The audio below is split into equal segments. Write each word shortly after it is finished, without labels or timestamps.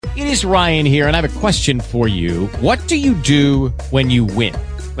It is Ryan here, and I have a question for you. What do you do when you win?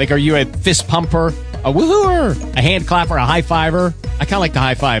 Like, are you a fist pumper, a woohooer, a hand clapper, a high fiver? I kind of like the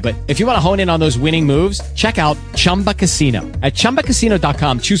high five, but if you want to hone in on those winning moves, check out Chumba Casino. At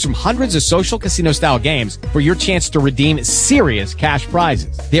ChumbaCasino.com, choose from hundreds of social casino-style games for your chance to redeem serious cash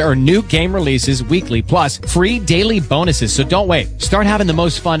prizes. There are new game releases weekly, plus free daily bonuses. So don't wait. Start having the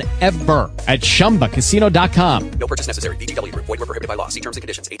most fun ever at ChumbaCasino.com. No purchase necessary. VGW. Void where prohibited by law. See terms and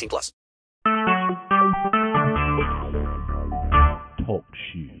conditions. 18 plus. Talk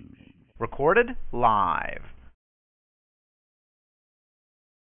shoes. Recorded live.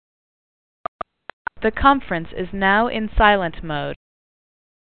 The conference is now in silent mode.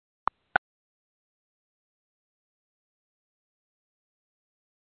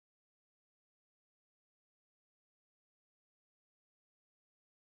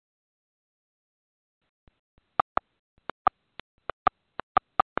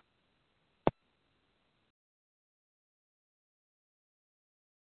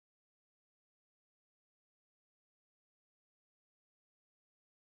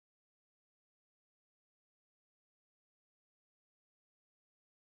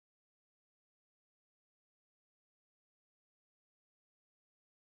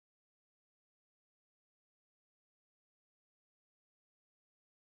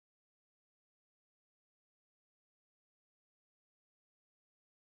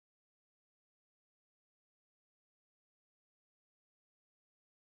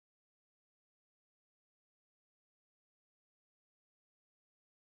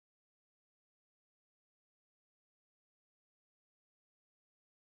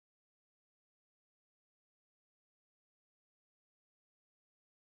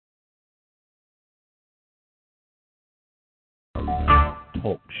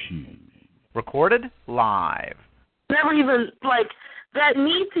 Talk shoes. Recorded live. Never even, that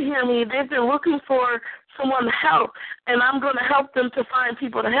need to hear me. They've been looking for someone to help, and I'm going to help them to find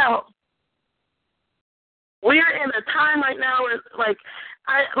people to help. We're in a time right now where,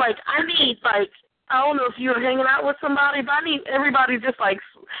 I need, I don't know if you're hanging out with somebody, but I need everybody just,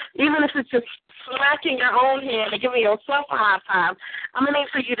 even if it's just smacking your own hand and giving yourself a high five, I'm going to need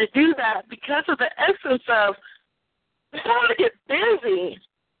for you to do that because of the essence of it's time to get busy.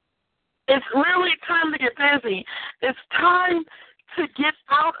 It's really time to get busy. It's time to get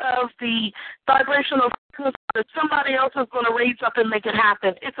out of the vibrational frequency that somebody else is going to raise up and make it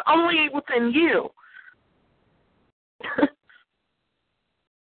happen. It's only within you.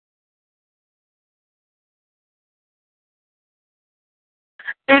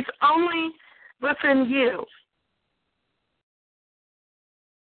 It's only within you.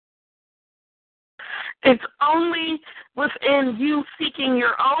 It's only within you seeking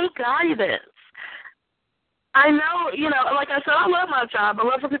your own guidance. I know, like I said, I love my job. I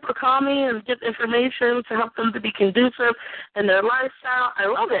love for people to call me and get information to help them to be conducive in their lifestyle. I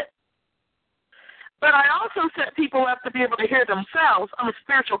love it. But I also set people up to be able to hear themselves. I'm a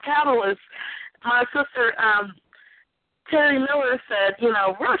spiritual catalyst. My sister, Terry Miller, said,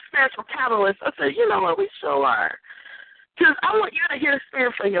 we're a spiritual catalyst. I said, you know what, we sure are. Because I want you to hear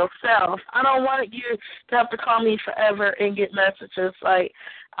spirit for yourself. I don't want you to have to call me forever and get messages.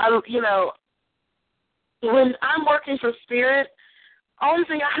 When I'm working for spirit, only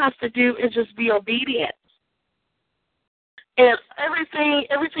thing I have to do is just be obedient. And everything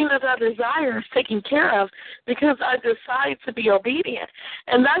that I desire is taken care of because I decide to be obedient.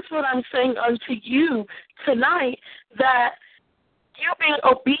 And that's what I'm saying unto you tonight, that you being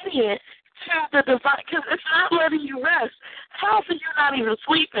obedient to the divine, because it's not letting you rest. How are you not even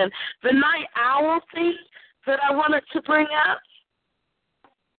sleeping? The night owl thing that I wanted to bring up,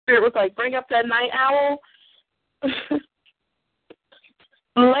 it was bring up that night owl. Late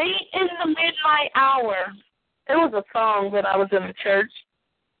in the midnight hour, it was a song that I was in the church,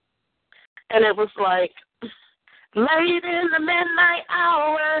 and it was late in the midnight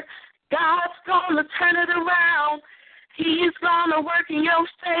hour, God's going to turn it around. He's going to work in your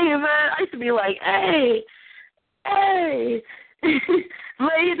favor. I used to be like, hey.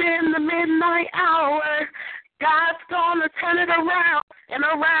 Late in the midnight hour, God's going to turn it around and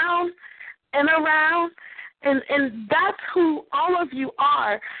around and around. And that's who all of you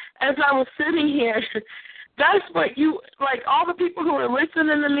are. As I was sitting here, that's what you, all the people who are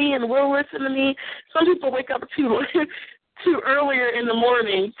listening to me and will listen to me, some people wake up too earlier in the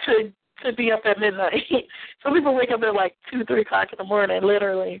morning to be up at midnight. Some people wake up at 2, 3 o'clock in the morning,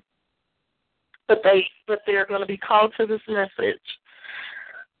 literally. But they're going to be called to this message.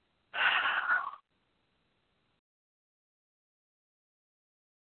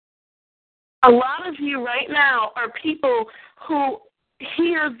 A lot of you right now are people who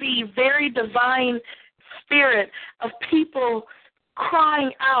hear the very divine spirit of people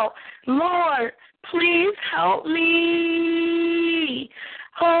crying out, Lord, please help me.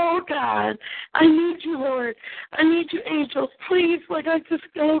 Oh, God, I need you, Lord. I need you, angels. Please,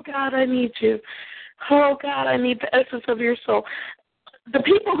 oh, God, I need you. Oh, God, I need the essence of your soul. The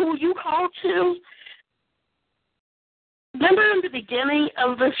people who you call to, remember in the beginning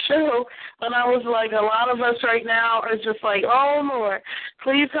of the show when I was like, a lot of us right now are just like, oh, Lord,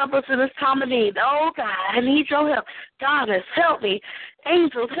 please help us in this time of need. Oh, God, I need your help. Goddess, help me.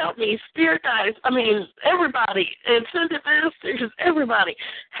 Angels, help me. Spirit guides, everybody. Ascended masters, everybody,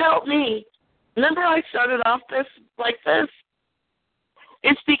 help me. Remember I started off this like this?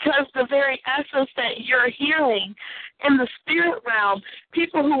 It's because the very essence that you're hearing in the spirit realm,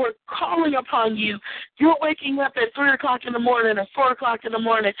 people who are calling upon you, you're waking up at 3 o'clock in the morning and 4 o'clock in the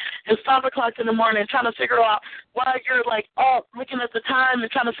morning and 5 o'clock in the morning trying to figure out why you're up looking at the time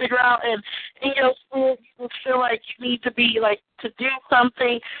and trying to figure out, and in your spirit you feel like you need to be to do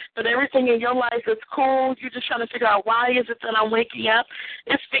something, but everything in your life is cool. You're just trying to figure out why is it that I'm waking up.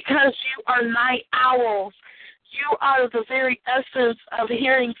 It's because you are night owls. You are the very essence of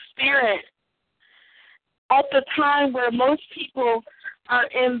hearing spirit at the time where most people are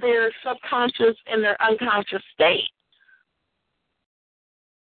in their subconscious and their unconscious state.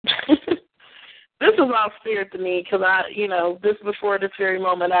 This is all spirit to me because before this very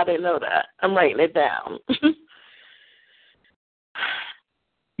moment, I didn't know that. I'm writing it down.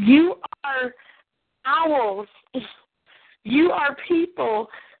 You are owls. You are people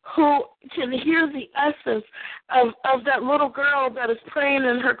who can hear the essence of that little girl that is praying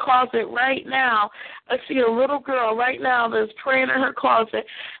in her closet right now. I see a little girl right now that is praying in her closet,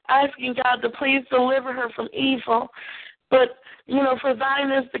 asking God to please deliver her from evil. But, for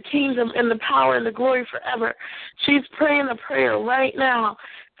thine is the kingdom and the power and the glory forever. She's praying a prayer right now.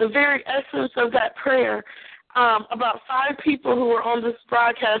 The very essence of that prayer, about 5 people who are on this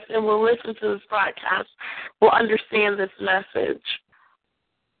broadcast and will listen to this broadcast will understand this message.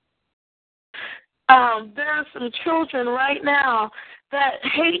 There are some children right now that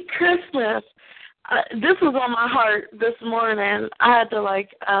hate Christmas. This was on my heart this morning. I had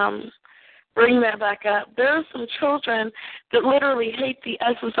to, bring that back up. There are some children that literally hate the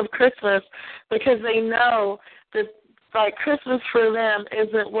essence of Christmas because they know that, Christmas for them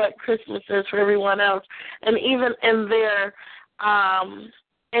isn't what Christmas is for everyone else. And even in their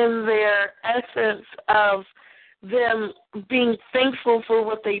essence of them being thankful for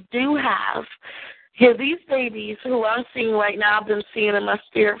what they do have, these babies who I'm seeing right now, I've been seeing in my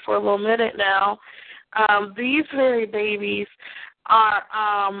spirit for a little minute now, these very babies are,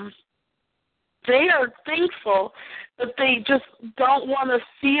 they are thankful, but they just don't want to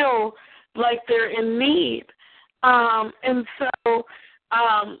feel like they're in need. And so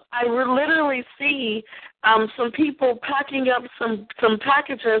I literally see some people packing up some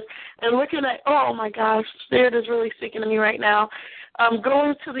packages and looking at, oh, my gosh, Spirit is really speaking to me right now.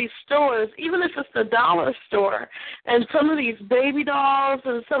 Going to these stores, even if it's the dollar store, and some of these baby dolls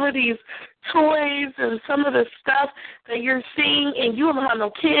and some of these toys and some of the stuff that you're seeing, and you don't have no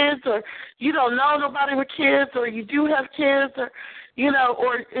kids, or you don't know nobody with kids, or you do have kids, or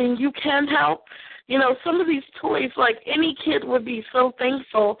and you can help. Some of these toys, like any kid would be so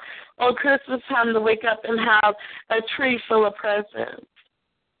thankful on Christmas time to wake up and have a tree full of presents.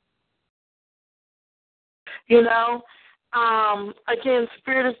 Again,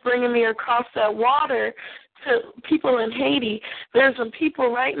 Spirit is bringing me across that water to people in Haiti. There's some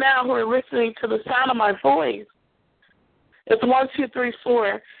people right now who are listening to the sound of my voice. It's 1, 2, 3,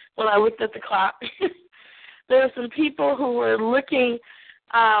 4 when I looked at the clock. There's some people who are looking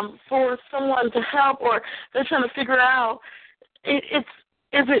for someone to help, or they're trying to figure out, is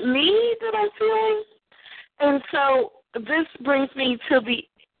it me that I'm feeling? And so this brings me to the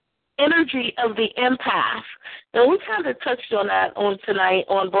energy of the empath. And we kind of touched on that tonight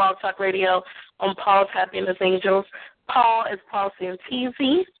on Blog Talk Radio on Paul's Happiness Angels. Paul is Paul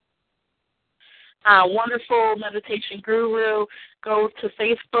Santisi. Wonderful meditation guru. Go to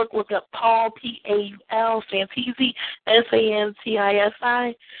Facebook, look up Paul, P-A-U-L, Santisi,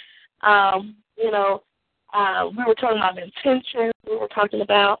 S-A-N-T-I-S-I. We were talking about intention. We were talking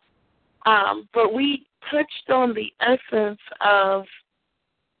about, but we touched on the essence of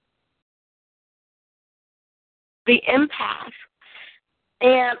the empath.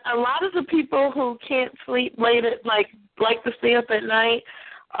 And a lot of the people who can't sleep late at, like to stay up at night,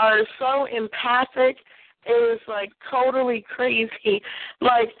 are so empathic. It is totally crazy. It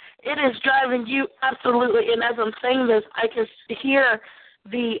is driving you absolutely. And as I'm saying this, I can hear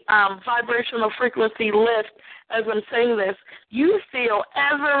the vibrational frequency lift as I'm saying this, you feel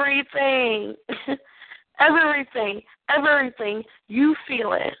everything. everything. You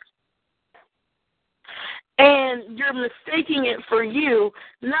feel it. And you're mistaking it for you.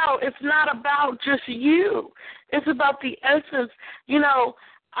 No, it's not about just you. It's about the essence. You know,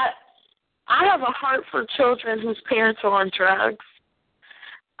 I have a heart for children whose parents are on drugs.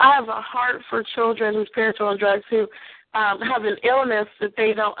 I have a heart for children whose parents are on drugs who have an illness that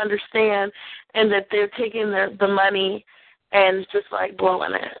they don't understand and that they're taking the money and just, like,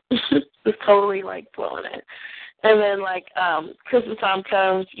 blowing it. Just totally, like, blowing it. And then, like, Christmas time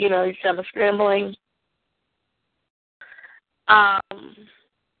comes, you know, you're kind of scrambling.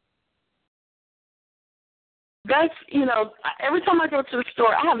 That's, you know, every time I go to the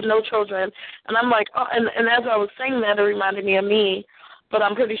store, I have no children, and I'm like, oh, and as I was saying that, it reminded me of me, but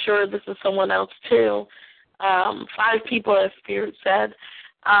I'm pretty sure this is someone else too. 5 people, as Spirit said.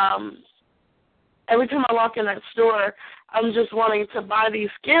 Every time I walk in that store, I'm just wanting to buy these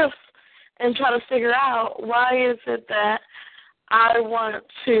gifts and try to figure out why is it that I want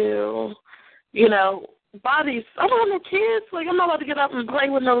to, you know, buy these. I don't have no kids. Like, I'm not about to get up and play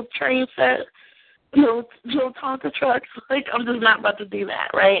with no train set, no Tonka trucks. Like, I'm just not about to do that,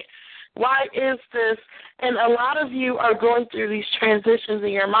 right? Why is this? And a lot of you are going through these transitions in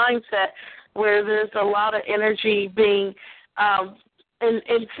your mindset where there's a lot of energy being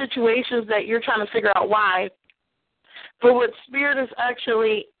in situations that you're trying to figure out why. But what Spirit is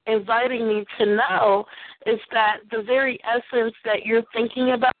actually inviting me to know is that the very essence that you're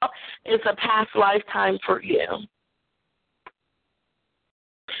thinking about is a past lifetime for you.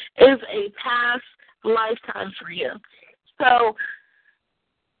 Is a past lifetime for you. So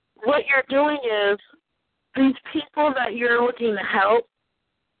what you're doing is these people that you're looking to help,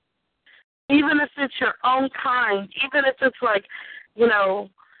 even if it's your own kind, even if it's like, you know,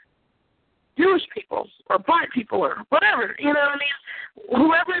 Jewish people or black people or whatever, you know what I mean?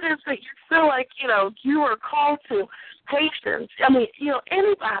 Whoever it is that you feel like, you know, you are called to, Haitians, I mean, you know,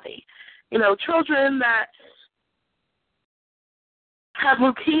 anybody, you know, children that have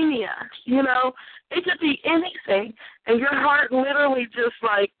leukemia, you know, it could be anything, and your heart literally just,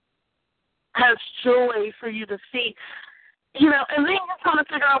 like, has joy for you to see, you know, and then you're trying to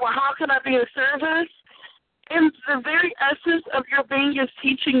figure out, well, how can I be of service? And the very essence of your being is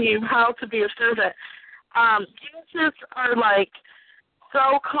teaching you how to be a servant. Jesus are, like,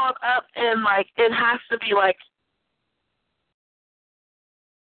 so caught up in, like, it has to be, like,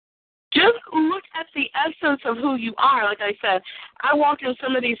 just look at the essence of who you are. Like I said, I walk in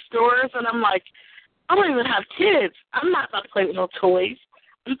some of these stores, and I'm like, I don't even have kids. I'm not about to play with no toys.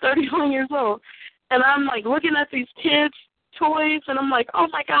 I'm 31 years old. And I'm, like, looking at these kids' toys, and I'm like, oh,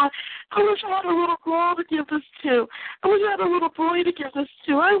 my God, I wish I had a little girl to give this to. I wish I had a little boy to give this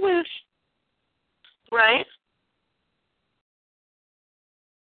to. I wish. Right?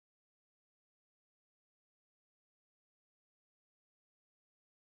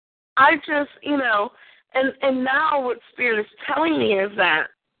 I just, you know, and now what Spirit is telling me is that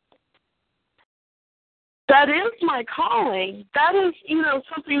is my calling. That is, you know,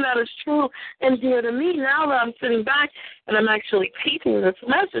 something that is true and dear to me. Now that I'm sitting back and I'm actually teaching this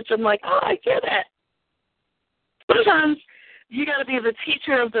message, I'm like, oh, I get it. Sometimes you got to be the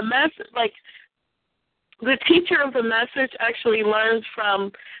teacher of the message. Like, the teacher of the message actually learns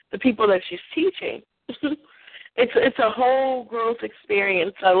from the people that she's teaching. It's a whole growth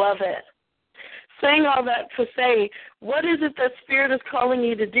experience. I love it. Saying all that to say, what is it that Spirit is calling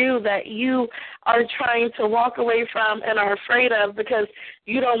you to do that you are trying to walk away from and are afraid of because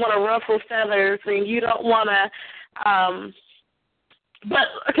you don't want to ruffle feathers and you don't want to but,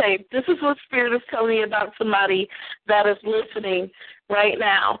 okay, this is what Spirit is telling me about somebody that is listening right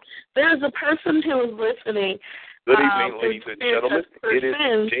now. There's a person who is listening. Good evening, ladies and gentlemen. It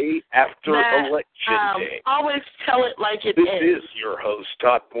is day after Election Day. Always tell it like it is. This is your host,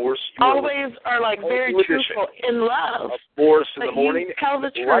 Todd Morse. Always are, like, very truthful in love. Morse in the morning. Tell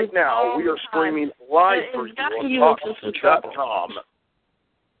the truth right now, we are streaming live for you on TalkShoe.com.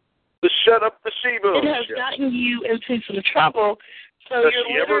 The Shut Up the She-Boom It has gotten you into some trouble, so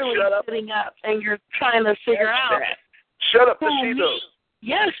you're literally sitting up and you're trying to figure out. Shut up the She-Boom.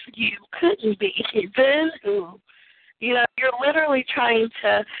 Yes, you couldn't be. Then who? You know, you're literally trying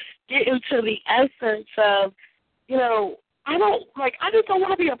to get into the essence of, you know, I just don't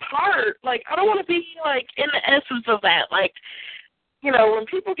want to be a part. Like, I don't want to be, like, in the essence of that. Like, you know, when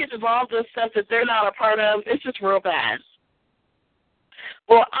people get involved in stuff that they're not a part of, it's just real bad.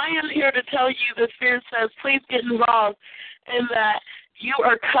 Well, I am here to tell you the Spirit says, please get involved, and that you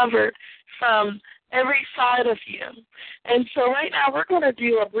are covered from every side of you. And so right now we're going to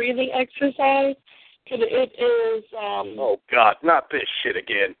do a breathing exercise because it is... oh, God, not this shit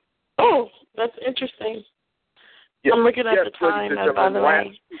again. Oh, that's interesting. Yes, I'm looking at the time, by the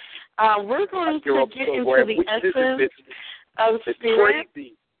way. We're going to get into the essence of spirit.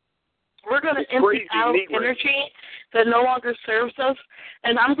 Crazy. We're going to empty out energy that no longer serves us,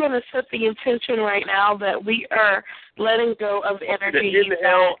 and I'm going to set the intention right now that we are letting go of energy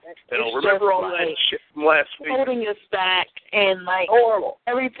remember all that shit from last week, holding us back, and like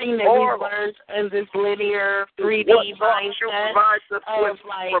everything that we learned in this linear 3D mindset of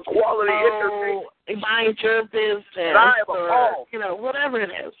like, mind your business, or whatever it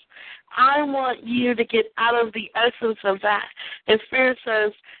is. I want you to get out of the essence of that. And Spirit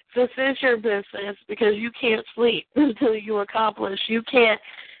says, this is your business because you can't sleep until you accomplish. You can't,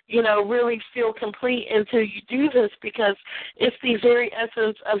 really feel complete until you do this because it's the very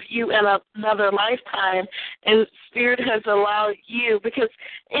essence of you in another lifetime. And Spirit has allowed you, because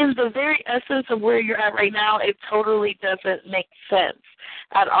in the very essence of where you're at right now, it totally doesn't make sense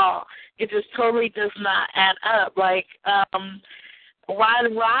at all. It just totally does not add up. Like,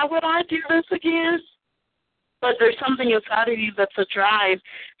 why would I do this again? But there's something inside of you that's a drive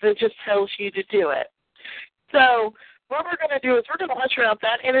that just tells you to do it. So what we're going to do is we're going to usher out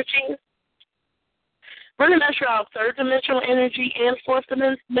that energy. We're going to usher out third dimensional energy and fourth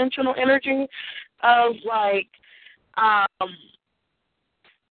dimensional energy of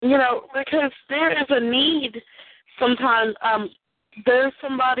because there is a need sometimes. There's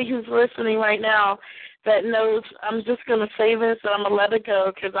somebody who's listening right now that knows, I'm just going to say this and I'm going to let it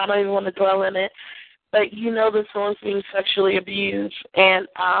go because I don't even want to dwell in it, but that someone's being sexually abused, and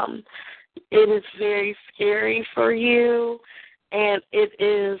it is very scary for you, and it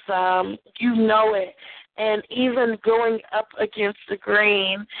is, it, and even going up against the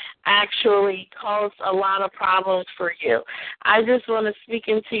grain actually caused a lot of problems for you. I just want to speak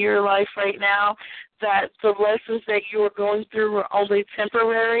into your life right now that the lessons that you are going through are only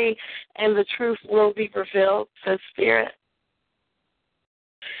temporary, and the truth will be revealed, says Spirit.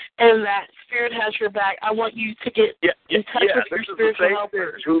 And that Spirit has your back. I want you to get in touch with your spiritual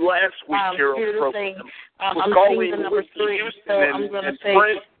helpers. Who last week, I'm seeing the number 3, so I'm going to say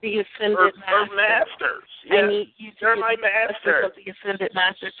the Ascended Masters. Yes. I need you to get in touch with the Ascended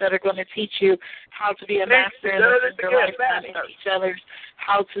Masters that are going to teach you how to be a master in your lifetime and teach others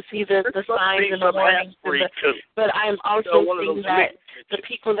how to see the signs and the warnings. But I'm also seeing that the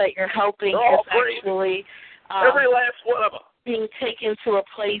people that you're helping is actually every last one of them being taken to a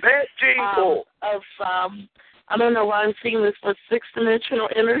place of I don't know why I'm seeing this, but 6-dimensional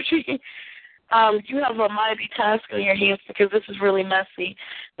energy. You have a mighty task on your hands because this is really messy.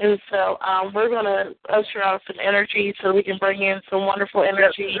 And so we're going to usher out some energy so we can bring in some wonderful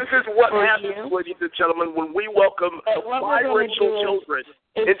energy. Yes, this is what happens, ladies and gentlemen, when we welcome biracial children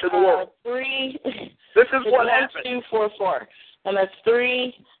into the world. 3. This is what happens. 1, 2, 4, 4. And that's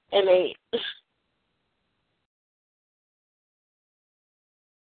 3 and 8.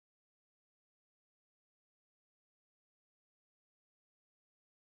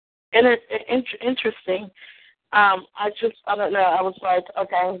 And it's interesting. I don't know. I was like,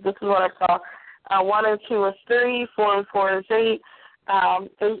 okay, this is what I saw. 1 and 2 is 3, 4 and 4 is 8.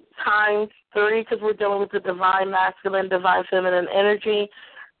 8 times 3, because we're dealing with the divine masculine, divine feminine energy.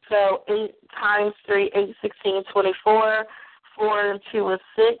 So 8 times 3, 8, 16, 24. 4 and 2 is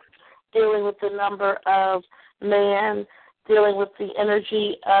 6, dealing with the number of man, dealing with the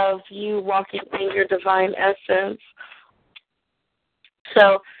energy of you walking in your divine essence.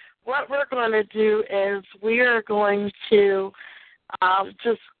 So what we're going to do is we are going to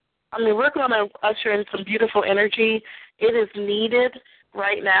we're going to usher in some beautiful energy. It is needed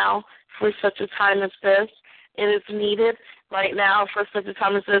right now for such a time as this. It is needed right now for such a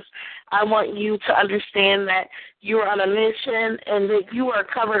time as this. I want you to understand that you are on a mission and that you are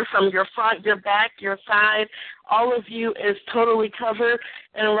covered from your front, your back, your side. All of you is totally covered.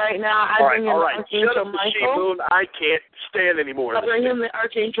 And right now I bring in the Archangel Michael. I can't stand anymore. I bring in the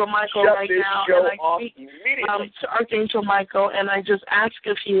Archangel Michael right now, and I speak to Archangel Michael, and I just ask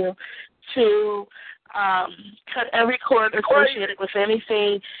of you to cut every cord associated with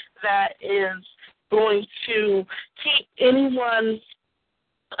anything that is going to keep anyone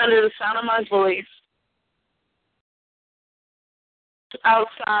under the sound of my voice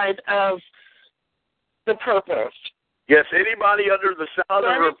outside of the purpose. Yes, anybody under the sound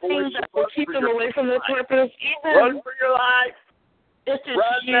of her voice. Everything that will keep them away from the purpose, even run for your life. If it's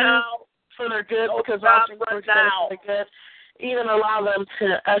run used now. for their good, Don't because stop, I think run it's for now. the good. even allow them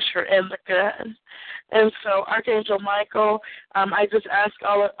to usher in the good. And so, Archangel Michael, I just ask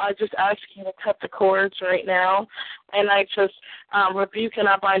you to cut the cords right now, and I just rebuke and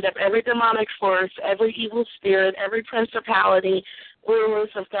I bind up every demonic force, every evil spirit, every principality, rulers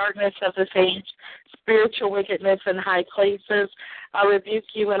of darkness of this age, spiritual wickedness in high places. I rebuke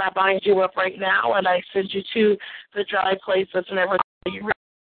you and I bind you up right now, and I send you to the dry places and everything you.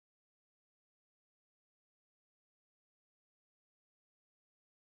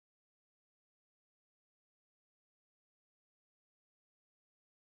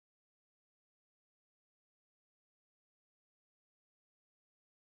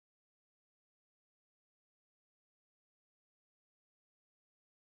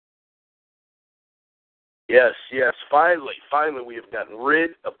 Yes, finally we have gotten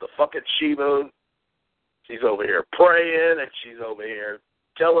rid of the fucking she-moon. She's over here praying, and she's over here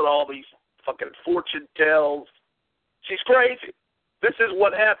telling all these fucking fortune tells. She's crazy. This is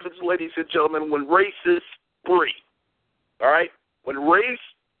what happens, ladies and gentlemen, when race is free. All right? When race,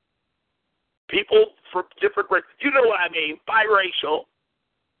 people from different races, you know what I mean, biracial,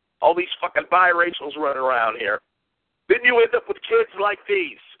 all these fucking biracials running around here. Then you end up with kids like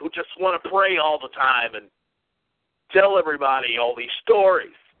these who just want to pray all the time and tell everybody all these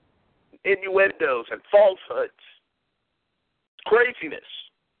stories, innuendos, and falsehoods. Craziness.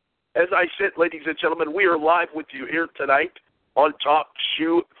 As I said, ladies and gentlemen, we are live with you here tonight on Talk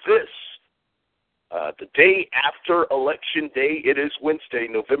Shoe This. The day after Election Day, it is Wednesday,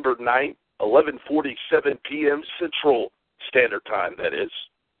 November 9th, 11:47 p.m. Central Standard Time, that is.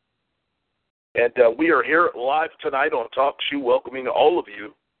 And we are here live tonight on Talk Shoe, welcoming all of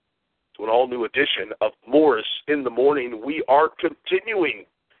you to an all-new edition of Morris in the Morning. We are continuing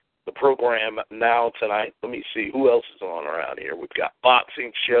the program now tonight. Let me see who else is on around here. We've got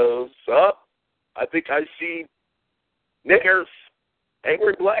boxing shows up. I think I see niggers,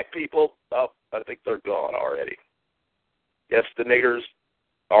 angry black people. Oh, I think they're gone already. Yes, the niggers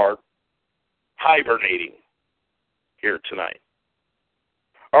are hibernating here tonight.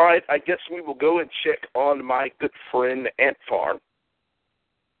 All right, I guess we will go and check on my good friend Ant Farm.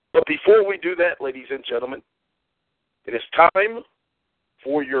 But before we do that, ladies and gentlemen, it is time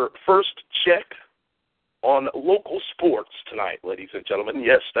for your first check on local sports tonight, ladies and gentlemen.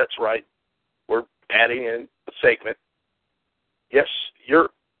 Yes, that's right. We're adding in a segment. Yes, your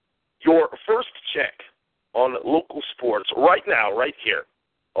first check on local sports right now, right here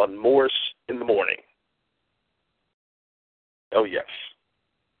on Morris in the Morning. Oh, yes.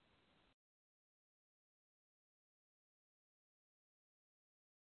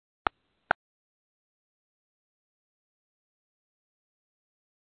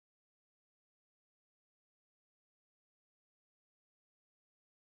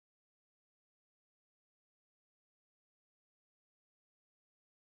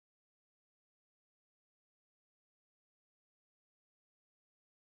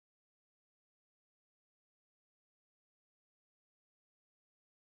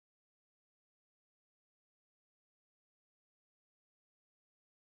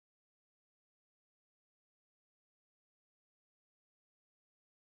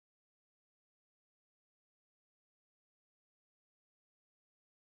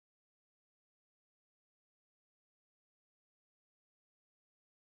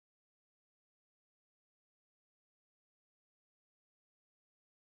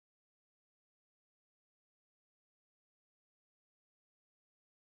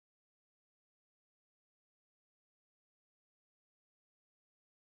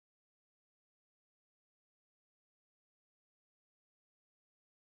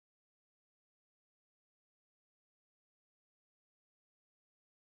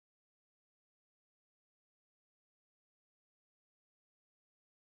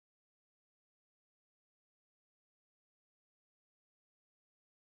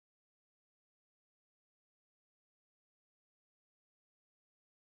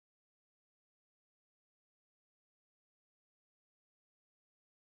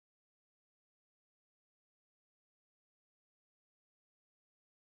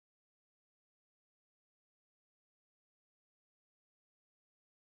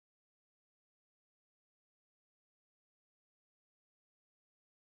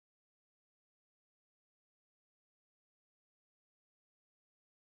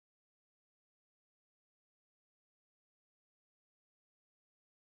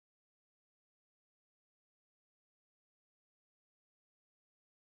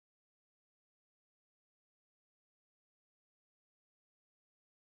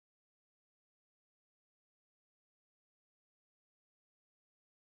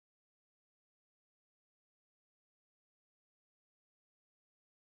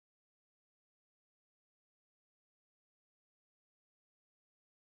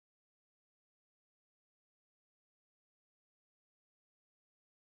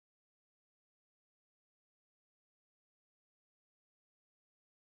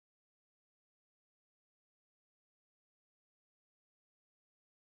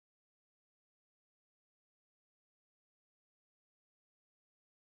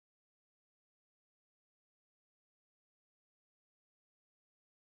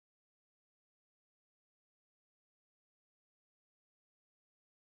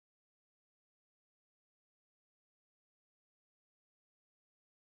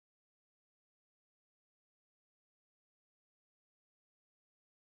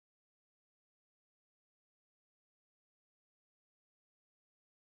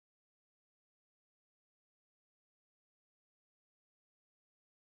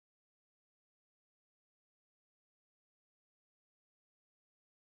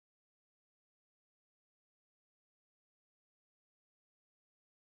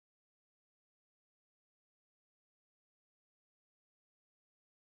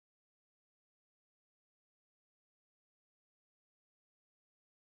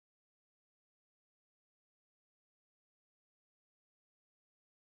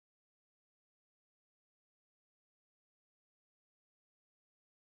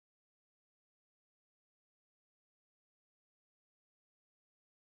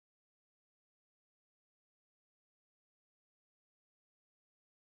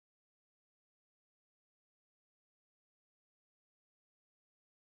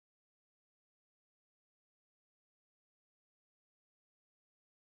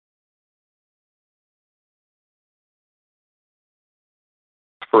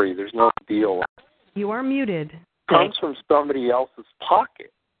 free. There's no deal. You are muted. It comes from somebody else's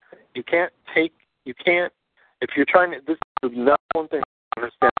pocket. You can't, if you're trying to, this is the number one thing to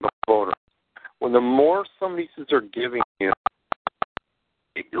understand about voters. When the more some of these are giving you,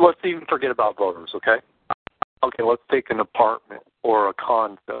 let's even forget about voters, okay? Okay, let's take an apartment or a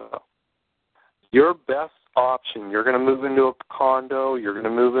condo. Your best option, you're going to move into a condo, you're going to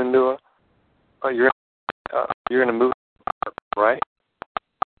move into you're going to move into an apartment, right?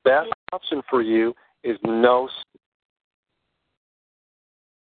 Best option for you is no.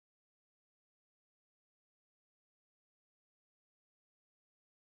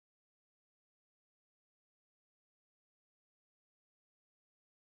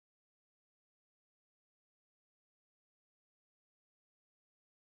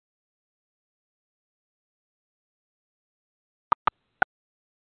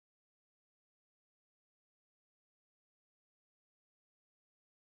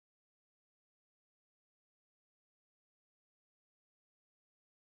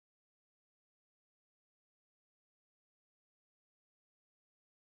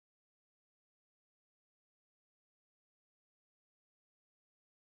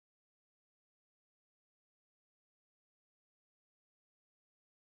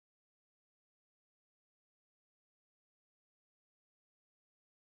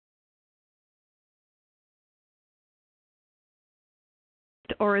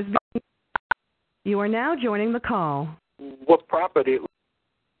 Or is you are now joining the call. What property?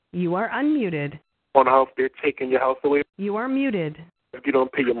 You are unmuted. On a house, they're taking your house away. You are muted. If you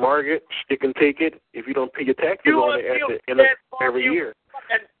don't pay your mortgage, they can take it. If you don't pay your taxes on it at the end of every year,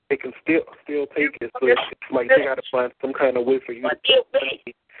 they can still take it. So it's like they got to find some kind of way for you to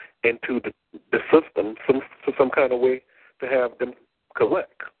pay into the system, some kind of way to have them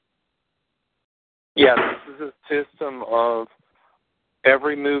collect. Yeah, this is a system of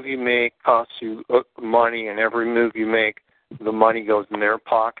every move you make costs you money, and every move you make, the money goes in their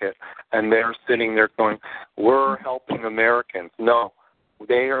pocket, and they're sitting there going, we're helping Americans. No,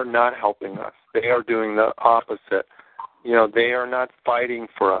 they are not helping us. They are doing the opposite. You know, they are not fighting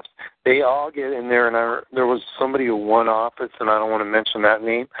for us. They all get in there, and there was somebody who won office, and I don't want to mention that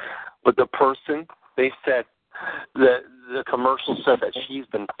name, but the person, they said, the commercial said that she's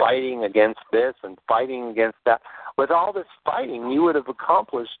been fighting against this and fighting against that. With all this fighting, you would have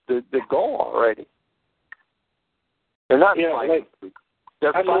accomplished the goal already. They're not fighting.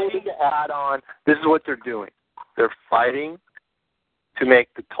 They're fighting to add on. This is what they're doing. They're fighting to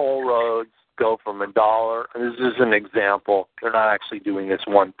make the toll roads go from $1. And this is an example. They're not actually doing this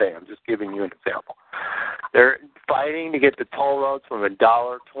one thing. I'm just giving you an example. They're fighting to get the toll roads from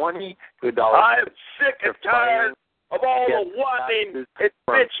 $1.20 to $1. I'm sick and tired of all the whining and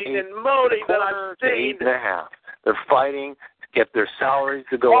bitching and moaning that I've seen. They're fighting to get their salaries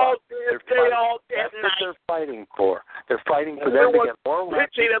to go up. That's what they're fighting for. They're fighting for them to get more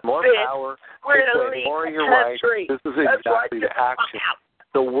wages, more power, more of your rights. This is exactly the action.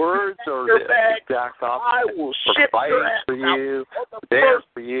 The words are the exact opposite. We're fighting for you, there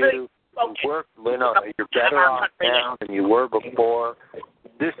for you, you're better off now than you were before.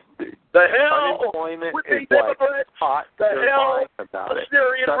 Unemployment is like hot. They're lying about it.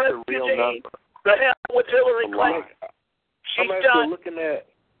 That's a real number. The hell with Hillary Clinton. I'm actually looking at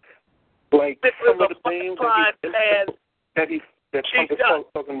like some of the things that Trump is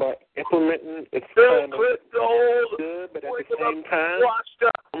talking about implementing. It's kind of good, but at the same time,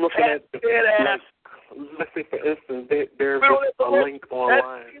 I'm looking at let's say, for instance, there's a link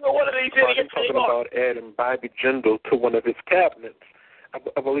online talking about adding Bobby Jindal to one of his cabinets.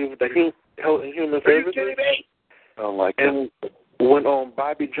 I believe the Health and Human Services. I like and when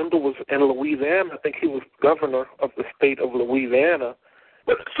Bobby Jindal was in Louisiana, I think he was governor of the state of Louisiana.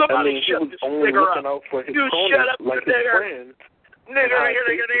 But somebody he was only looking out for his cronies, like his friends. Nigger.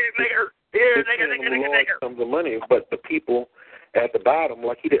 Some of the money, but the people at the bottom,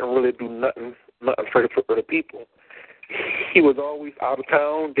 like he didn't really do nothing for the people. He was always out of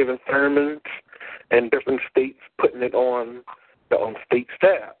town giving sermons in different states, putting it on the state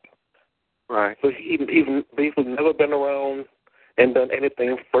staff. Right. So he's basically never been around and done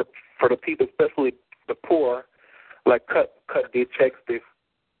anything for the people, especially the poor, like cut their checks, their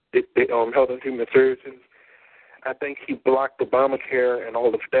Health and Human Services. I think he blocked Obamacare and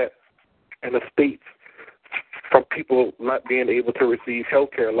all of that in the states from people not being able to receive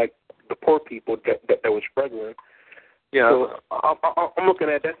health care, like the poor people that were struggling. Yeah. So I'm looking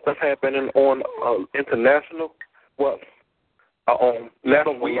at that stuff happening on international. Well,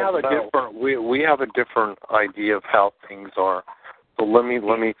 we have a different idea of how things are. So let me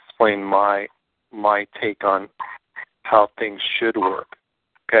explain my take on how things should work.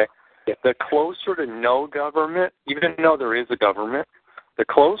 okay? The closer to no government, even though there is a government, the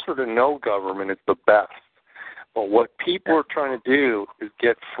closer to no government is the best. But what people are trying to do is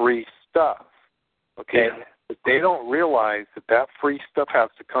get free stuff, okay? Yeah. But they don't realize that free stuff has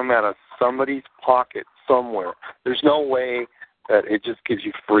to come out of somebody's pocket somewhere. There's no way that it just gives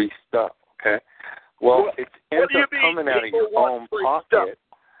you free stuff, okay? Well, it ends up coming out of your own pocket.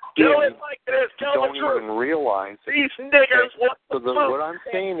 Tell it like this. Tell don't the truth. even realize it. These niggers want So the what I'm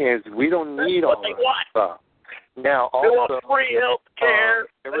saying is we don't need all they that want. stuff. Now, They want also, free health care.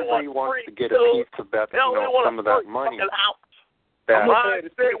 everybody wants free to get food. a piece of that, Hell, they want some of that money. That That, I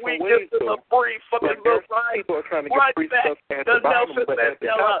say we give them a free fucking book, right? People are trying to get free stuff at the bottom, but at the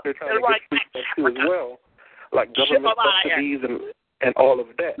top they're trying to get free stuff too as well, like government subsidies and all of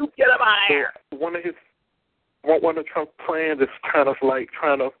that. You get them out of here. One of Trump's plans is kind of like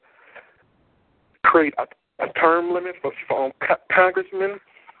trying to create a term limit for congressmen,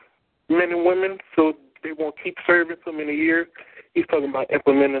 men and women, so they won't keep serving so many years. He's talking about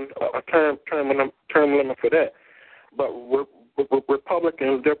implementing a term limit for that. But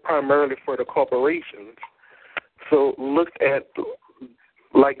Republicans, they're primarily for the corporations. So look at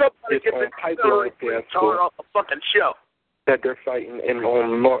like this pipeline fiasco fucking show that they're fighting in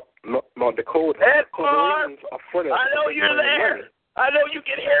North Dakota. Corporations are for that. I know you're there. Money. I know you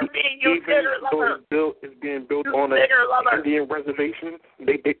can hear me. You nigger lover. Even though it's being built You on nigger lover. Indian reservation,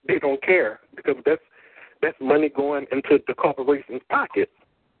 they don't care because that's money going into the corporation's pocket.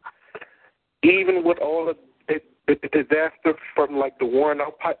 Even with all of the disaster from like the worn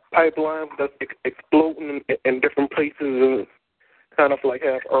out pipeline that's exploding in different places and kind of like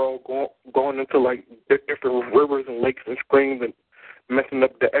have Earl going into like different rivers and lakes and springs and messing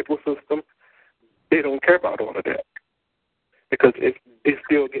up the ecosystem, they don't care about all of that because it's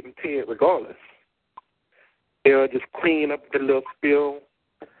still getting paid regardless. They'll just clean up the little spill,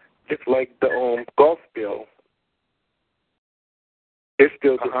 just like the Gulf spill. They're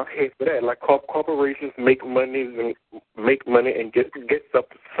still getting paid for that. Like corporations make money and get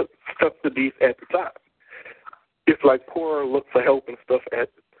subsidies at the top. It's like poor look for help and stuff at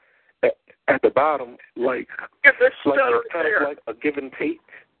the bottom. Like it's kind of like a give and take.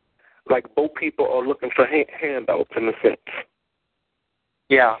 Like both people are looking for handouts in a sense.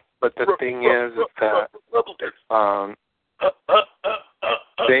 yeah, but the thing is that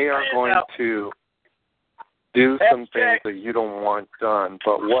they are going to do some things that you don't want done,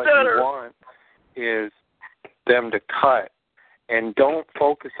 but what you want is them to cut. And don't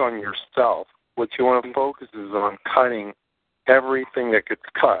focus on yourself. What you want to focus is on cutting everything that gets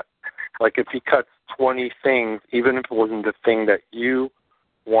cut. Like if he cuts 20 things, even if it wasn't the thing that you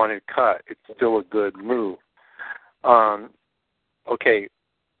wanted cut, it's still a good move. Okay,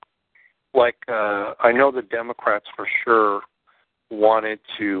 like I know the Democrats for sure wanted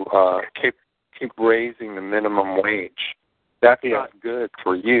to keep raising the minimum wage. That's not good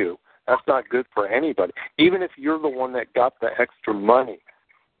for you. That's not good for anybody. Even if you're the one that got the extra money,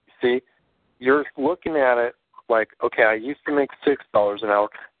 see, you're looking at it like, okay, I used to make $6 an hour.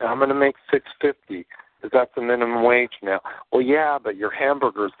 Now I'm going to make $6.50 because that's the minimum wage now. Well, yeah, but your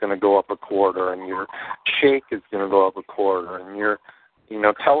hamburger is going to go up a quarter, and your shake is going to go up a quarter, and your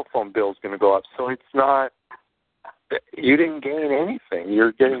telephone bill is going to go up. So it's not. You didn't gain anything.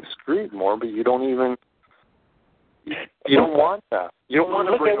 You're getting screwed more, but you don't even. You don't want that. You don't want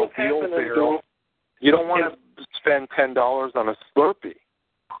to bring a wheelbarrow. You don't want to spend $10 on a Slurpee.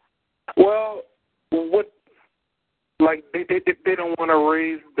 Well, what? Like they don't want to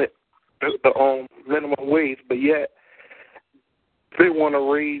raise the minimum wage, but yet they want to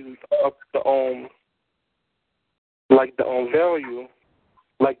raise up the value.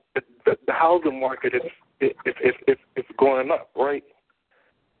 Like the housing market is going up, right?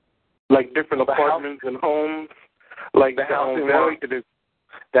 Like different apartments and homes. Like the housing market is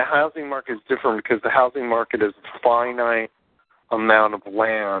different because the housing market is a finite amount of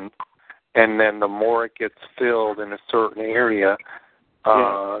land, and then the more it gets filled in a certain area,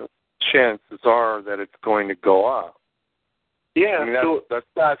 chances are that it's going to go up. Yeah, I mean,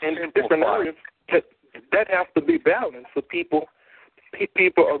 that's in different areas that has to be balanced. So people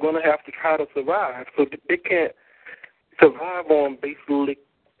are going to have to try to survive. So they can't survive on basically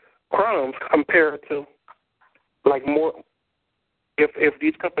crumbs compared to like more. If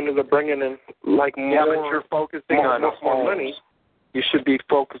these companies are bringing in like more, but you're focusing on more money. You should be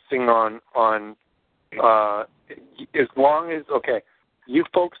focusing on as long as you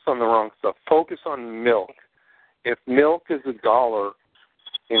focus on the wrong stuff. Focus on milk. If milk is $1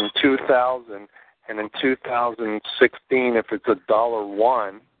 in 2000, and in 2016, if it's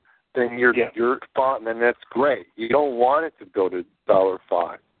 $1.01, then you're fine, then that's great. You don't want it to go to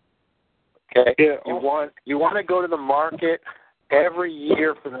 $1.05. Okay? Yeah. You want to go to the market every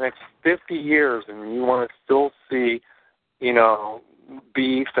year for the next 50 years, and you want to still see,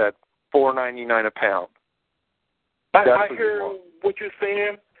 beef at $4.99 a pound. I hear what you're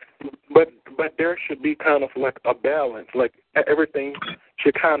saying, but there should be kind of like a balance. Like everything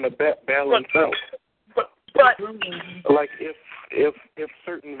should kind of balance out. But like if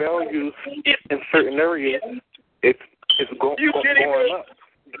certain values in certain areas, it's going up.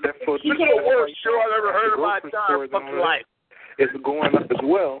 That's what this is the worst show I've ever heard in my entire fucking life. It's going up as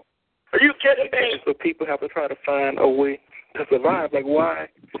well. Are you kidding me? So people have to try to find a way to survive. Like, why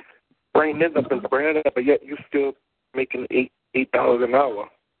bring this up and bring it up, but yet you still making $8 an hour?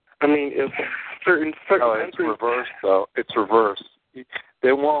 I mean, if certain no, it's reversed though. It's reversed.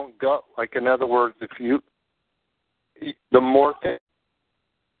 They won't go. Like, in other words, the more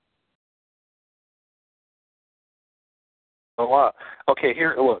a lot. Okay,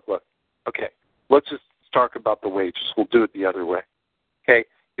 here, look. Okay, let's just talk about the wages. We'll do it the other way. Okay,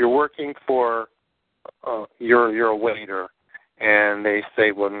 you're working for, you're a waiter, and they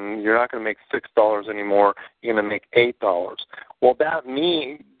say, well, you're not going to make $6 anymore. You're going to make $8. Well, that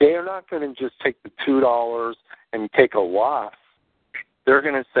means they're not going to just take the $2 and take a loss. They're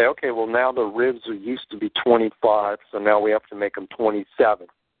going to say, okay, well, now the ribs used to be 25, so now we have to make them 27.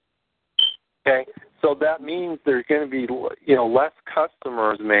 Okay, so that means there's going to be, less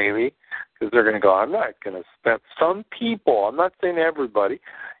customers maybe, because they're going to go, I'm not going to spend. Some people, I'm not saying everybody,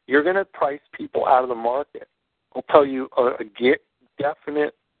 you're going to price people out of the market. I'll tell you a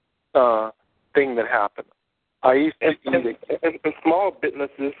definite thing that happened. I used to eat in small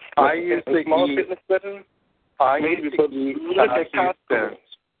businesses. I used to eat at Houston. I used to eat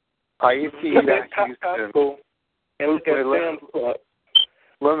at Houston. And look at Sam's Club.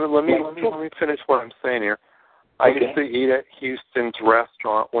 Let me finish what I'm saying here. I used to eat at Houston's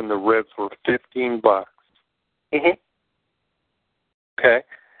restaurant when the ribs were $15. Mm-hmm. Okay,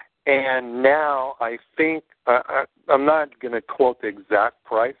 and now I think I'm not going to quote the exact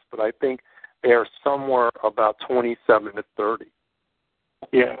price, but I think they are somewhere about 27 to 30.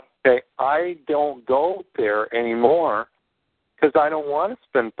 Yeah. Okay, I don't go there anymore because I don't want to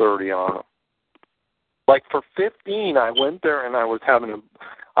spend 30 on them. Like for 15, I went there and I was having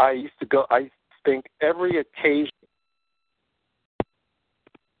I used to go, I think every occasion.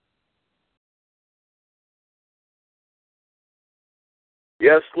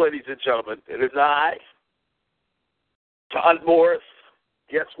 Yes, ladies and gentlemen, it is I, Todd Morris.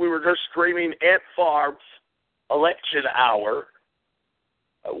 Yes, we were just streaming Ant Farm's Election Hour,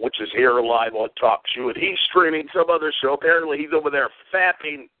 which is here live on Talk Show, and he's streaming some other show. Apparently he's over there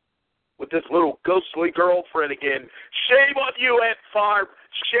fapping with this little ghostly girlfriend again. Shame on you, Ant Farm.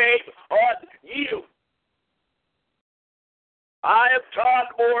 Shame on you. I am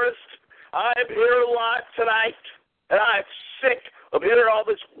Todd Morris. I am here live tonight, and I'm sick of hearing all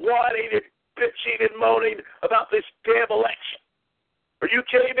this whining and bitching and moaning about this damn election. Are you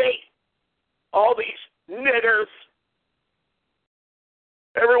kidding me? All these niggers.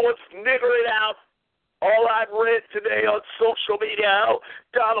 Everyone's niggering out. All I've read today on social media,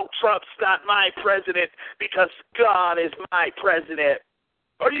 Donald Trump's not my president because God is my president.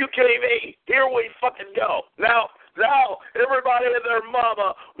 Are you kidding me? Here we fucking go. Now everybody and their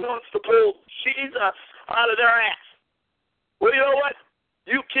mama wants to pull Jesus out of their ass. Well, you know what?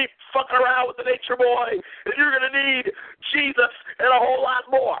 You keep fucking around with the nature boy, and you're going to need Jesus and a whole lot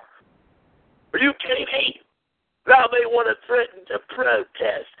more. Are you kidding me? Now they want to threaten to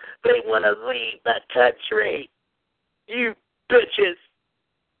protest. They want to leave the country. You bitches.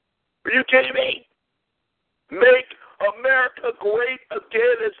 Are you kidding me? Make America great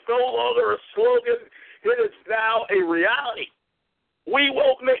again is no longer a slogan. It is now a reality. We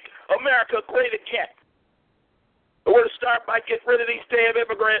will make America great again. We're going to start by getting rid of these damn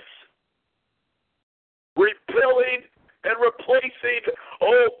immigrants, repealing and replacing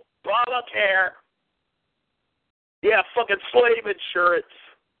Obamacare. Yeah, fucking slave insurance.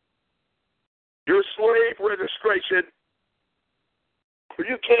 Your slave registration. Are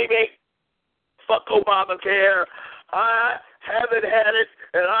you kidding me? Fuck Obamacare. I haven't had it,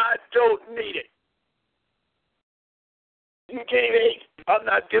 and I don't need it. You kidding me? I'm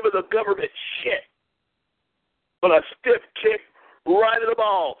not giving the government shit. But a stiff kick right in the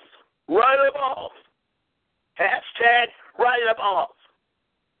balls. Right in the balls. Hashtag right in the balls.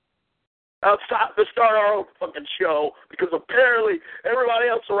 Now it's time to start our own fucking show because apparently everybody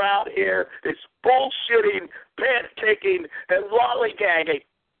else around here is bullshitting, pancaking, and lollygagging.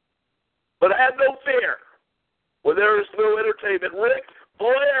 But have no fear. When there is no entertainment, Rick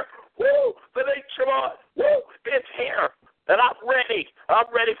Blair Woo! The nature on. Woo! It's here. And I'm ready. I'm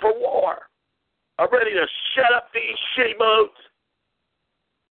ready for war. I'm ready to shut up these shitty modes.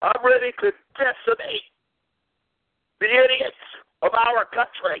 I'm ready to decimate the idiots of our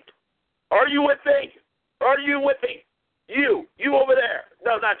country. Are you with me? Are you with me? You over there.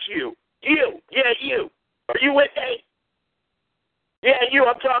 No, not you. You. Yeah, you. Are you with me? Yeah, you.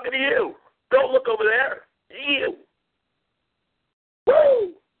 I'm talking to you. Don't look over there. You.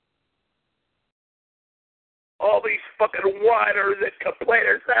 Woo! All these fucking whiners and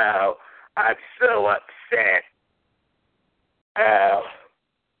complainers. Oh, I'm so upset. Oh,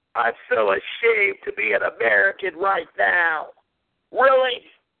 I'm so ashamed to be an American right now. Really?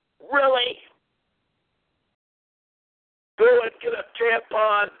 Really? Go and get a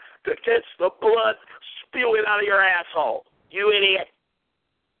tampon to catch the blood spewing out of your asshole. You idiot.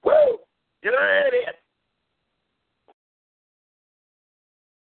 Woo! You're an idiot.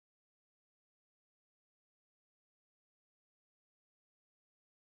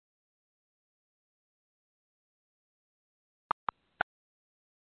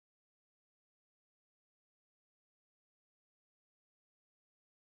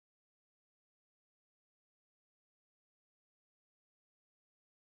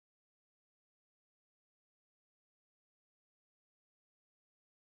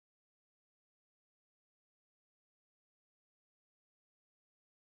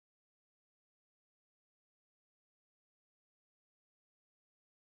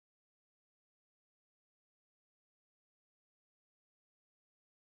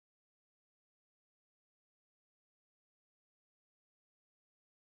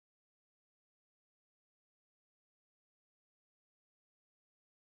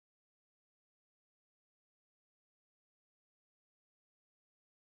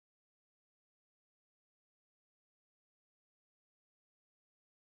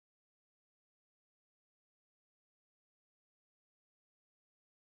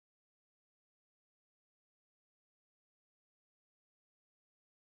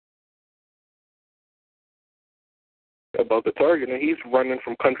 About the target, and he's running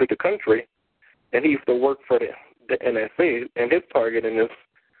from country to country, and he used to work for the NSA, and his targeting is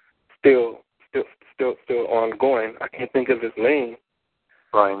still ongoing. I can't think of his name.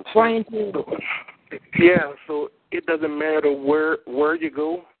 Brian. Yeah, so it doesn't matter where you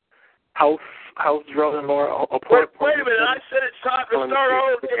go, house dwelling or apartment. Wait a minute, I said it's time to start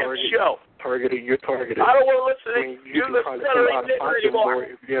our own damn show. You're targeted. I don't want to listen to you the stuttering nigger anymore.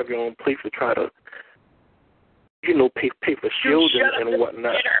 If you have your own place to try to, pay for shielding and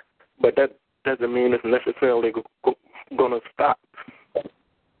whatnot. But that doesn't mean it's necessarily going to stop.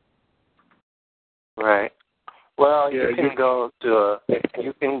 Right. Well, you can go to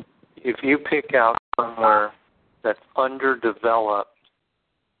if you pick out somewhere that's underdeveloped,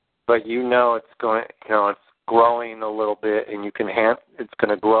 but it's going, it's growing a little bit, and it's going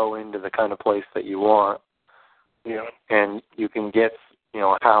to grow into the kind of place that you want. Yeah. And you can get,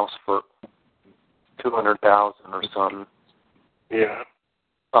 a house for $200,000 or something. Yeah.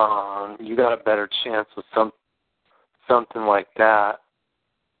 You got a better chance with something like that.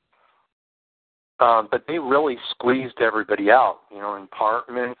 But they really squeezed everybody out, in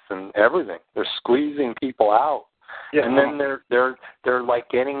apartments and everything. They're squeezing people out. Yeah. And then they're like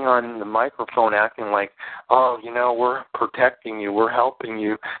getting on the microphone acting like, oh, we're protecting you, we're helping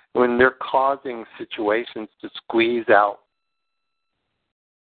you, when they're causing situations to squeeze out.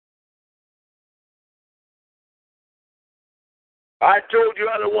 I told you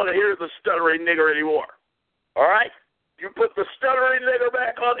I don't want to hear the stuttering nigger anymore. All right? You put the stuttering nigger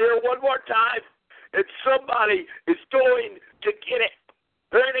back on here one more time, and somebody is going to get it.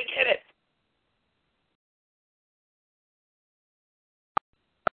 They're going to get it.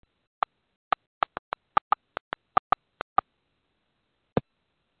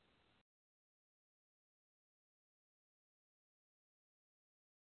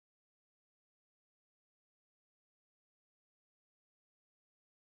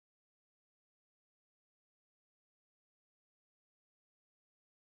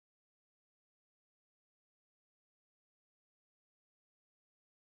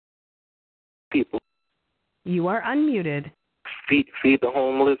 People. You are unmuted. Feed the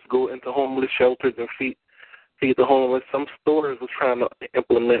homeless, go into homeless shelters and feed the homeless. Some stores were trying to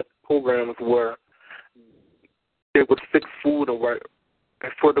implement programs where they would fix food and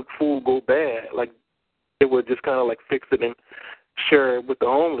before the food go bad, like they would just kind of like fix it and share it with the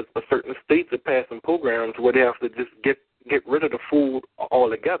homeless. But certain states are passing programs where they have to just get rid of the food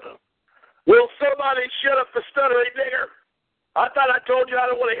altogether. Will somebody shut up the stuttering nigger? I thought I told you I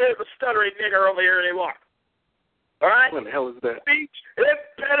don't want to hear the stuttering nigger over here anymore. All right? What the hell is that? Speech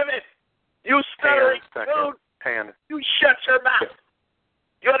impediment.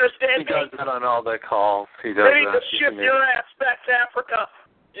 on all the calls. He does They need that. to ship your ass back to Africa.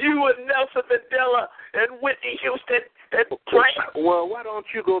 You and Nelson Mandela and Whitney Houston and Frank. Well, why don't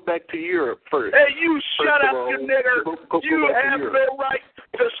you go back to Europe first? Hey, you shut up, all, you nigger. You have no right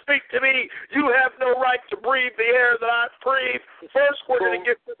to speak to me. You have no right to breathe the air that I breathe. First, we're going to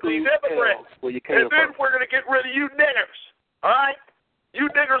get rid of these immigrants, and then we're going to get rid of you niggers. All right? You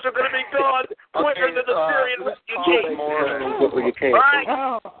niggers are going to be gone quicker than the Syrian refugees. All right?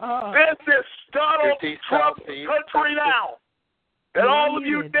 This is Donald Trump's country now. And all of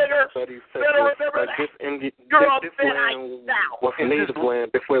you niggers better remember that. You're on thin ice now. Was native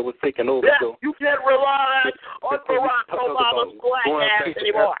land before it was taken over. Yeah, you can't rely on Barack Obama's black ass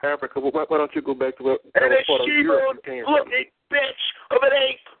anymore. Africa, why don't you go back to where and a part of Europe you came from? she-looking bitch of an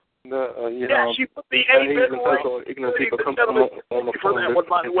ape. She put the ape in race. Ignorant people come on the phone and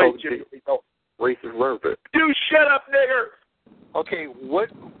talk racist verbiage. You shut up, nigger. Okay, what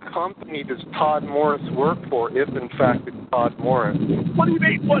company does Todd Morris work for, if in fact it's Todd Morris? What do you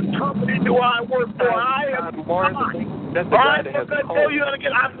mean, what company do I work for? I am Todd Morris. That's the guy that has the call.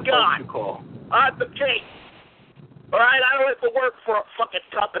 I'm God. I'm the king. All right, I don't have to work for a fucking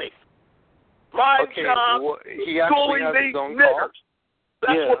company. My job is schooling these niggers.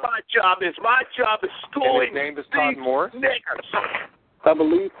 That's what my job is. My job is schooling his name is Todd Morris? Niggers. I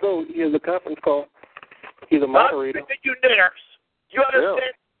believe so. He has a conference call. He's a moderator. I'm sick of you niggers. You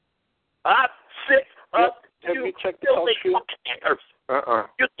understand? Yeah. I'm sick of you filthy fucking niggers.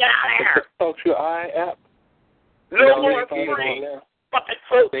 You get out of here. Talk to your app. No more free fucking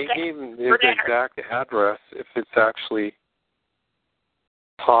food. They gave him his exact address if it's actually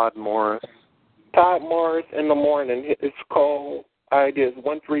Todd Morris. Todd Morris in the morning. It's called ID is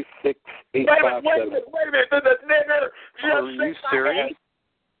 136857. Wait a minute. The nigger just Are you serious?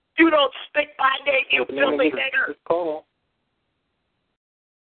 You don't stick my name, you filthy nigger.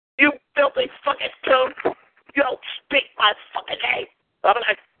 You filthy fucking coon. You don't speak my fucking name. I'm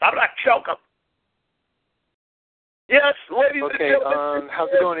gonna choke him. Yes, ladies and gentlemen. How's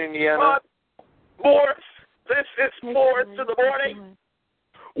it going, Indiana? Morris, this is Morris in the morning.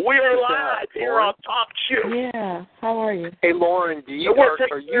 We are live here on Talk Show. Yeah, how are you? Hey, Lauren, are you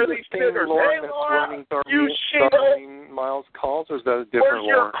the same Lauren that's running Darlene Miles calls, or is that a different Lauren? Where's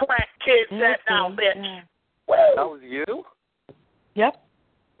your crack kids at now, bitch? That was you? Yep,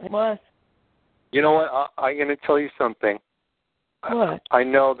 it was. You know what? I'm going to tell you something. What? I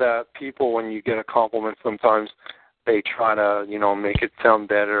know that people, when you get a compliment, sometimes they try to, make it sound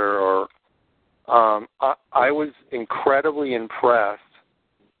better. Or I was incredibly impressed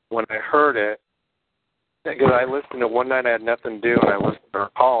when I heard it, because I listened to one night, I had nothing to do, and I listened to her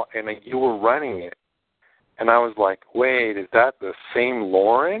call, and you were running it. And I was like, wait, is that the same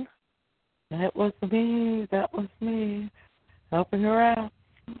Lauren? That was me. Helping her out.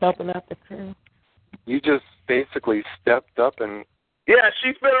 Helping out the crew. You just basically stepped up and... Yeah,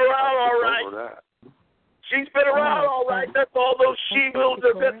 she's been around all right. She's been around all right. That's all those she-moves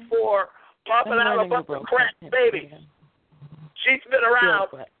are good for. Popping out a bunch of crack babies. She's been around,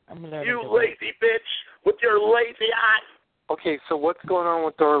 you lazy bitch, with your lazy eye. Okay, so what's going on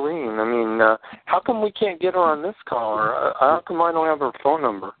with Darlene? I mean, how come we can't get her on this call? Or how come I don't have her phone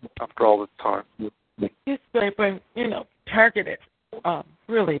number after all this time? She's been, targeted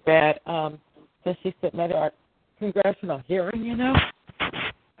really bad. So she's sitting at our congressional hearing,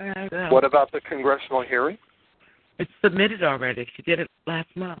 And, what about the congressional hearing? It's submitted already. She did it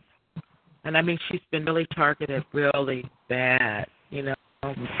last month. And, I mean, she's been really targeted really bad,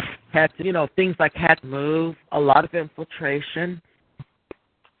 Had to, things like had to move, a lot of infiltration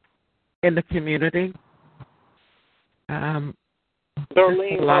in the community. Darlene,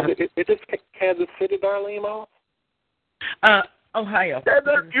 is this Kansas City, Darlene, Moss? Ohio.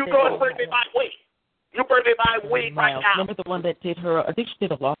 You go and bring me my weed. You bring me my weed right now. Remember the one that did her, I think she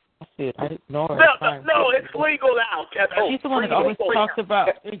did a lawsuit. I didn't know her. No, it's legal now, Kevin. She's the one that always talks about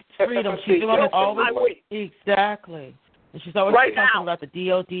freedom. She's the one that always... Exactly. And she's always talking about the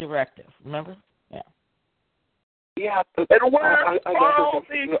DOD directive. Remember? Yeah. Yeah. And where are all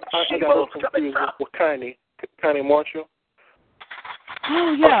these she-moves coming from? With Connie Marshall.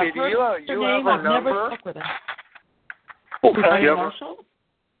 Oh, yeah. Okay, do you have a number? Never spoke with her. Connie Marshall?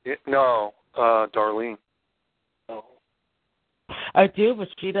 No, Darlene. I do, but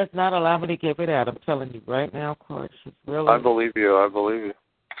she does not allow me to give it out. I'm telling you right now, Court. She's really... I believe you.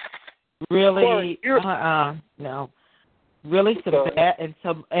 Really, no. Really some bad and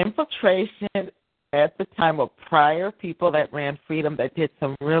some infiltration at the time of prior people that ran freedom that did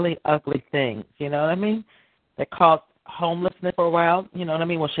some really ugly things, you know what I mean? That caused homelessness for a while, you know what I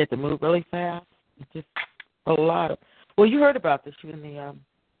mean? Well, she had to move really fast. Just a lot of... Well, you heard about this in the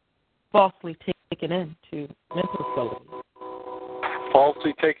falsely taken into mental facilities.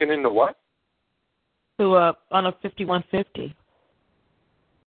 Falsely taken into what? To on a 5150.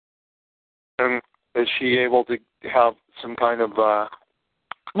 And is she able to have some kind of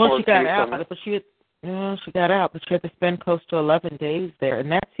Well, she got out, but she got out, but she had to spend close to 11 days there,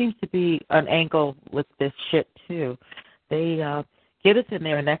 and that seems to be an angle with this shit too. They get us in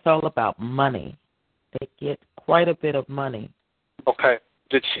there, and that's all about money. They get quite a bit of money. Okay.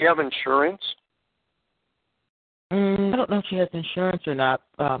 Did she have insurance? I don't know if she has insurance or not,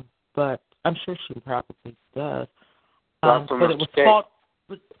 but I'm sure she probably does. But it was fault.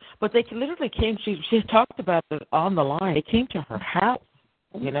 But they literally came. She talked about it on the line. They came to her house,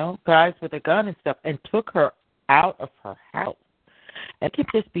 guys with a gun and stuff, and took her out of her house. It could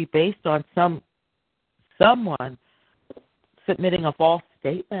just be based on someone submitting a false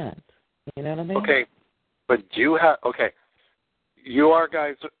statement. You know what I mean? Okay, but you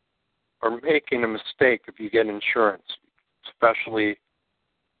guys are making a mistake if you get insurance, especially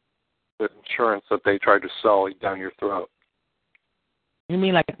the insurance that they try to sell down your throat. You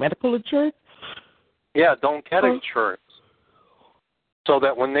mean like medical insurance? Yeah, don't get insurance. So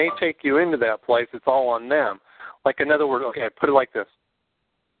that when they take you into that place, it's all on them. Like, in other words, okay, put it like this.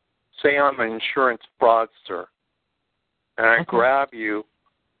 Say I'm an insurance fraudster, and I grab you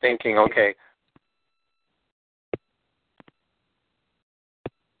thinking, okay,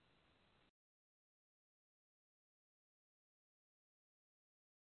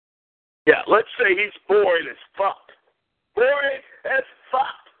 yeah, let's say he's boring as fuck. Boring as fuck.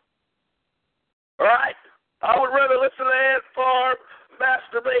 All right? I would rather listen to Ant Farm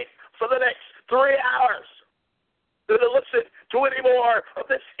masturbate for the next 3 hours than to listen to any more of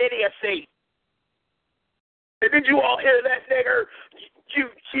this idiocy. And did you all hear that, nigger? You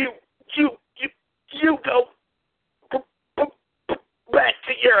go back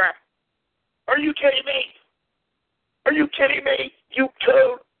to Europe. Are you kidding me? Are you kidding me? You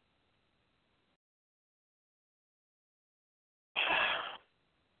coon.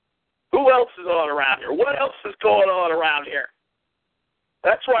 Who else is on around here? What else is going on around here?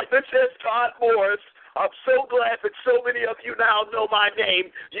 That's right. This is Todd Morris. I'm so glad that so many of you now know my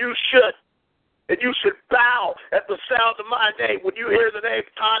name. You should. And you should bow at the sound of my name. When you hear the name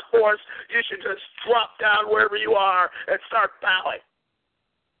Todd Morris, you should just drop down wherever you are and start bowing.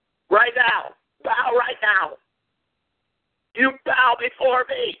 Right now. Bow right now. You bow before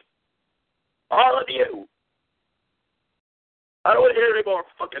me. All of you. I don't want to hear any more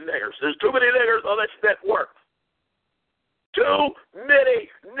fucking niggers. There's too many niggers on this network. Too many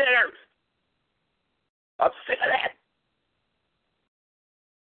niggers. I'm sick of that.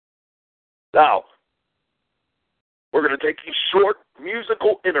 Now, we're going to take a short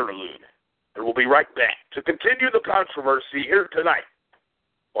musical interlude, and we'll be right back to continue the controversy here tonight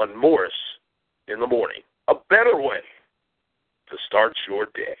on Morris in the Morning. A better way to start your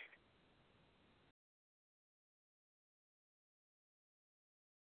day.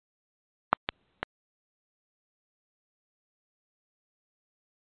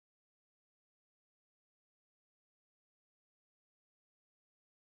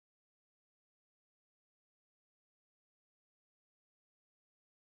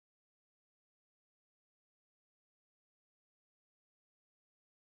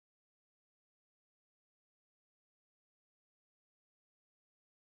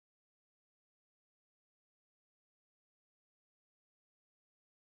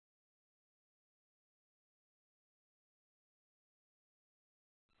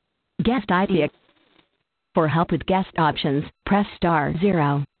 Guest idea. For help with guest options, press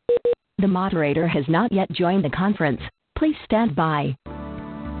 *0. The moderator has not yet joined the conference. Please stand by.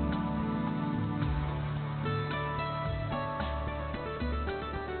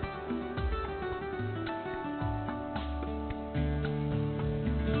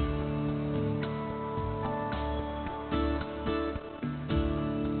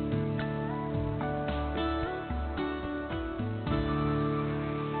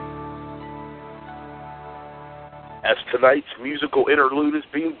 As tonight's musical interlude is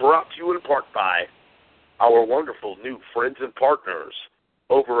being brought to you in part by our wonderful new friends and partners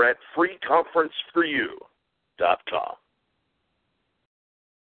over at freeconferenceforyou.com.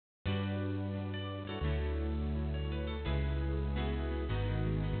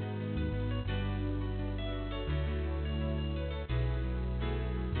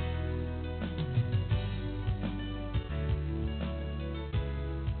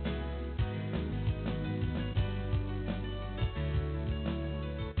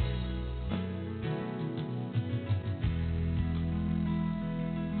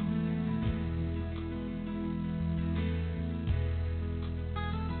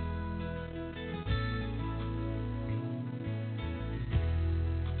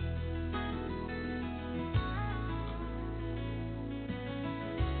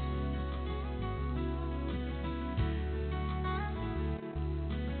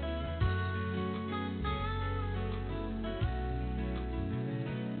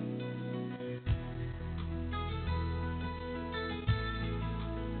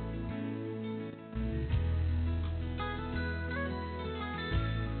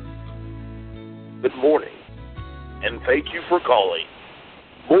 good morning, and thank you for calling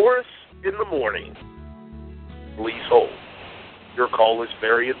Morris in the Morning. Please hold. Your call is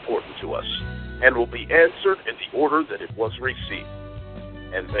very important to us and will be answered in the order that it was received.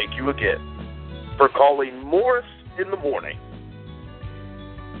 And thank you again for calling Morris in the Morning.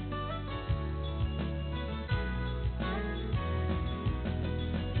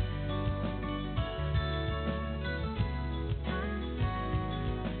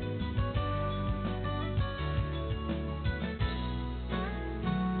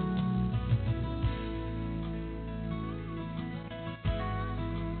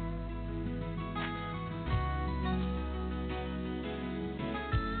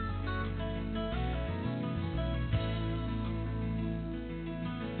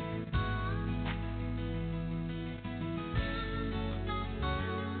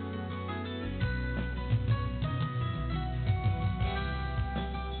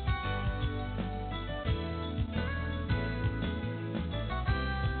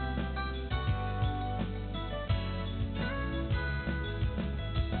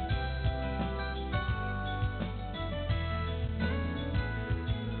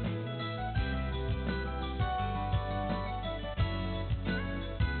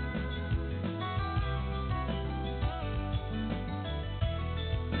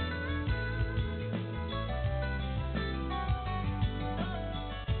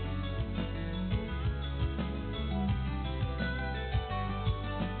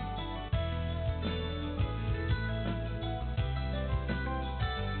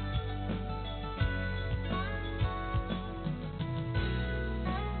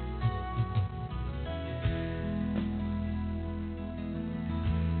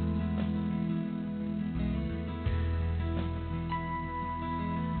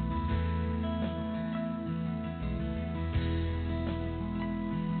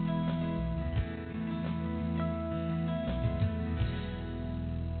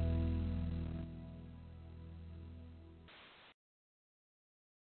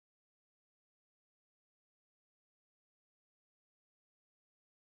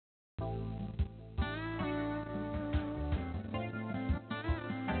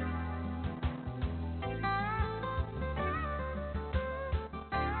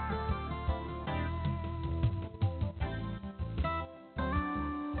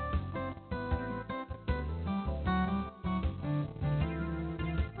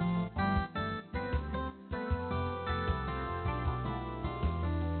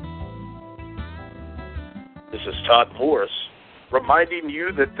 This is Todd Morris, reminding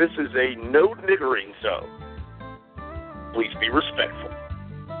you that this is a no niggering zone. Please be respectful.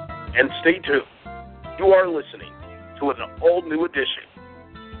 And stay tuned. You are listening to an all-new edition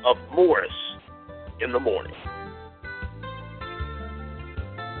of Morris in the Morning.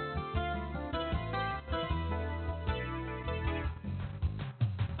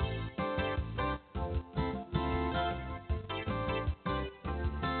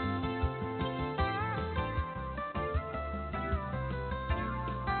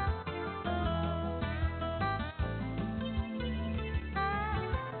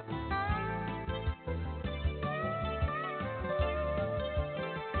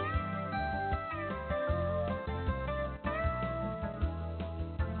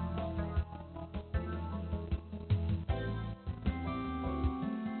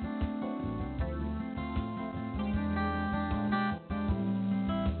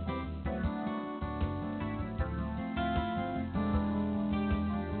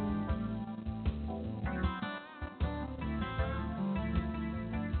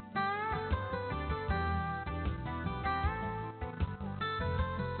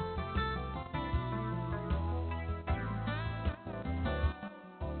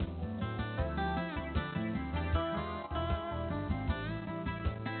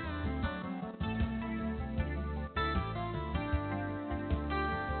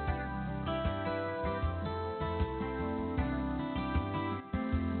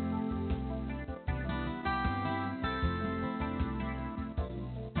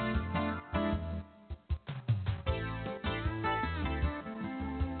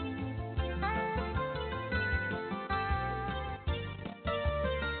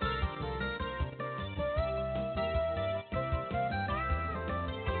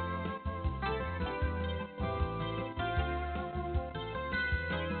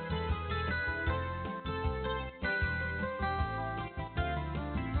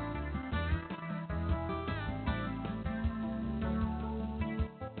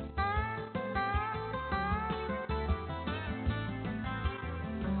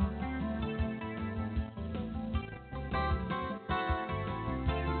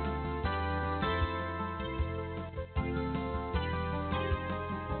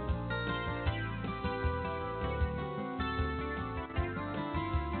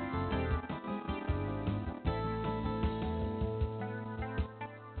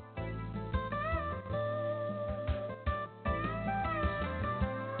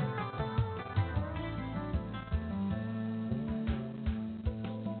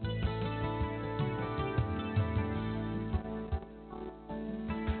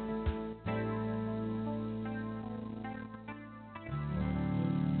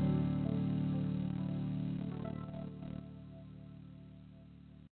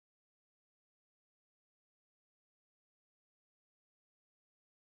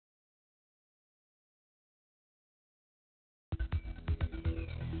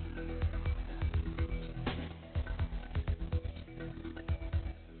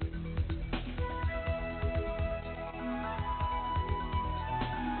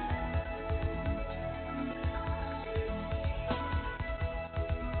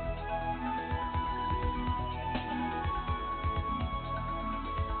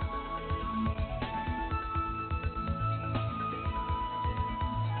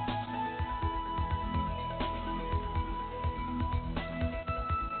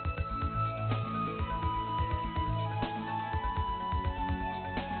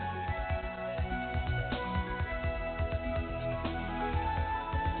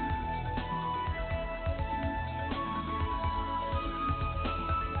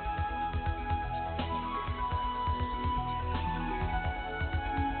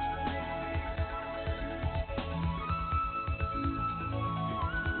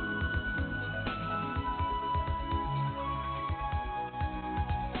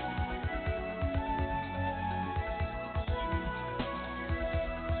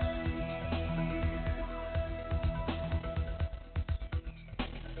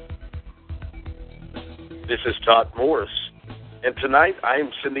 This is Todd Morris, and tonight I am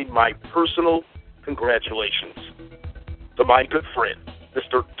sending my personal congratulations to my good friend,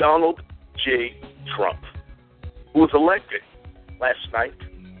 Mr. Donald J. Trump, who was elected last night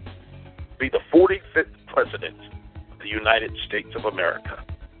to be the 45th President of the United States of America.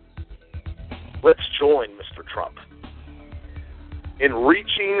 Let's join Mr. Trump in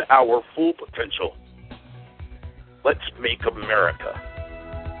reaching our full potential. Let's make America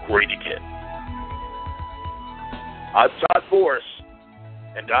great again. I'm Todd Morris,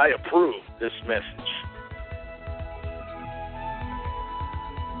 and I approve this message.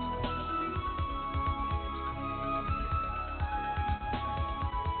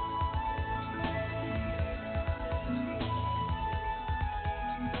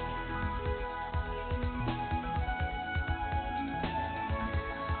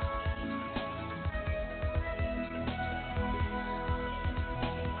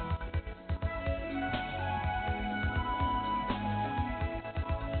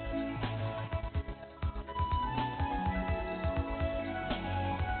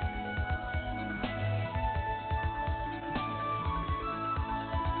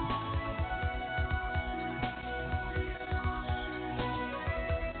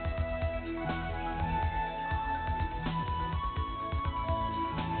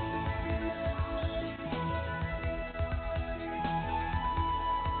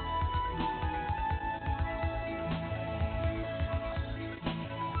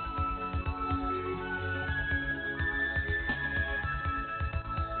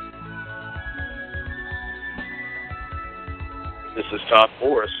 This is Todd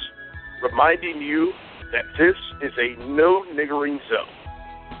Morris, reminding you that this is a no niggering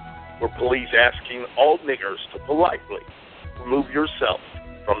zone, where police asking all niggers to politely remove yourself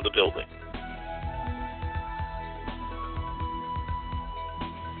from the building.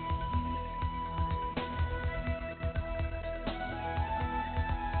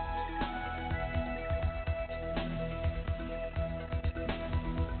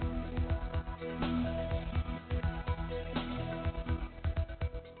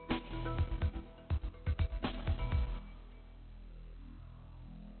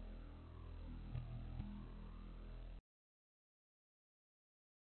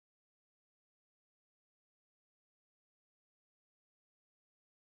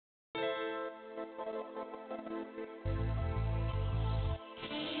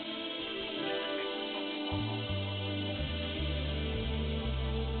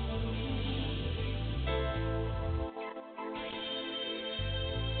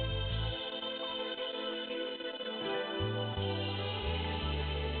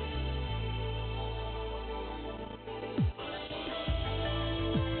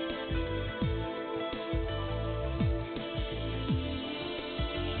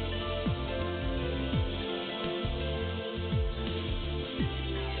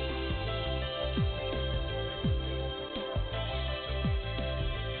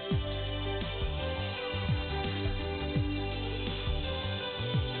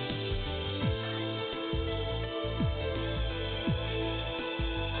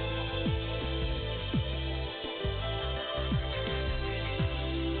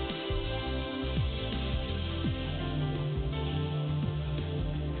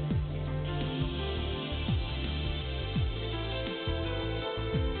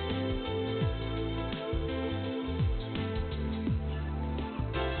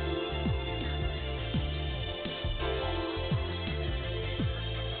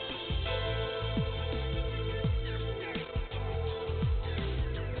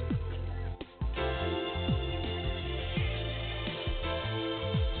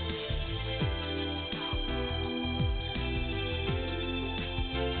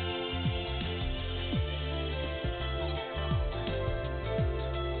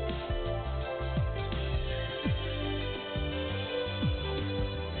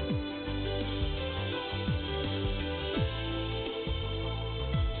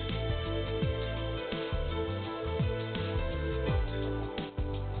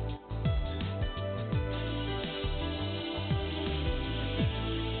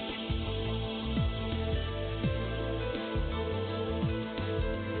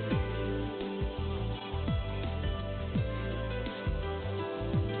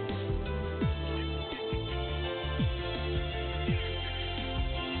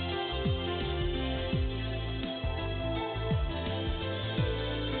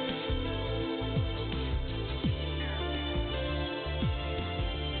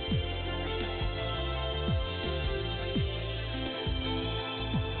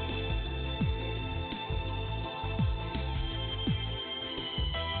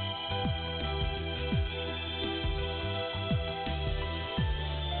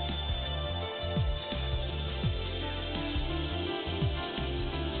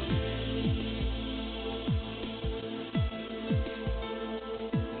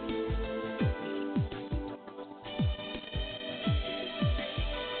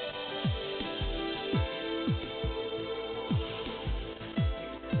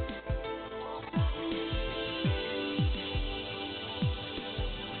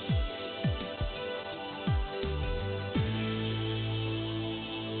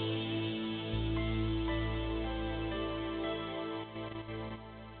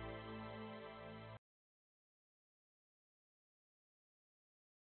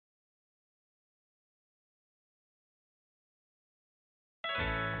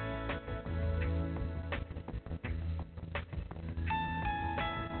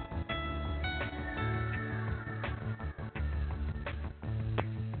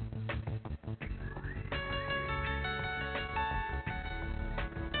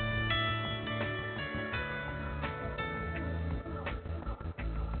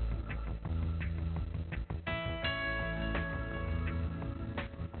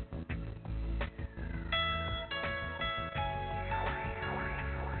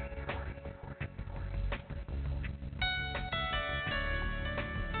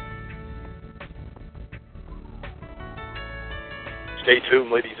 Stay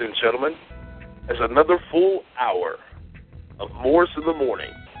tuned, ladies and gentlemen, as another full hour of Morse in the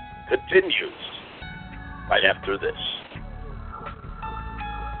Morning continues right after this.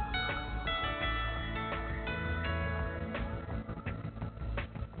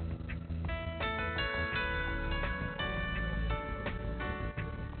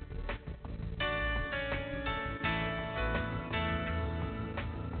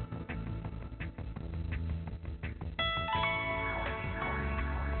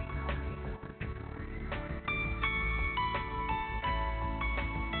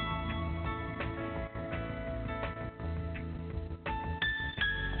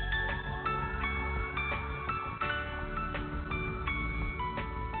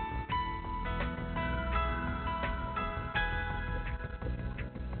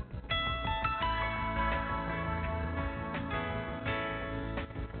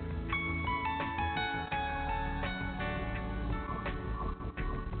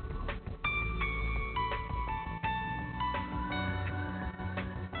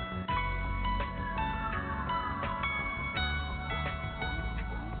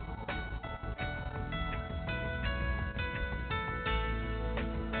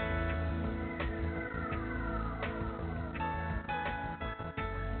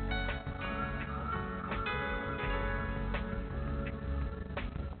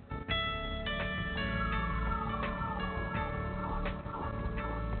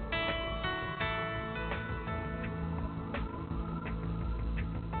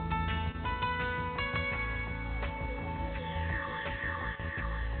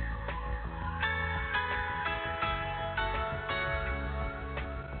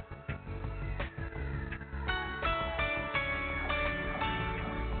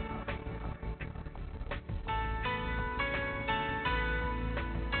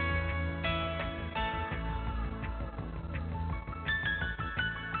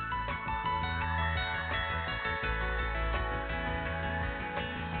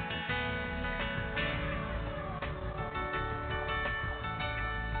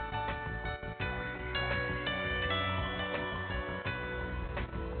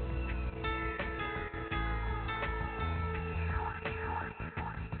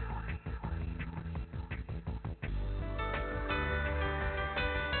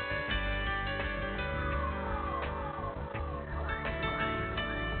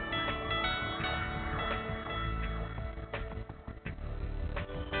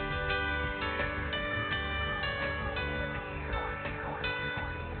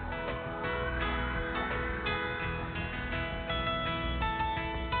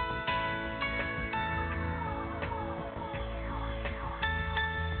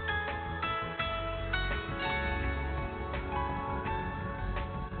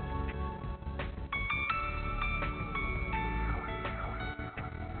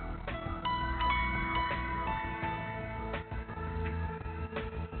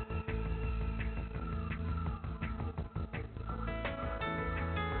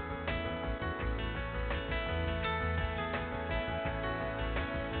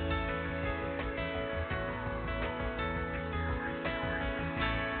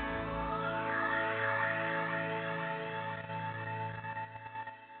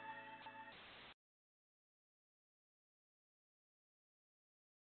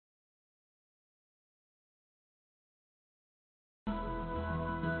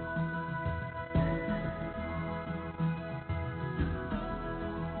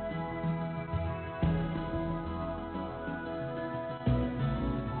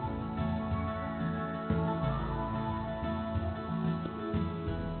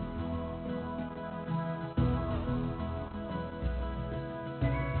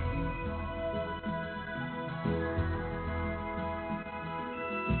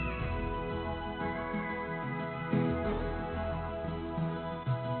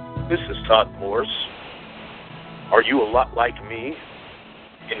 This is Todd Morse. Are you a lot like me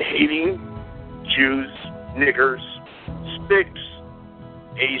in hating Jews, niggers, spics,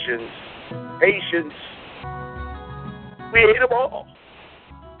 Asians, Haitians? We hate them all.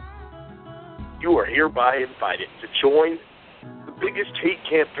 You are hereby invited to join the biggest hate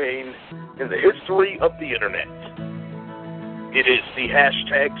campaign in the history of the internet. It is the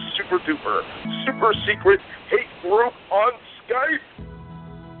hashtag super-duper, super-secret hate group on Skype,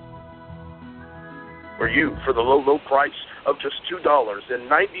 where you, for the low, low price of just $2.92,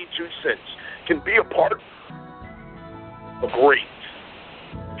 can be a part of great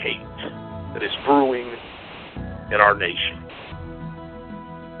hate that is brewing in our nation.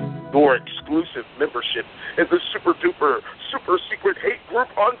 Your exclusive membership in the super-duper, super-secret hate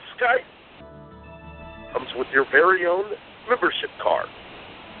group on Skype comes with your very own membership card.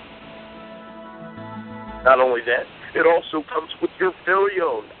 Not only that, it also comes with your very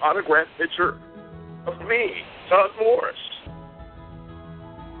own autographed picture of me, Todd Morris.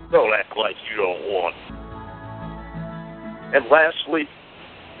 Don't act like you don't want it. And lastly,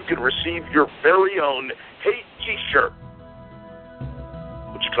 you can receive your very own Hate T-shirt,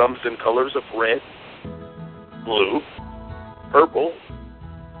 which comes in colors of red, blue, purple,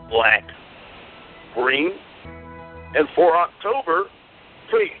 black, green, and for October,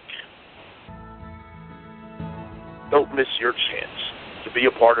 pink. Don't miss your chance to be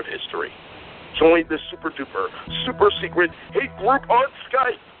a part of history. Join the super duper, super secret hate group on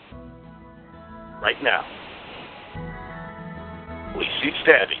Skype right now. Please see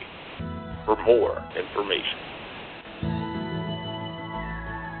Stabby for more information.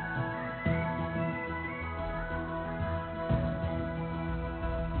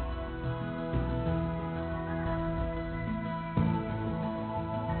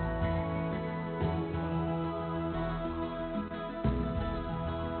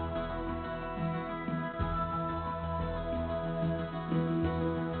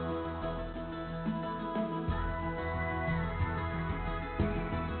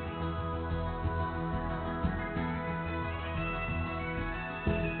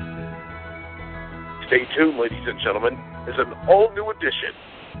 Stay tuned, ladies and gentlemen, as an all-new edition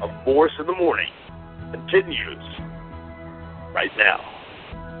of Morris in the Morning continues right now.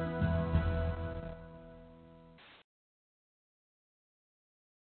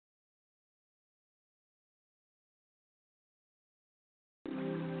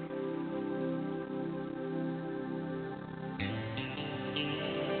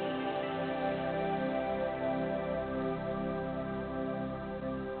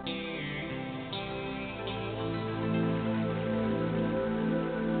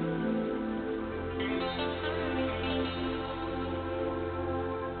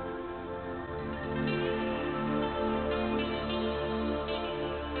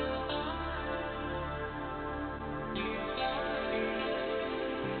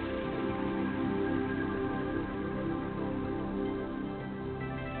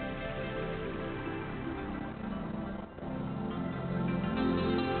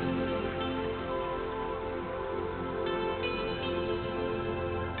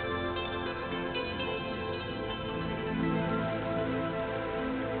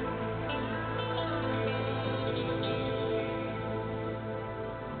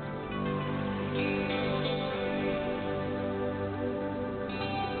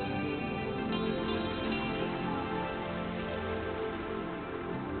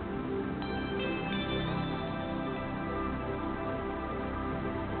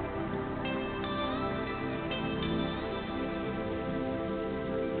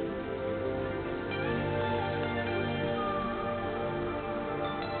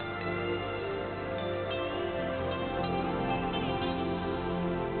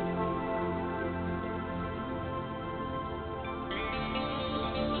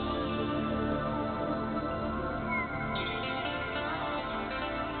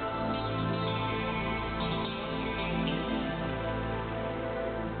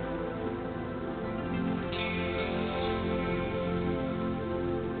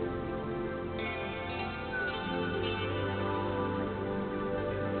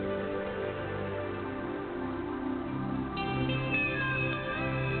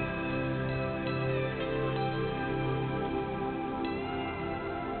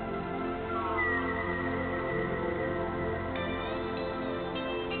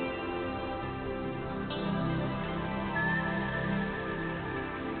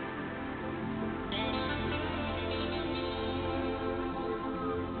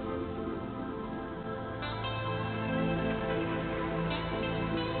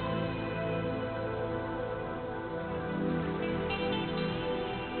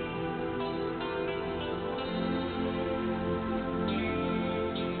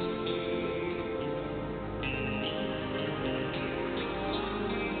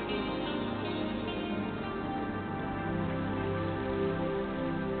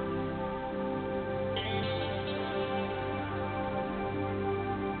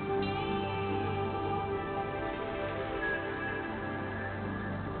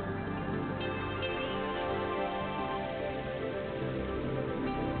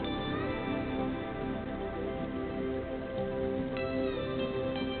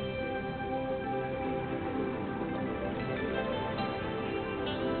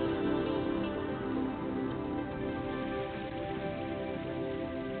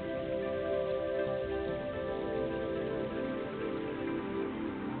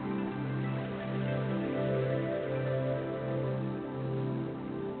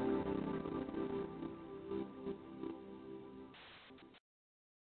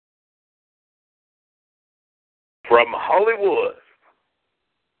 from Hollywood.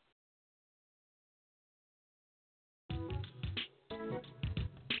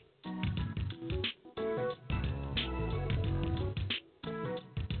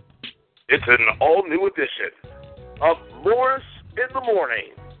 It's an all-new edition of Morris in the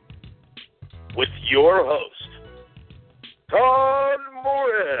Morning with your host, Todd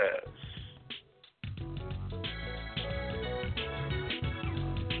Morris.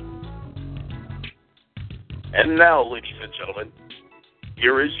 And now, ladies and gentlemen,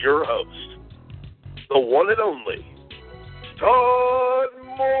 here is your host, the one and only, Todd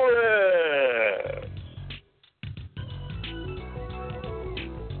Morris.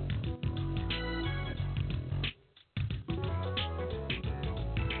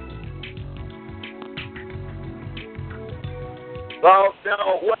 Oh,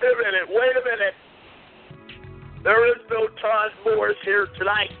 no, wait a minute. There is no Todd Morris here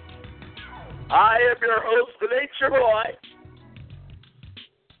tonight. I am your host, the Nature Boy.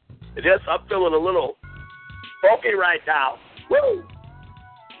 And yes, I'm feeling a little funky right now. Woo!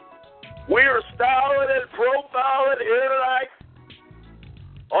 We are styling and profiling here tonight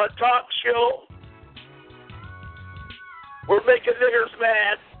on Talk Show. We're making niggers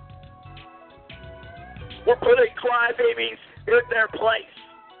mad. We're putting crybabies in their place,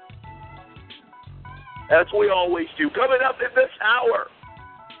 as we always do. Coming up in this hour,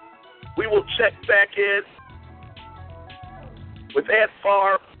 we will check back in with Ant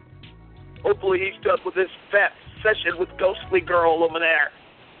Farr. Hopefully he's done with this fat session with Ghostly Girl over there.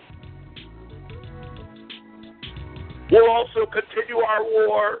 We'll also continue our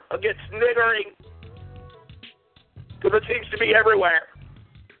war against niggering, because it seems to be everywhere.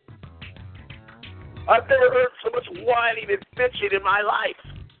 I've never heard so much whining and bitching in my life.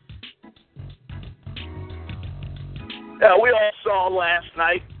 Now, we all saw last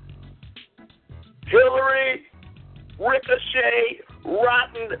night Hillary, Ricochet,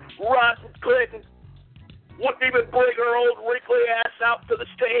 Rotten Clinton wouldn't even bring her old wrinkly ass out to the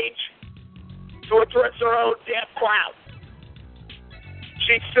stage to address her own damn crowd.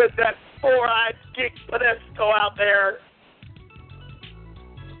 She sent that four-eyed geek Podesto out there.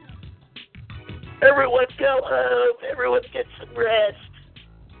 Everyone go home. Everyone get some rest.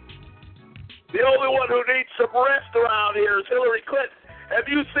 The only one who needs some rest around here is Hillary Clinton. Have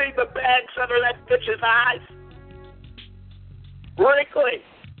you seen the bags under that bitch's eyes? Wrinkly.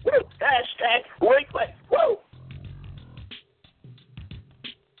 Woo. Hashtag wrinkly. Woo.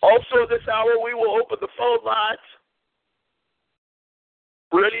 Also this hour, we will open the phone lines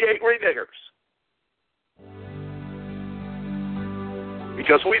for any angry niggers.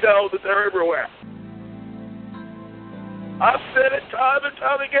 Because we know that they're everywhere. I've said it time and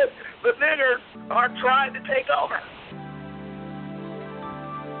time again, the niggers are trying to take over.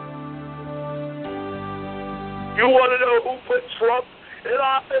 You want to know who put Trump in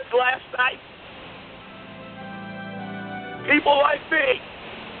office last night? People like me.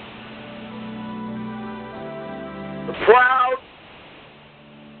 The proud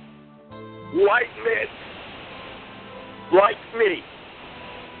white men like me.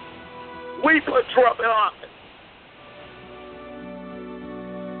 We put Trump in office.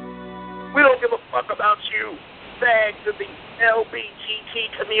 We don't give a fuck about you, fags of the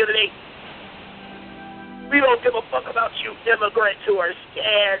LGBT community. We don't give a fuck about you immigrants who are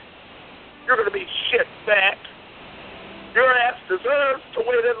scared. You're going to be shit back. Your ass deserves to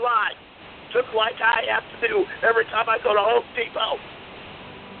wait in line, just like I have to do every time I go to Home Depot.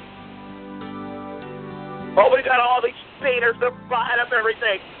 Oh, we got all these speeders that are buying up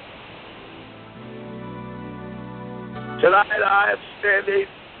everything. Tonight I am standing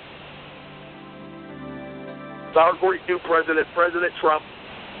with our great new president, President Trump.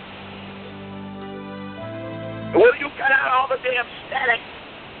 And will you cut out all the damn static?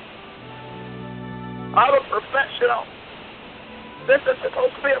 I'm a professional. This is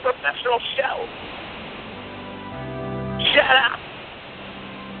supposed to be a professional show. Shut up.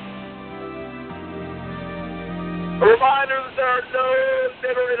 A reminder that there are no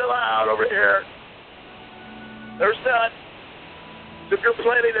niggering allowed over here. There's none. If you're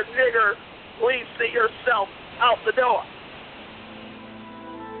planning a nigger, please see yourself out the door.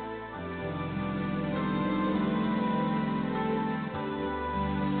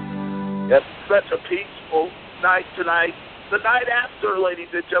 It's such a peaceful night tonight. The night after, ladies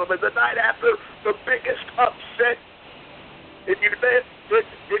and gentlemen, the night after the biggest upset in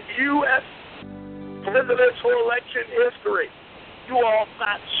U.S. presidential election history. You all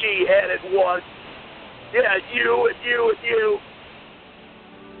thought she had it won. Yeah, you and you and you.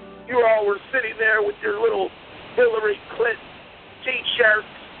 You all were sitting there with your little Hillary Clinton T-shirts.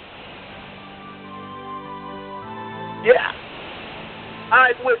 Yeah.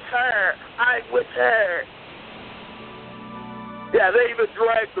 I'm with her. I'm with her. Yeah, they even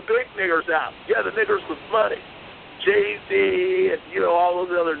drag the big niggers out. Yeah, the niggers with money. Jay-Z and, all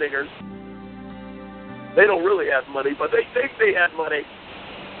those other niggers. They don't really have money, but they think they have money.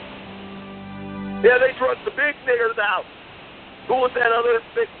 Yeah, they drug the big niggers out. Who was that other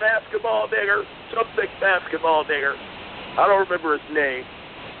big basketball nigger? Some big basketball nigger. I don't remember his name.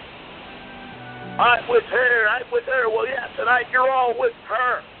 I'm with her. I'm with her. Well, yeah, tonight you're all with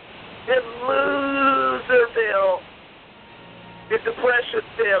her. In Loserville. In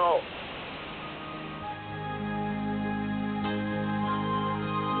Depressionville.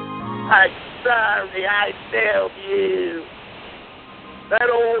 I'm sorry I failed you. That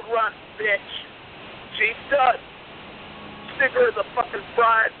old rotten bitch. She's done. Stick her in the fucking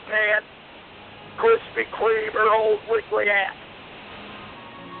frying pan. Krispy Kreme, her old wrinkly ass.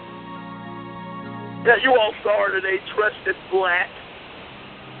 Yeah, you all saw her today dressed in black.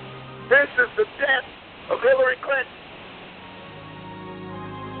 This is the death of Hillary Clinton.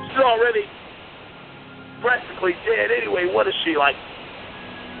 She's already practically dead anyway. What is she, like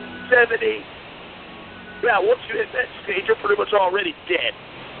 70? Yeah, once you hit that stage, you're pretty much already dead.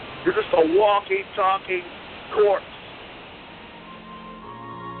 You're just a walking, talking corpse.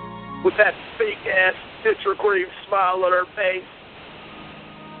 With that fake-ass citrus cream smile on her face.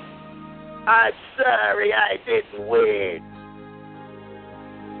 I'm sorry I didn't win.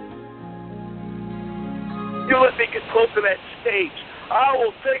 You let me get close to that stage. I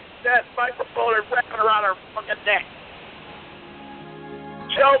will take that microphone and wrap it around her fucking neck.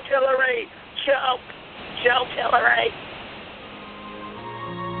 Choke Hillary! Choke! Choke Hillary!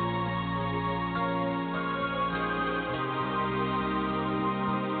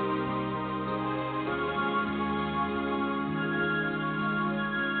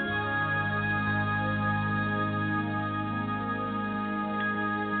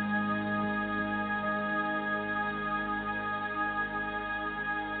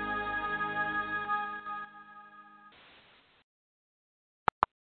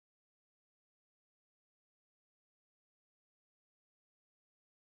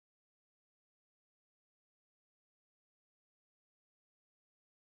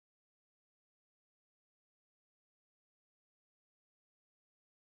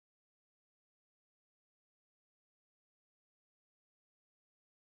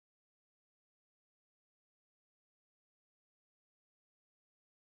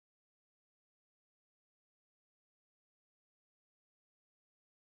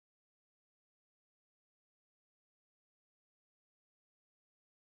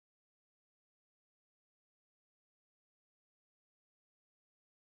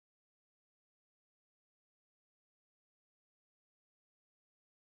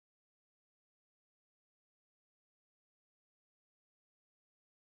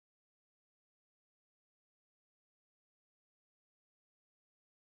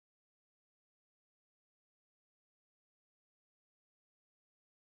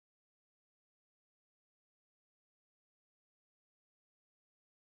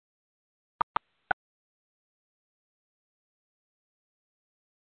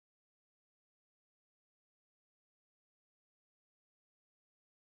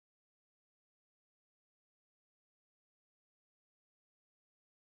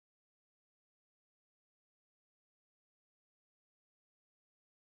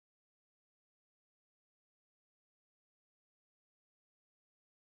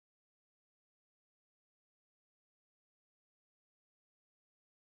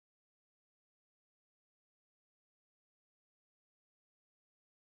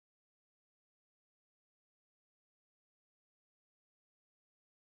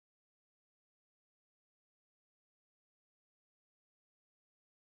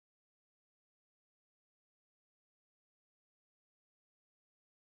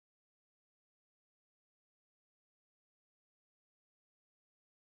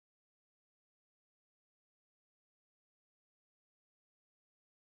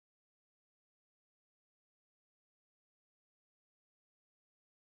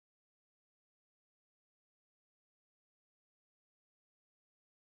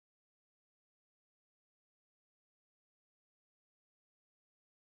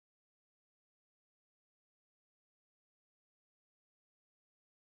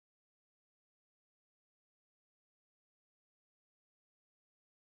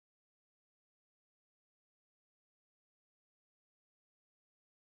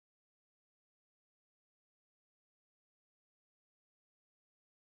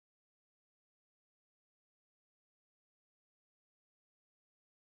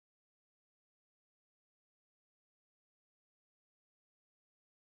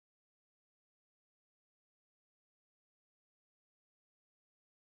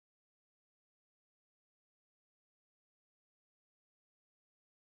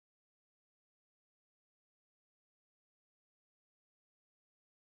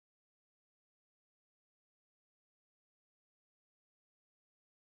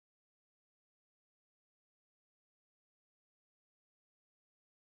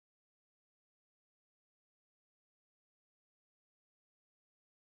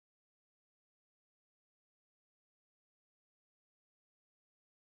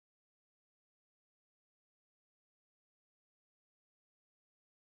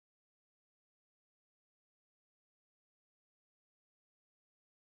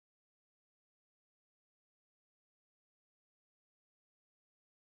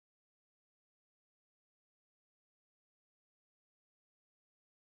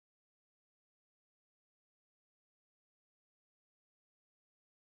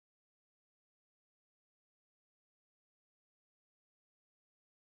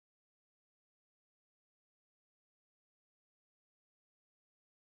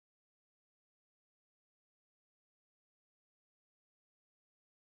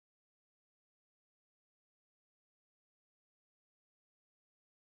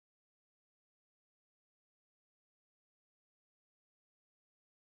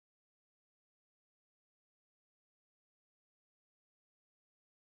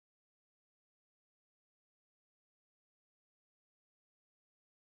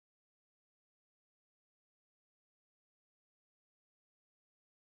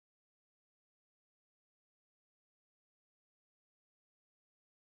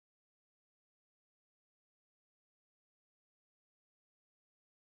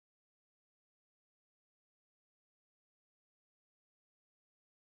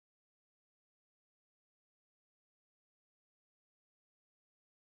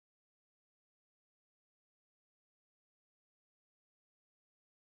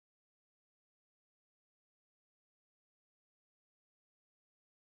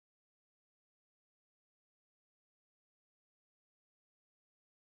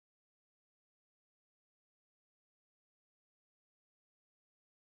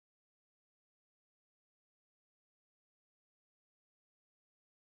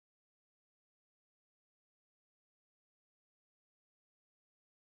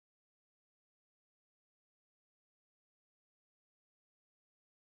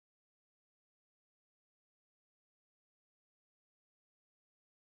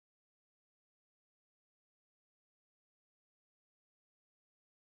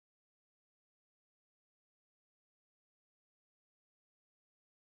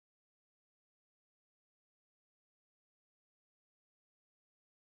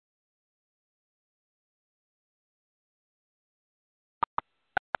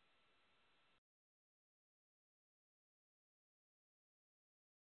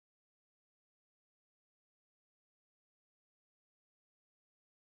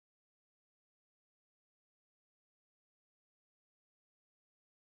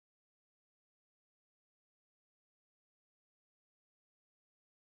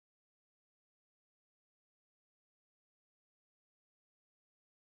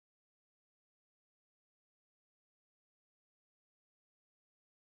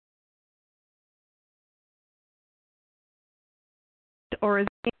 or is...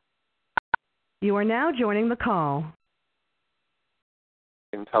 You are now joining the call.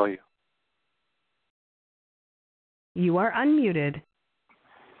 I can tell you. You are unmuted.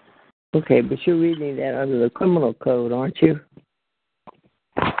 Okay, but you're reading that under the criminal code, aren't you?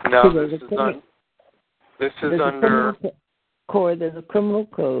 No, this is under... Corey, there's a criminal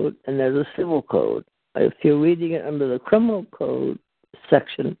code and there's a civil code. If you're reading it under the criminal code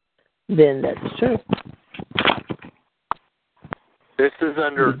section, then that's true. This is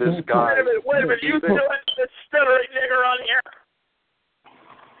under this guy. Wait a minute. You still have this stuttering nigger on here.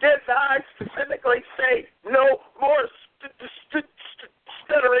 Did I specifically say no more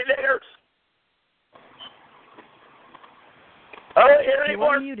stuttering niggers? I don't hear any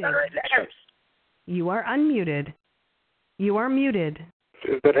more stuttering niggers. You are unmuted. You are muted.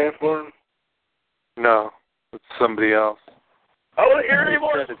 Is that Antoine? No, it's somebody else. I don't hear any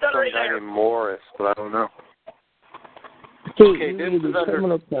more It's stuttering some guy niggers. named Morris, but I don't know. See, Okay, you this read is the under...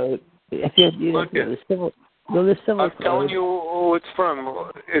 criminal code. If you Look go to the civil I'm code. telling you who it's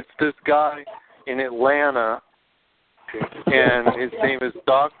from. It's this guy in Atlanta, and his name is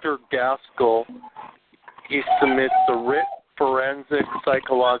Dr. Gaskell. He submits a writ forensic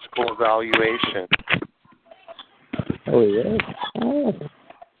psychological evaluation. Oh, yeah? Oh.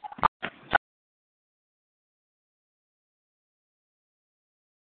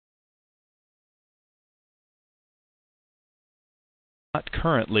 Not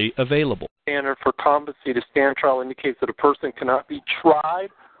currently available. Standard for competency to stand trial indicates that a person cannot be tried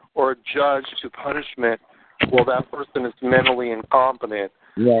or adjudged to punishment while that person is mentally incompetent.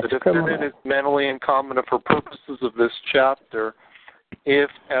 Yes, the defendant criminal. is mentally incompetent for purposes of this chapter if,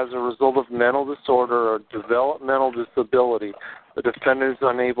 as a result of mental disorder or developmental disability, the defendant is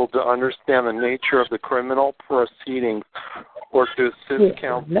unable to understand the nature of the criminal proceedings or to assist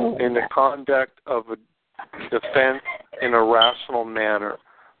counsel in the conduct of a defense in a rational manner.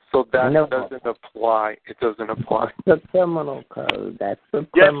 So that doesn't apply. It doesn't apply. That's the criminal code. That's the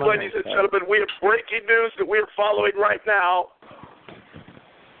Yes, criminal ladies and code. gentlemen, we have breaking news that we are following right now.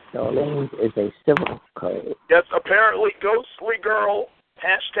 Darlene is a civil code. Yes, apparently Ghostly Girl,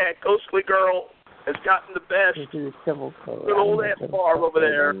 hashtag Ghostly Girl, has gotten the best. This is a civil code. Good old Aunt Barb over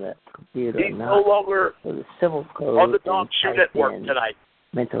there. He's no longer the civil code on the Talk Show Network tonight.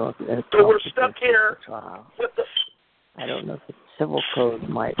 Mental, so we're stuck here with the I don't know if the civil code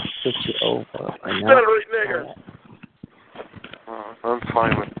might switch you over or not. stuttering niggers. I'm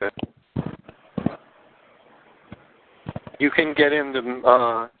fine with it. You can get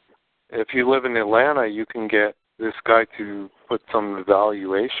into, if you live in Atlanta, you can get this guy to put some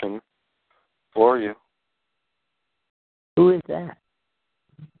evaluation for you. Who is that?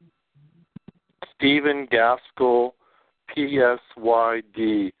 Stephen Gaskell,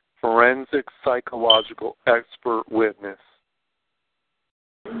 PSYD, Forensic Psychological Expert Witness.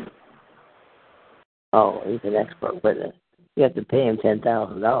 Oh, he's an expert witness. You have to pay him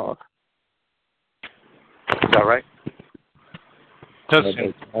 $10,000. Is that right?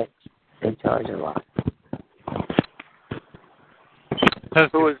 They charge a lot.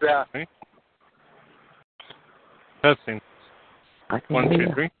 Who is that? Testing. 1,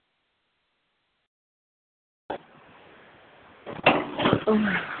 2, 3.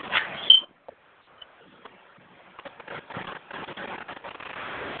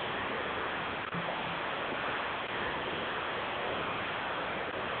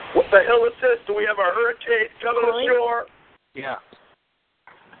 What the hell is this? Do we have a hurricane coming ashore? Yeah.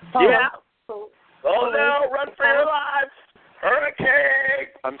 Yeah. Oh no, run for your lives. Hurricane.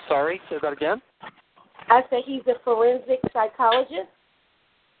 I'm sorry, say that again? I said he's a forensic psychologist.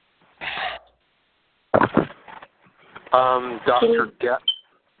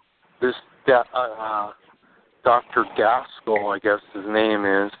 Dr. Gaskell, I guess his name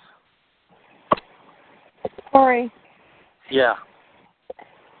is. Corey, Yeah.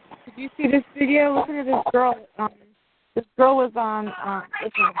 did you see this video? Listen to this girl. This girl was on.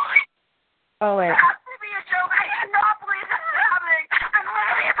 Listen. Oh wait.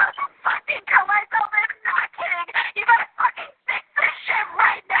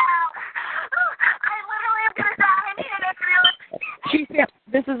 She said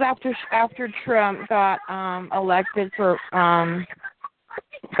this is after Trump got elected for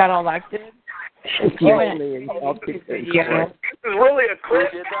got elected. This is really a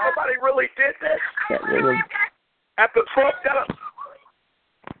clip. Somebody really did this. After Trump got a...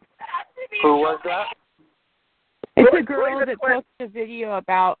 Who was that? It's a girl that posted a video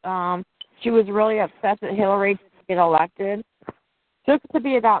about she was really upset that Hillary didn't get elected. She looks to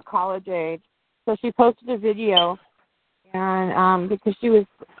be about college age. So she posted a video and because she was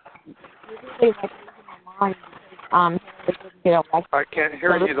really like losing her mind get elected. I can't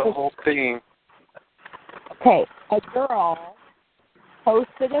hear you the whole thing. Okay, a girl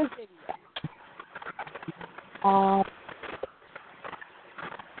posted a video.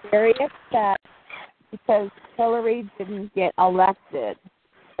 Very upset because Hillary didn't get elected.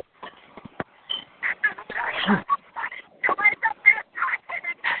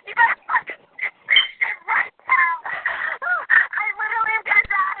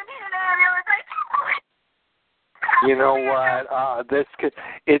 You know what?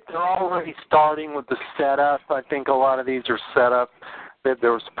 It's already starting with the setup. I think a lot of these are set up. That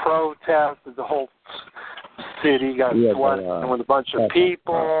there was protests. The whole city got flooded with a bunch of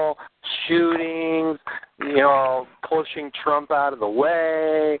people, shootings. Pushing Trump out of the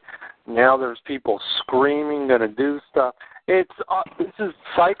way. Now there's people screaming, going to do stuff. This is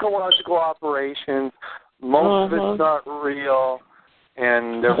psychological operations. Most of it's not real.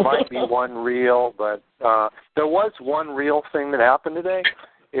 And there might be one real, but there was one real thing that happened today,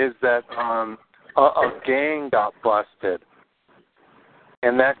 is that a gang got busted.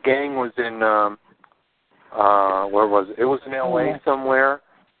 And that gang was in, where was it? It was in L.A. somewhere.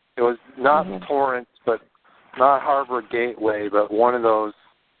 It was not Torrance, but not Harbor Gateway, but one of those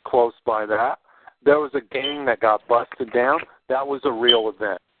close by that. There was a gang that got busted down. That was a real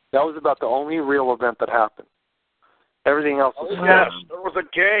event. That was about the only real event that happened. Everything else was yes, there was a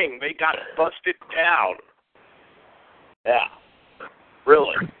gang. They got busted down. Yeah.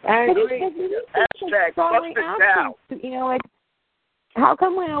 Really. I agree. Hashtag busted down. How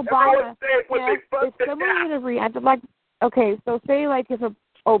come when Obama, if someone would have reacted okay, so say if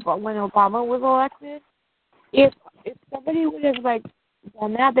when Obama was elected, if somebody would have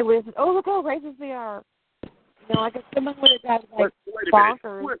done that, they would have said, "Oh, look how racist they are." If someone would have got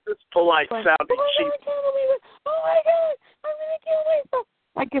bonkers. Where's this polite sounding chief? Oh my God, I'm gonna kill myself.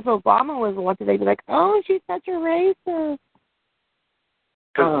 If Obama was elected, they'd be like, "Oh, she's such a racist."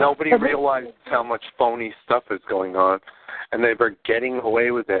 Because nobody realized how much phony stuff is going on, and they were getting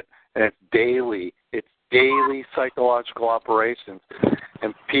away with it. And it's daily psychological operations,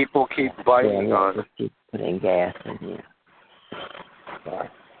 and people keep biting on it. Keep putting gas in here. Sorry.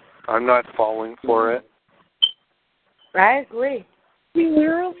 I'm not falling for it. I agree. She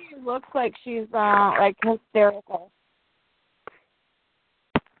literally looks like she's hysterical.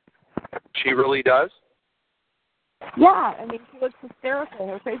 She really does? Yeah, she looks hysterical.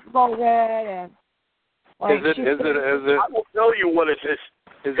 Her face is all red and is it I will tell you what it is.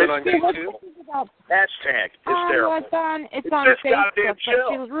 Is it on YouTube? Hashtag hysterical. It's on Facebook, but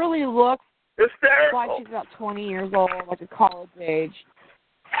she really looks hysterical. like she's about 20 years old, like a college age.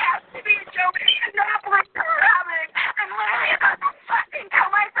 Has to be a joke. It's not like coming. I'm literally about to fucking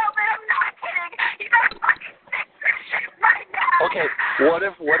kill myself, and I'm not kidding. You better fucking fix this shit right now. Okay, what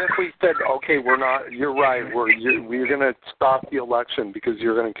if we said, okay, we're not. You're right. We're gonna stop the election because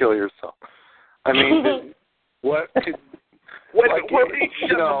you're gonna kill yourself. What? Let the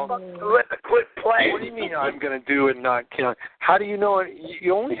clip play. What do you mean I'm gonna do it and not kill? How do you know it?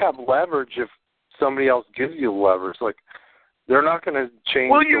 You only have leverage if somebody else gives you leverage. They're not going to change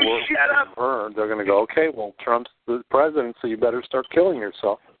the world. Shut up? They're going to go, okay, well, Trump's the president, so you better start killing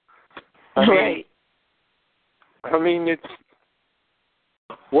yourself. Right. It's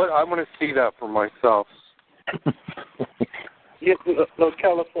what I want to see that for myself.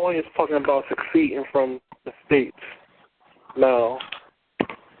 California's talking about seceding from the states. Now,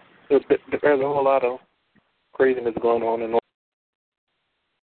 there's a whole lot of craziness going on in.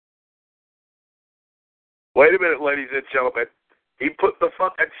 Wait a minute, ladies and gentlemen. He put the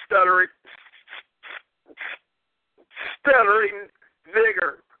fucking stuttering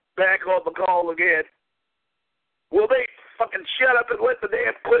nigger back on the call again. Will they fucking shut up and let the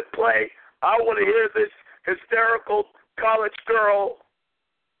damn clip play? I want to hear this hysterical college girl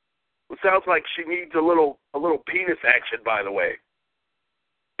who sounds like she needs a little penis action, by the way.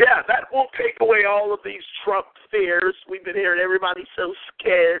 Yeah, that won't take away all of these Trump fears. We've been hearing everybody's so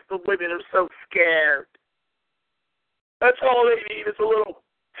scared. The women are so scared. That's all they need is a little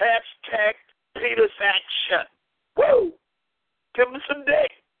hashtag penis action. Woo! Give them some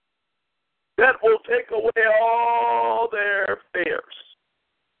dick. That will take away all their fears.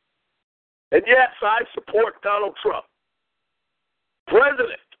 And yes, I support Donald Trump.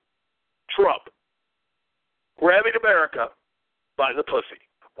 President Trump. Grabbing America by the pussy.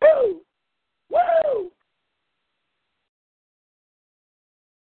 Woo! Woo!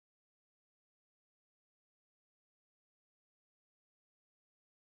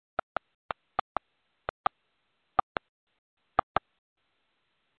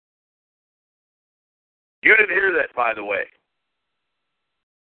 You didn't hear that, by the way.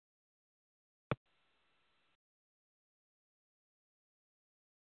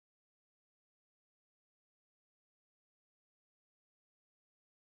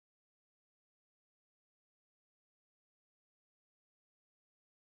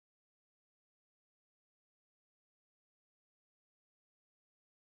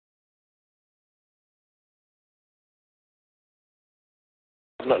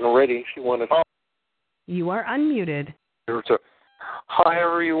 Nothing ready. She wanted. You are unmuted. Hi,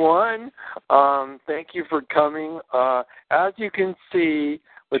 everyone. Thank you for coming. As you can see,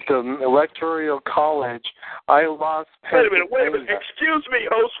 with the Electoral College, I lost Pennsylvania. Wait a minute. Excuse me,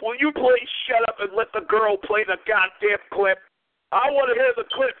 host. Will you please shut up and let the girl play the goddamn clip? I want to hear the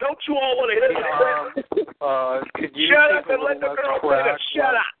clip. Don't you all want to hear the clip? Could you shut up and let the girl play the.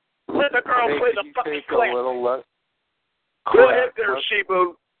 Shut up. Let the girl play the fucking clip. Go ahead there,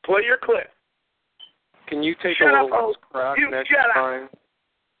 Shibu. Play your clip. Can you take a little less crack next time?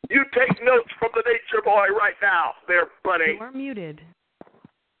 You take notes from the nature boy right now, there, buddy. You are muted.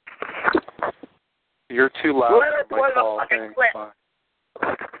 You're too loud. Let her play the fucking clip.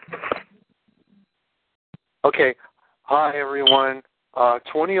 Okay. Hi, everyone.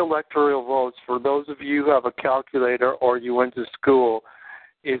 20 electoral votes, for those of you who have a calculator or you went to school,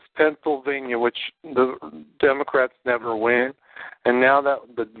 is Pennsylvania, which the Democrats never win. And now that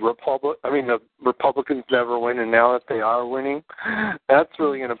the Republicans never win, and now that they are winning, that's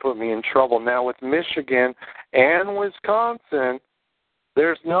really going to put me in trouble. Now with Michigan and Wisconsin,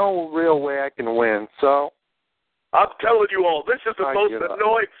 there's no real way I can win. So I'm telling you all, this is the most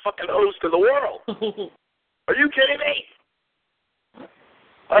annoying fucking host in the world. Are you kidding me?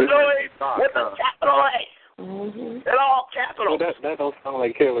 Annoying with a capital A. Mm-hmm. In all capitals. Well, that don't sound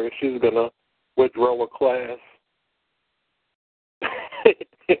like Hillary. She's going to withdraw a class.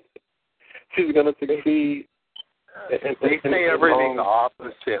 She's going to succeed. They say everything the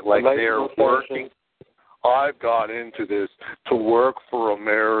opposite, like they're working. I've got into this to work for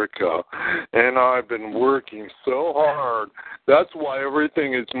America, and I've been working so hard. That's why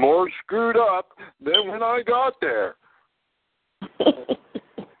everything is more screwed up than when I got there.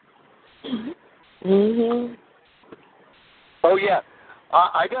 Mm-hmm. Oh, yeah.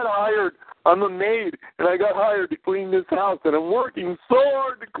 I got hired. I'm a maid, and I got hired to clean this house, and I'm working so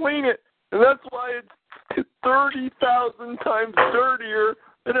hard to clean it, and that's why it's 30,000 times dirtier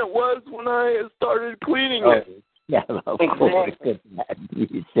than it was when I started cleaning it. Yeah, of course.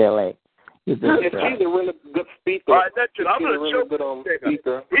 You silly. She's a really good speaker. All right, that's it. I'm going to choke the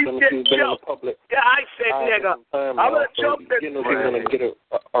speaker. He's getting choked. Yeah, I said nigga. I'm going to choke this. She's going to get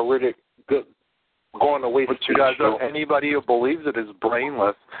a really good going away. But you guys, anybody who believes it is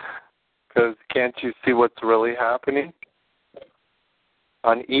brainless. Because can't you see what's really happening?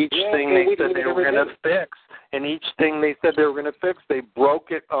 On each thing they said they were going to fix, and each thing they said they were going to fix, they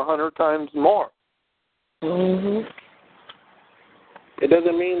broke it 100 times more. Mm-hmm. It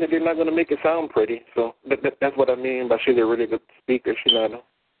doesn't mean that they're not going to make it sound pretty. So that's what I mean by she's a really good speaker. She's not.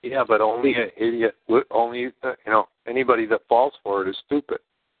 Yeah, but only an idiot. Only anybody that falls for it is stupid.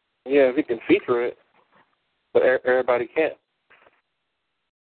 Yeah, we can feature it, but everybody can't.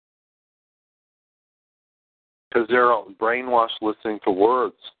 Because they're brainwashed listening to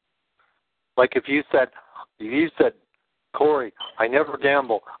words. Like if you said, Corey, I never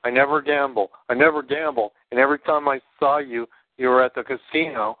gamble, and every time I saw you, you were at the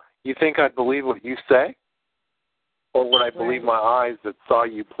casino, you think I'd believe what you say? Or would I believe my eyes that saw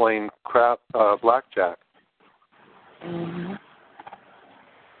you playing blackjack? Mm-hmm.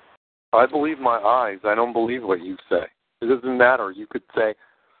 I believe my eyes. I don't believe what you say. It doesn't matter. You could say,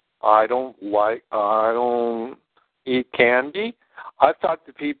 I don't eat candy. I've talked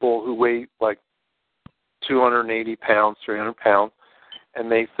to people who weigh like 280 pounds, 300 pounds,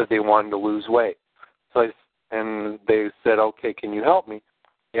 and they said they wanted to lose weight. And they said, okay, can you help me?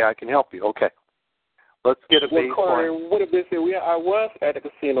 Yeah, I can help you. Okay. Let's get a baseline. Corey, what if they say, I was at the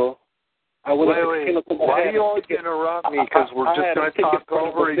casino. Wait. Why do you always interrupt me? Because we're just going to talk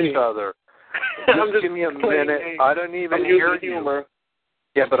over each other. Just give me a minute. I don't even hear you.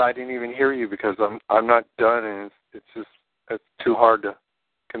 Yeah, but I didn't even hear you because I'm not done, and it's too hard to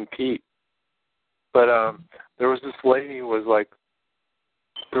compete. But there was this lady who was like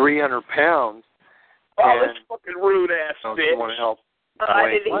 300 pounds. Oh, this fucking rude ass bitch. You want to help?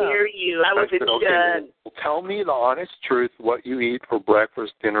 I didn't hear you. I wasn't done. Well, tell me the honest truth. What you eat for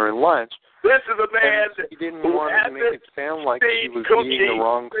breakfast, dinner, and lunch. This is a man who didn't want to make it sound like he was eating the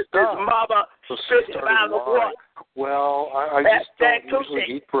wrong stuff. His mama so she out of the work. Well, I just don't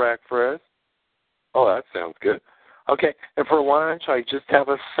usually eat breakfast. Oh, that sounds good. Okay, and for lunch, I just have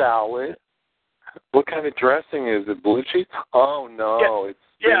a salad. What kind of dressing is it? Blue cheese? Oh, no, it's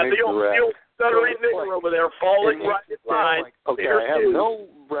the old stuttering nigger over there falling right in line. Like, okay, I have no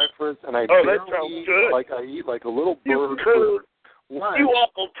breakfast, and I I eat like a little bird for lunch. You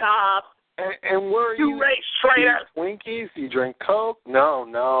Uncle Tom. And where are you? You race trainer. Twinkies? You drink Coke?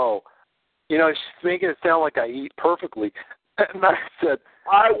 No. You know, she's making it sound like I eat perfectly. And I said,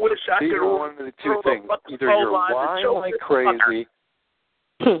 I wish I could. These are one of the two things. Either you're lying like crazy,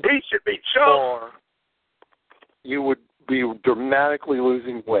 He should be choked. Or you would be dramatically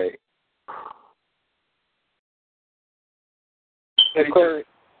losing weight. And Corey,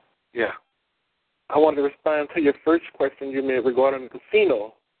 Yeah. I wanted to respond to your first question you made regarding the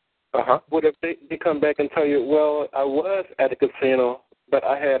casino. What if they come back and tell you, well, I was at a casino, but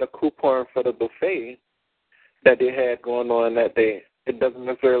I had a coupon for the buffet that they had going on that day. It doesn't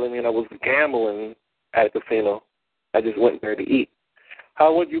necessarily mean I was gambling at a casino. I just went there to eat.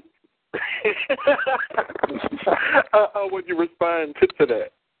 How would you how would you respond to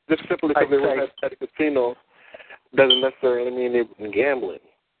that? Just simply because they were at a casino doesn't necessarily mean they were gambling.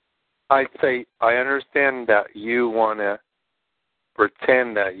 I'd say I understand that you want to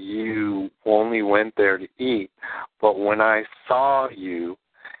pretend that you only went there to eat, but when I saw you,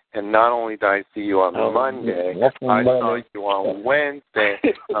 and not only did I see you on Monday, I saw you on Wednesday,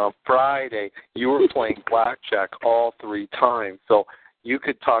 on Friday, you were playing blackjack all 3 times. So you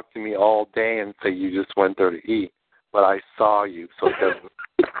could talk to me all day and say you just went there to eat, but I saw you, so it doesn't.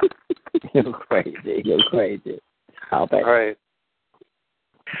 You're crazy. You're crazy. All right.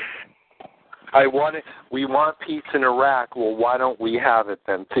 We want peace in Iraq. Well, why don't we have it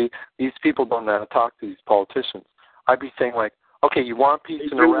then? See, these people don't know how to talk to these politicians. I'd be saying, like, okay, you want peace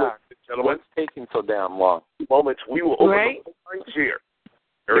in Iraq. What's taking so damn long? Moments we will open the lines here.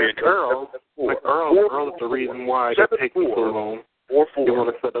 Earl is the reason why it takes so long. You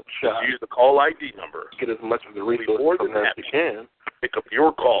want to set up shop. Use the call ID number. Get as much of the resources from that as you can. Pick up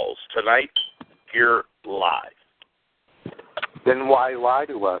your calls tonight here live. Then why lie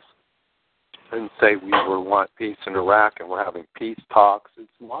to us and say we want peace in Iraq and we're having peace talks?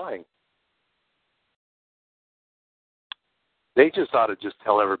 It's lying. They just ought to just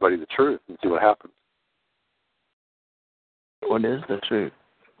tell everybody the truth and see what happens. What is the truth?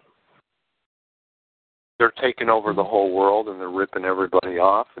 They're taking over the whole world and they're ripping everybody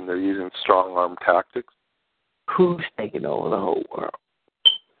off and they're using strong-arm tactics. Who's taking over the whole world?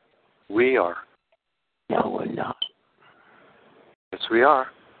 We are. No, we're not. Yes, we are.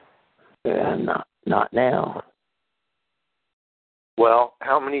 Yeah, not now. Well,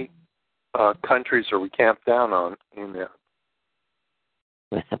 how many countries are we camped down on in there?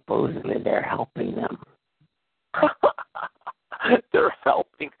 Well, supposedly they're helping them. They're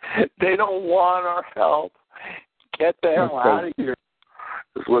helping. They don't want our help. Get the hell out of here.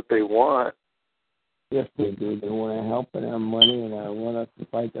 Is what they want. Yes, they do. They want to help and have money, and they want us to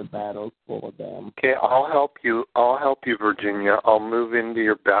fight the battles for them. Okay, I'll help you. I'll help you, Virginia. I'll move into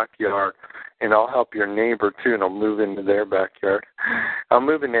your backyard, and I'll help your neighbor too, and I'll move into their backyard. I'll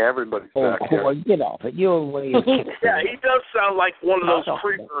move into everybody's backyard. Oh, get off it! You're one of your Yeah, he does sound like one of those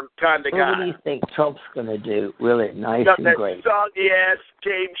creeper kind of guys. What do you think Trump's going to do? Really nice Got and that great. soggy ass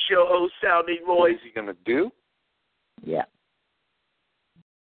game show host sounding voice. What is he going to do? Yeah.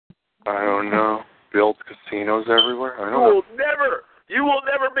 I don't know. Build casinos everywhere? I don't know. You will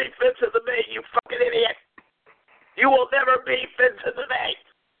never be fit to the bait, you fucking idiot. You will never be fit to the bait.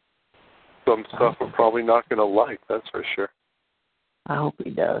 Some stuff we're probably not going to like, that's for sure. I hope he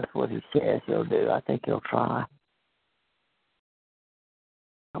does what he says he'll do. I think he'll try.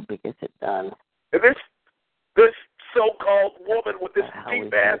 I hope he gets it done. And this so-called woman with this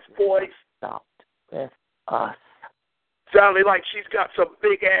deep-ass voice. Stopped with us. Sounding like she's got some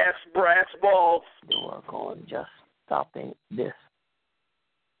big-ass brass balls. They work on just stopping this.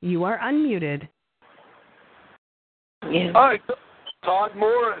 You are unmuted. Yeah. Hi, Todd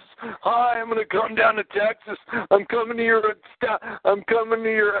Morris. Hi, I'm going to come down to Texas. I'm coming to your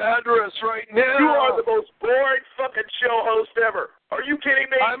address right now. You are the most boring fucking show host ever. Are you kidding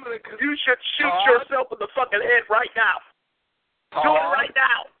me? You should shoot yourself in the fucking head right now. Todd, do it right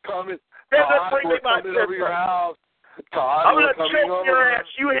now. Bring me my coming over your house. Todd, I'm going to choke your ass.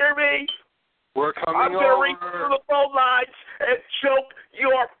 You hear me? We're coming over. I'm going to reach through the phone lines and choke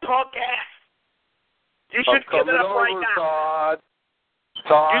your punk ass. You should give it up right now.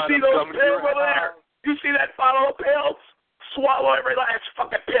 Todd, you see those pills over there? You see that bottle of pills? Swallow every last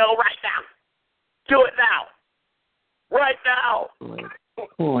fucking pill right now. Do it now. Right now.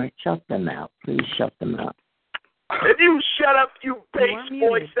 Boy, shut them out. Please shut them out. And you shut up, you bass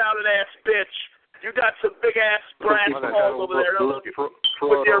voice-sounding ass bitch. You got some big-ass brass balls over there, don't you?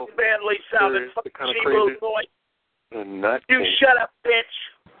 With your manly-sounding fucking cheap voice. You shut up, bitch.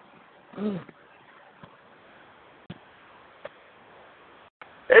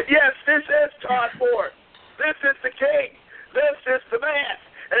 And yes, this is Todd Ford. This is the king. This is the man.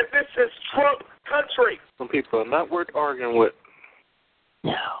 And this is Trump country. Some people are not worth arguing with.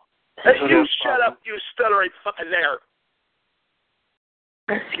 No. Hey, you shut up, you stuttering fucking there.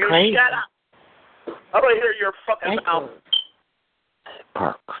 You shut up. I don't hear your fucking mouth.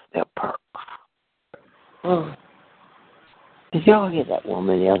 perks. They're perks. Oh. Did y'all hear that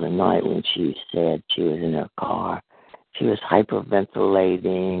woman the other night when she said she was in her car? She was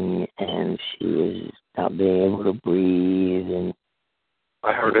hyperventilating and she was not being able to breathe. And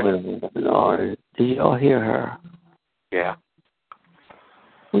I heard it. Did y'all hear her? Yeah.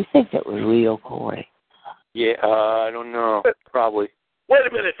 We think that was real, Corey. Yeah, I don't know. Probably. Wait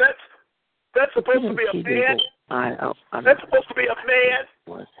a minute. That's supposed to be a man? That's supposed to be a man?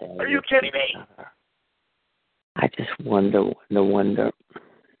 Are you kidding me? I just wonder.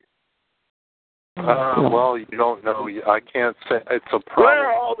 Well, you don't know. I can't say. It's a problem. Where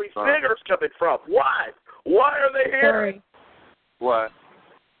are all these niggers coming from? Why? Why are they here? Sorry. What?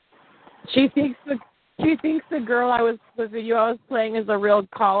 She thinks the girl the video I was playing is a real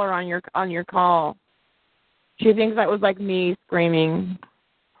caller on your call. She thinks that was like me screaming.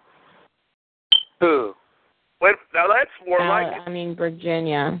 Who? Wait, now that's more like. I mean,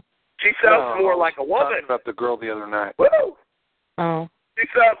 Virginia. She sounds more like a woman. Talking about the girl the other night. Woo! Oh. She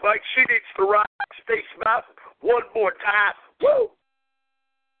sounds like she needs to ride Space Mountain one more time. Woo!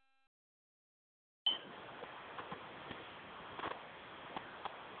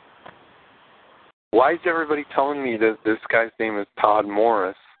 Why is everybody telling me that this guy's name is Todd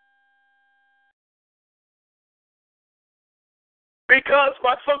Morris? Because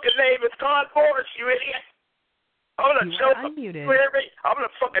my fucking name is Todd Morris, you idiot. I'm going to choke him. You hear me? I'm going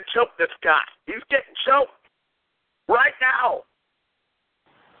to fucking choke this guy. He's getting choked. Right now.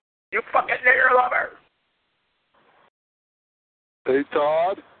 You fucking nigger lover. Hey,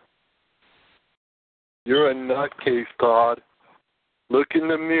 Todd. You're a nutcase, Todd. Look in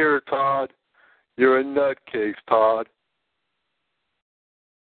the mirror, Todd. You're a nutcase, Todd.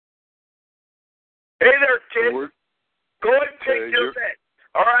 Hey there, kid. Go and take your meds,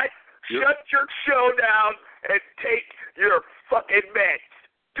 all right? Shut your show down and take your fucking meds.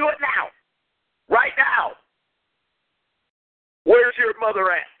 Do it now. Right now. Where's your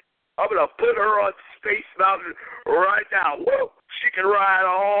mother at? I'm going to put her on Space Mountain right now. Woo! She can ride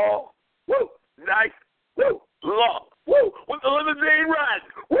all. Woo! Nice. Woo! Long. Woo! With the limousine ride.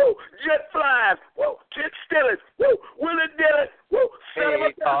 Woo! Jet flying. Woo! Kid stealing. Woo! Willie Dillon. Woo!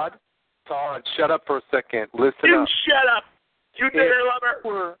 Hey, Todd. Todd, shut up for a second. Listen you up. Shut up. You nigger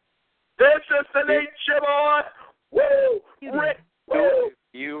lover. This is the nature, boy. Woo! Rick. Woo!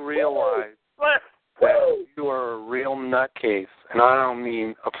 You realize that you are a real nutcase, and I don't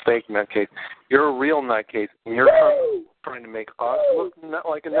mean a fake nutcase. You're a real nutcase, and you're trying to make us look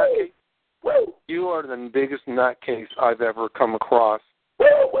like a nutcase. You are the biggest nutcase I've ever come across.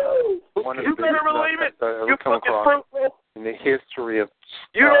 One of the biggest nutcases I've ever come across in the history of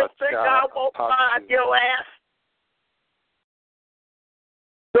You didn't think I won't find your ass?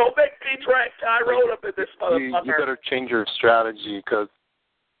 Don't make me drag Tyrone up in this motherfucker. You better change your strategy because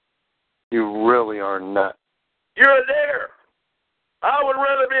you really are a nut. You're a nigger. I would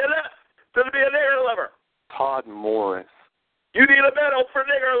rather be a nut than to be a nigger lover. Todd Morris. You need a medal for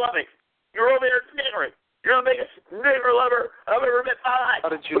nigger loving. You're over here niggering. You're the biggest nigger lover I've ever met in my life. How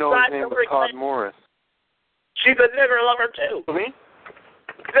did you know his name was Todd Morris? She's a nigger lover, too. Me?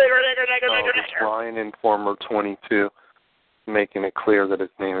 Nigger. It's Ryan Informer 22 making it clear that his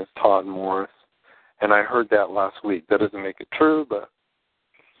name is Todd Morris. And I heard that last week. That doesn't make it true, but...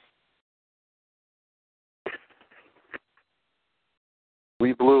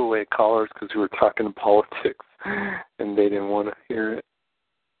 We blew away callers because we were talking politics, and they didn't want to hear it.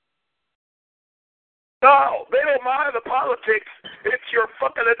 No, they don't mind the politics. It's your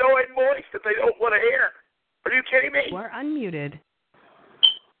fucking annoying voice that they don't want to hear. Are you kidding me? We're unmuted.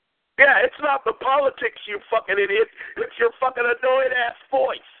 Yeah, it's not the politics, you fucking idiot. It's your fucking annoying-ass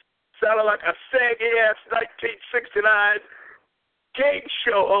voice. Sounded like a saggy-ass 1969 game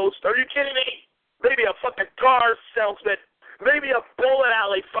show host. Are you kidding me? Maybe a fucking car salesman. Maybe a bowling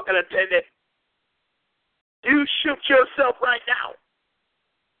alley fucking attendant. You shoot yourself right now.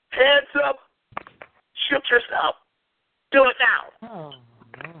 Hands up. Shoot yourself. Do it now. Oh,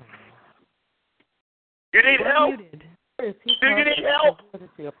 no. You need help? Do you need help?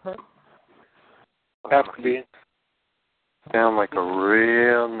 Have to be. Sound like a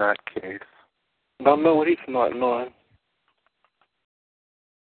real nutcase. Don't know what he's not knowing.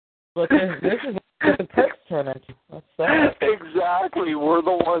 But this is what the perks turn into. Exactly. We're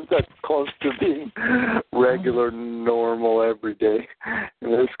the ones that's close to being regular, normal, everyday.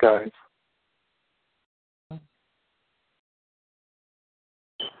 And this guy's.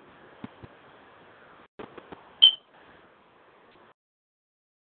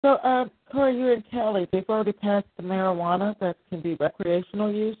 So, Corey, you and Kelly, they've already passed the marijuana that can be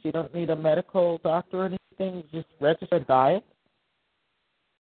recreational use. You don't need a medical doctor or anything. You just register and buy it.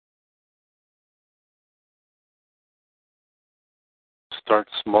 start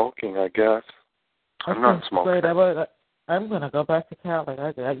smoking, I guess. I'm not smoking. Great. I'm going to go back to Cali.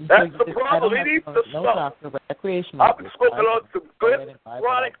 That's the problem. He needs to no smoke. Doctor, recreation. I've been smoking on some good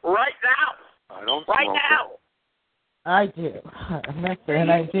chronic right now. I don't right smoke now. I do. I miss it,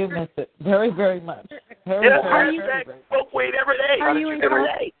 and I do miss it very, very much. Very, smoke weed every day. Are you in every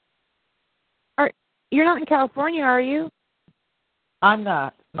day? You're not in California, are you? I'm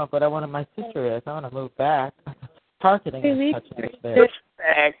not. No, but one of my sister is. I want to move back. Targeting is touching us there.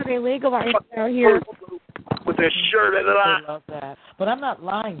 They legalized out here. With their shirt and I love that. But I'm not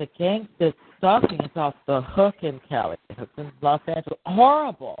lying. The gangster stalking is off the hook in Cali. It's in Los Angeles.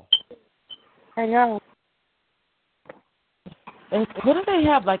 Horrible. I know. What do they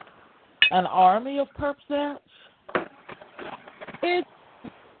have, like an army of perps there? It's,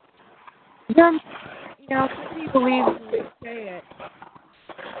 somebody believes when they say it.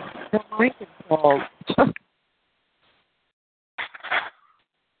 The mind control.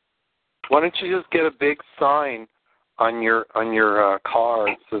 Why don't you just get a big sign on your car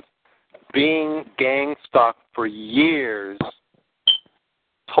that says, "Being gang stalked for years,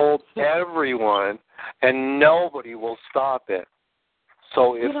 told everyone, and nobody will stop it."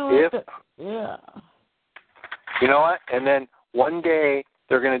 So you know what? And then one day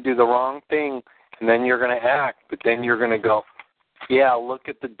they're going to do the wrong thing, and then you're going to act, but then you're going to go, "Yeah, look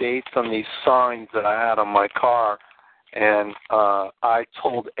at the dates on these signs that I had on my car. And I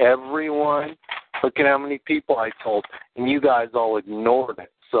told everyone, look at how many people I told, and you guys all ignored it.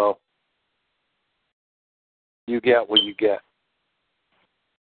 So you get what you get.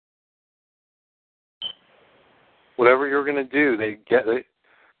 Whatever you're going to do, they get it,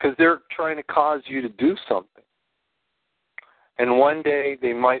 because they're trying to cause you to do something. And one day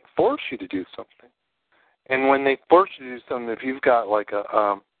they might force you to do something. And when they force you to do something, if you've got like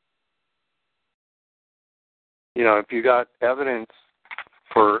if you got evidence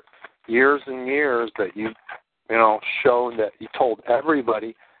for years and years that you shown that you told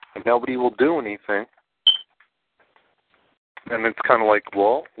everybody and nobody will do anything, and it's kind of like,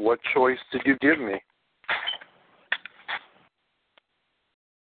 well, what choice did you give me?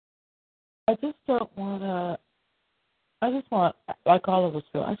 I just don't want to. I just want, like all of us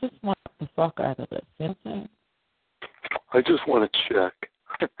do, I just want the fuck out of this. You know what I'm saying? I just want to check.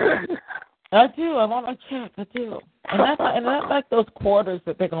 I do. I want my check. I do. And that's like those quarters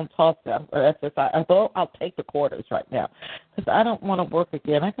that they're going to toss them. I'll take the quarters right now because I don't want to work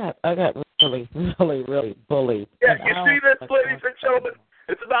again. I got really, really, really bullied. Yeah, you see this, ladies and gentlemen?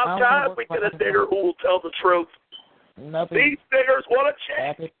 It's about time we get a nigger who will tell the truth. These niggers want to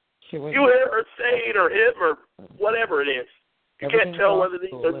check. You hear her say it or him or whatever it is. You can't tell whether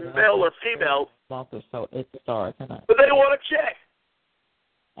these are male or female. So it starts. But they want to check.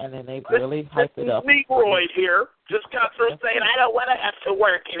 And then they really hype it up. Negroid here just got through saying, I don't want to have to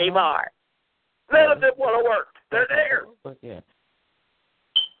work anymore. None of them want to work. They're there. Yeah.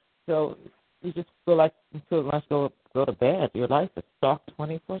 So you just feel like you must go to bed. Your life is stalked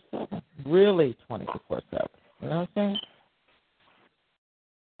 24/7. Really 24/7. You know what I'm saying?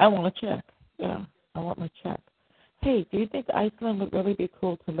 I want a check. Yeah, I want my check. Hey, do you think Iceland would really be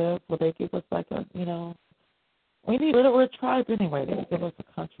cool to live? Would they give us like a, we're a tribe anyway. They would give us a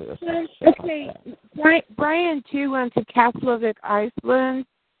country or something. Okay, Brian too went to Keflavik, Iceland,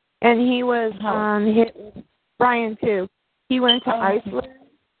 and he was hit. Brian too. He went to Iceland,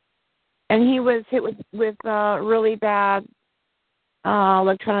 and he was hit with really bad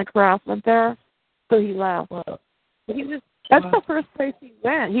electronic harassment there, so he left. That's the first place he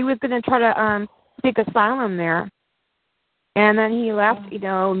went. He was going to try to take asylum there, and then he left,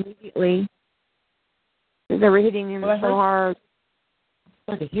 immediately. They were hitting him so hard.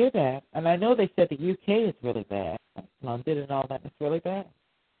 I to hear that, and I know they said the UK is really bad. London and all that is really bad.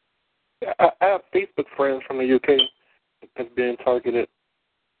 I have Facebook friends from the UK that's being targeted.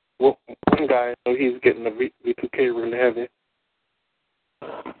 Well, one guy, he's getting the V2K really heavy.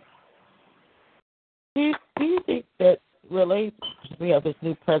 Do you think that really we have this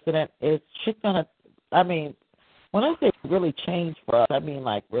new president? Is shit gonna? I mean, when I say really change for us, I mean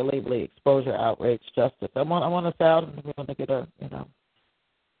like really exposure, outrage, justice. I want us out and we want to get our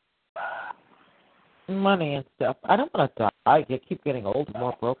money and stuff. I don't want to die. I keep getting old and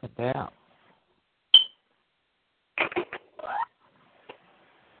more broken down.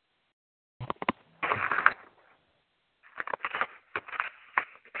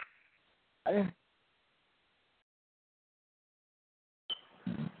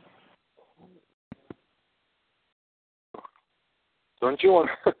 Don't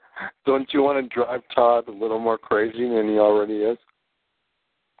you want to drive Todd a little more crazy than he already is?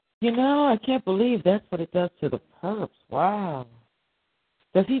 I can't believe that's what it does to the perps. Wow.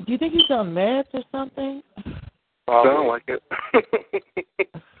 Do you think he's on meds or something? Sound like it.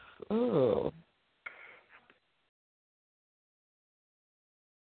 Oh.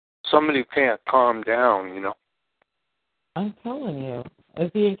 Somebody who can't calm down, you know. I'm telling you.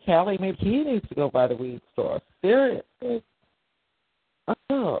 Is he in Cali? Maybe he needs to go by the weed store. Seriously.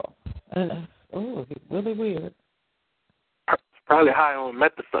 Oh. And, he's really weird. Probably high on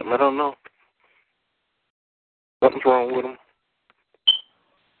meth or something. I don't know. Something's wrong with him.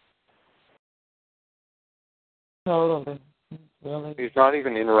 Totally. Really. He's not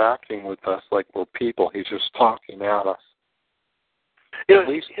even interacting with us like we're people. He's just talking at us. You know,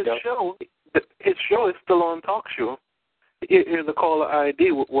 his show is still on talk show. Here's a caller ID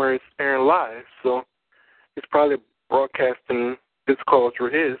where it's airing live, so it's probably broadcasting this call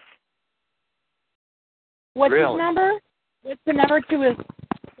through his. What's his number? What's the number to his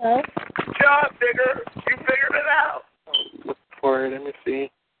show? Good job, Digger. You figured it out. Look for it. Let me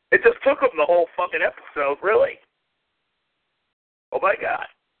see. It just took him the whole fucking episode, really. Oh, my God.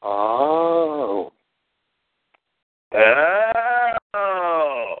 Oh.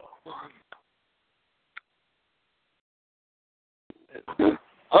 Oh.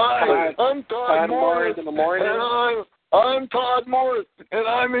 Hi, I'm Todd Morris, in the morning. and I'm Todd Morris, and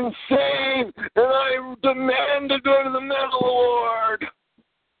I'm insane, and I demand to go to the Medal Award.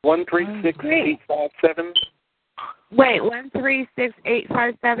 136-857. Wait,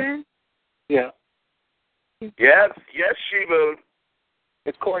 136-857? Yeah. Yes, Shibu.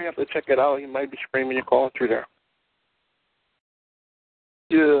 It's Corey. You have to check it out. He might be screaming your call through there.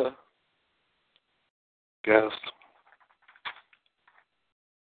 Yeah. Guess.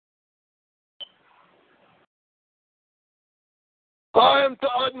 I'm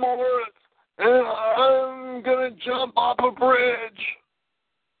Todd Morris, and I'm going to jump off a bridge.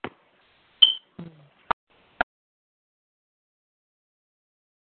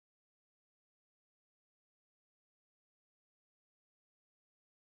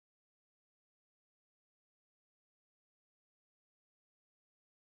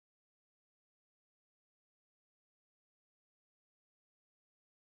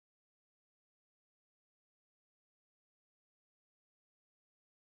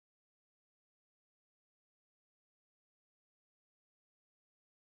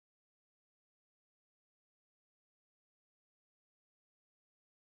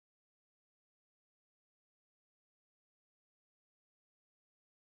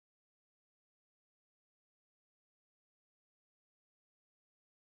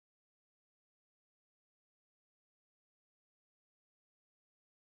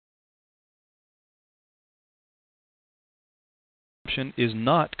 Is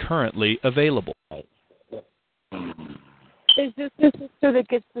not currently available. Is this the sister that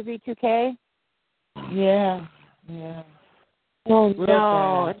gets the V2K? Yeah. Oh, Real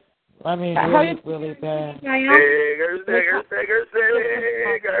no. bad. I mean, really bad. Niggers.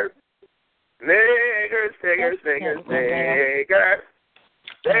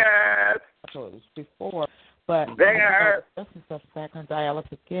 I told it was before, but this is stuff back on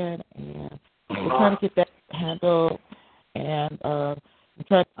dialysis again, and we're trying to get that handled. And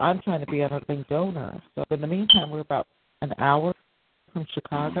I'm trying to be a living donor. So in the meantime, we're about an hour from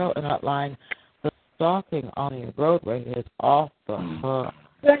Chicago, and outlying the stalking on the roadway is off the hook.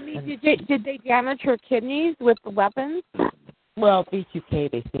 So, I mean, did they damage her kidneys with the weapons? Well,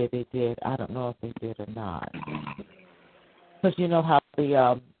 V2K, they said they did. I don't know if they did or not. Because you know how you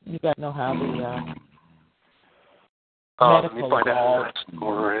got to know how the Let me medical find out involved. what the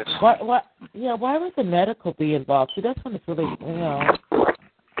score is. What? Yeah, why would the medical be involved? See, that's when it's really,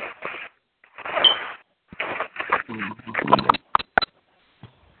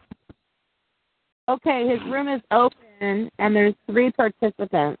 Okay, his room is open, and there's 3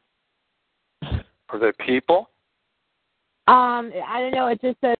 participants. Are they people? I don't know. It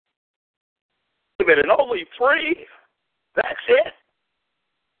just says. Wait a minute, only 3? That's it?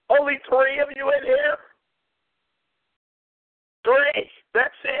 Only 3 of you in here? 3?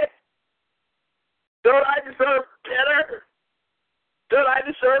 That's it? Don't I deserve better? Don't I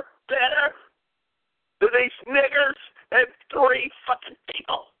deserve better? Do these niggers have 3 fucking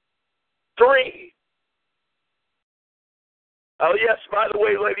people? 3? Oh, yes, by the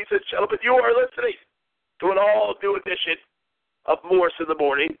way, ladies and gentlemen, you are listening to an all-new edition of Morris in the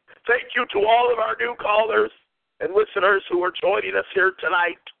Morning. Thank you to all of our new callers and listeners who are joining us here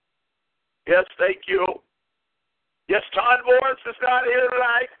tonight. Yes, thank you. Yes, Todd Morris is not here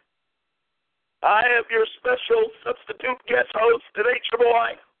tonight. I am your special substitute guest host, the Nature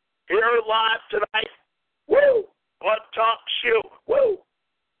Boy, here live tonight. Woo! On Talk Show. Woo!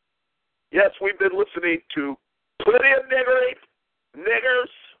 Yes, we've been listening to plenty of niggery,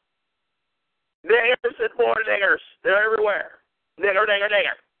 Niggers. Niggers and more niggers. They're everywhere. Nigger, nigger,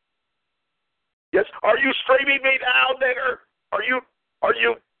 nigger. Yes. Are you streaming me now, nigger? Are you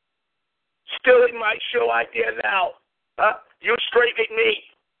stealing my show idea now? Huh? You streaming me?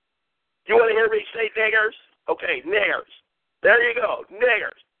 You want to hear me say niggers? Okay, niggers. There you go,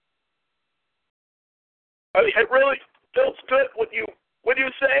 niggers. I mean, it really feels good when you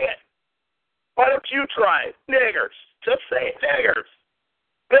say it. Why don't you try it? Niggers. Just say it, niggers.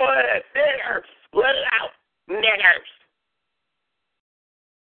 Go ahead, niggers. Let it out, niggers.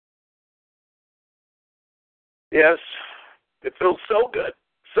 Yes, it feels so good,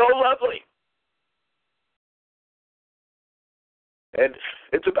 so lovely. And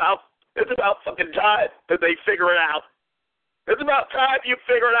it's about fucking time that they figure it out. It's about time you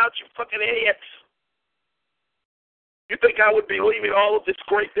figure it out, you fucking idiots. You think I would be leaving all of this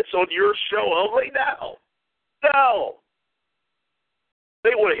greatness on your show only? No. No.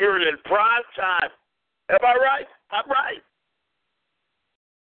 They want to hear it in prime time. Am I right? I'm right.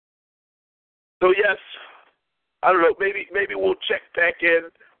 So yes, I don't know, maybe we'll check back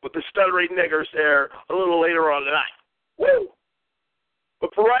in with the stuttering niggers there a little later on tonight. Woo!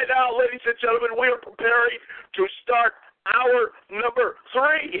 But for right now, ladies and gentlemen, we are preparing to start hour number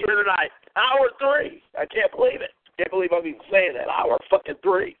 3 here tonight. Hour 3. I can't believe it. Can't believe I'm even saying that. Hour fucking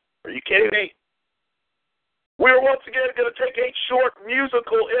 3. Are you kidding me? We are once again going to take a short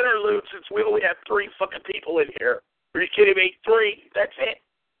musical interlude since we only have 3 fucking people in here. Are you kidding me? 3. That's it.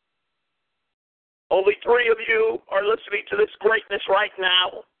 Only 3 of you are listening to this greatness right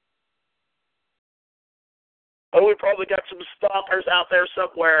now. Oh, we probably got some stalkers out there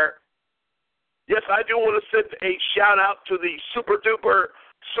somewhere. Yes, I do want to send a shout-out to the super-duper,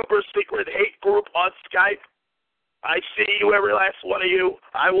 super-secret hate group on Skype. I see you, every last one of you.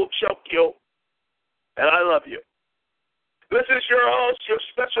 I will choke you. And I love you. This is your host, your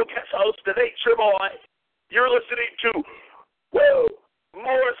special guest host, the Nature Boy. You're listening to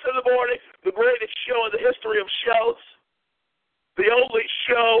Morris in the Morning, the greatest show in the history of shows. The only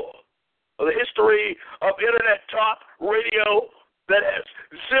show of the history of Internet talk radio that has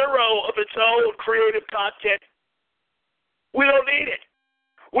 0 of its own creative content. We don't need it.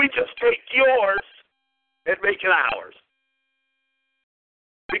 We just take yours and make it ours.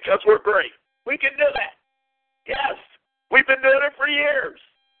 Because we're great. We can do that. Yes. We've been doing it for years.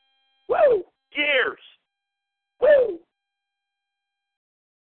 Woo! Years. Woo!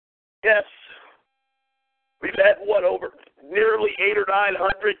 Yes. We've had, over nearly 800 or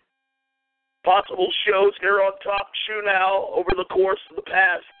 900 possible shows here on Talk Shoe now over the course of the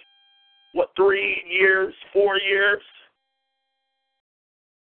past, 3 years, 4 years?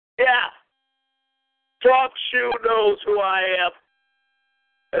 Yeah. Talk Shoe knows who I am.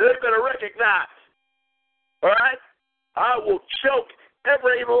 And they're going to recognize. All right? I will choke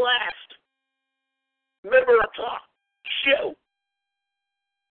every last member of Talk Shoe.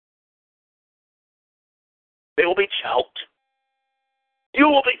 They will be choked. You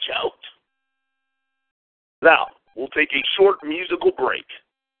will be choked. Now, we'll take a short musical break,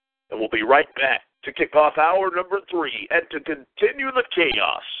 and we'll be right back to kick off hour number 3 and to continue the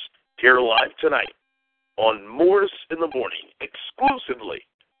chaos here live tonight on Morris in the Morning, exclusively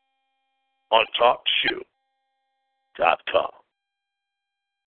on TalkShoe.com.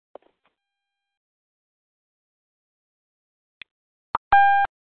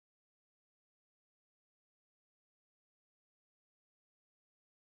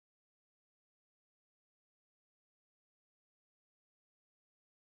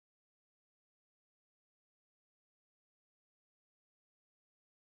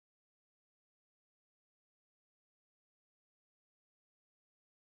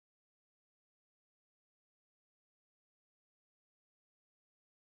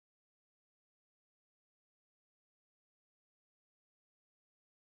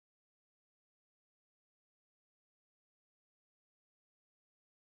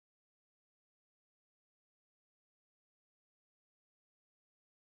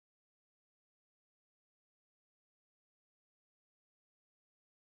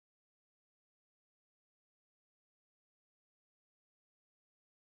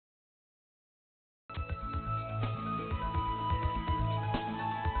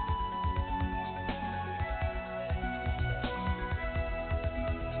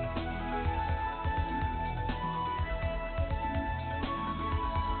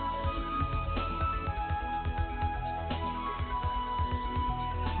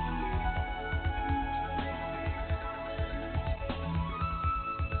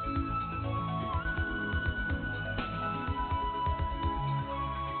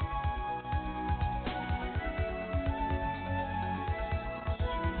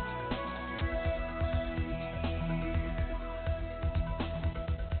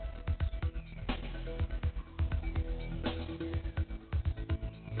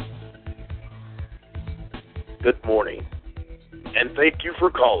 good morning. And thank you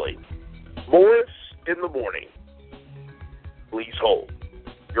for calling Morris in the Morning. Please hold.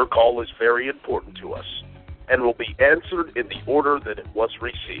 Your call is very important to us and will be answered in the order that it was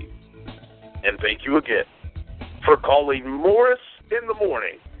received. And thank you again for calling Morris in the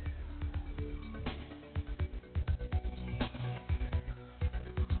Morning.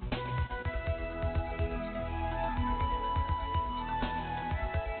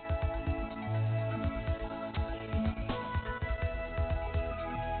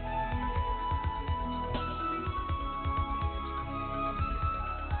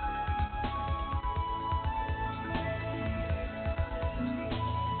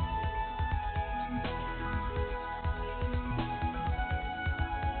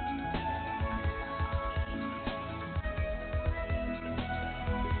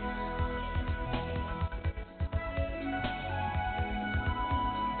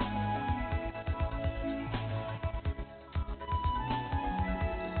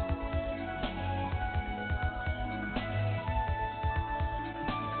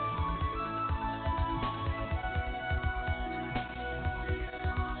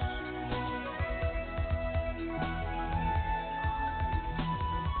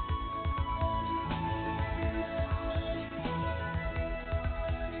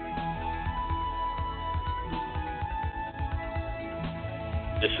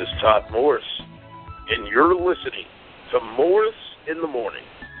 This is Todd Morris, and you're listening to Morris in the Morning,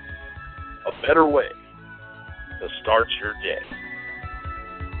 a better way to start your day.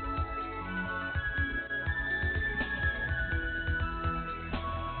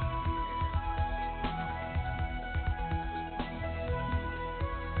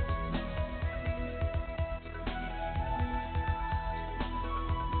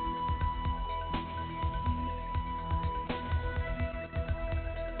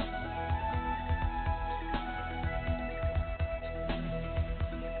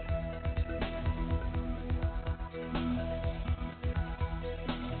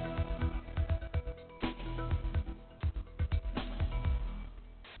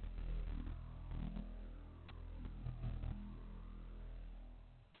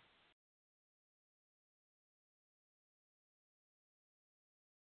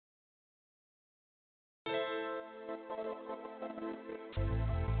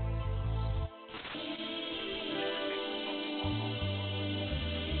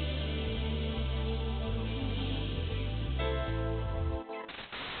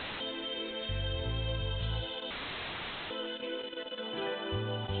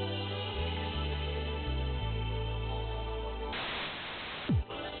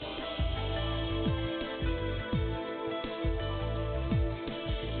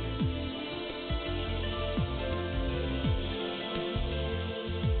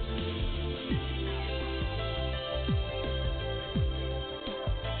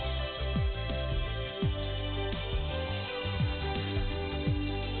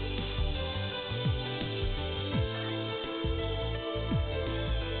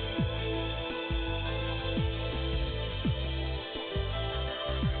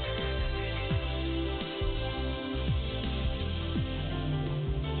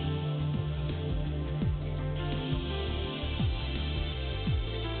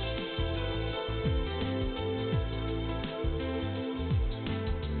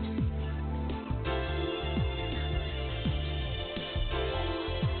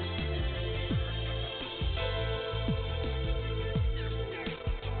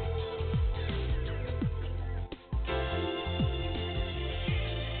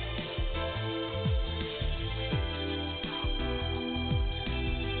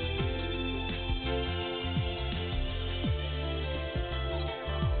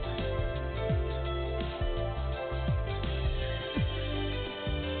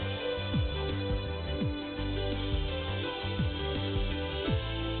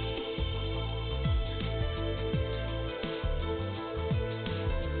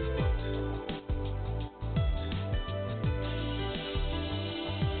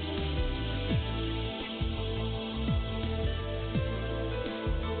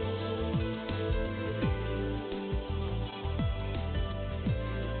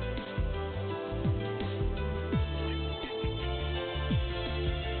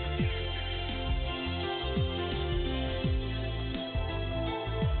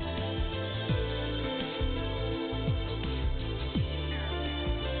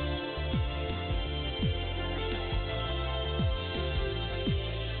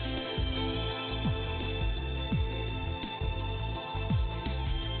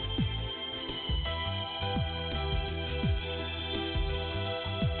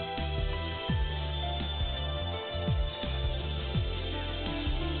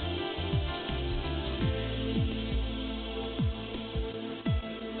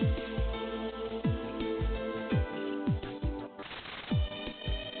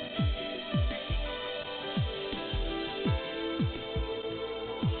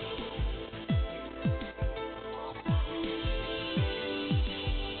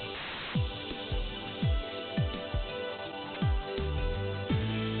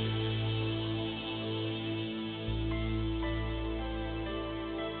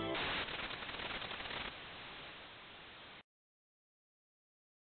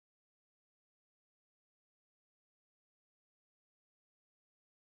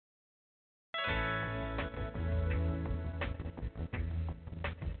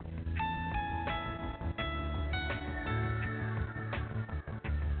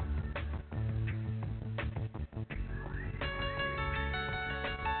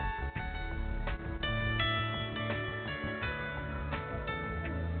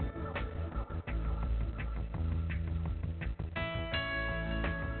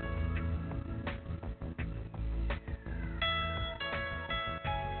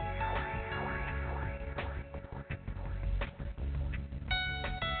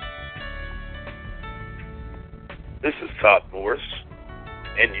 This is Todd Morris,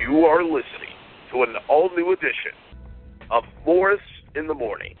 and you are listening to an all-new edition of Morris in the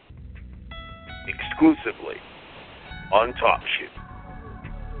Morning, exclusively on TalkShoe.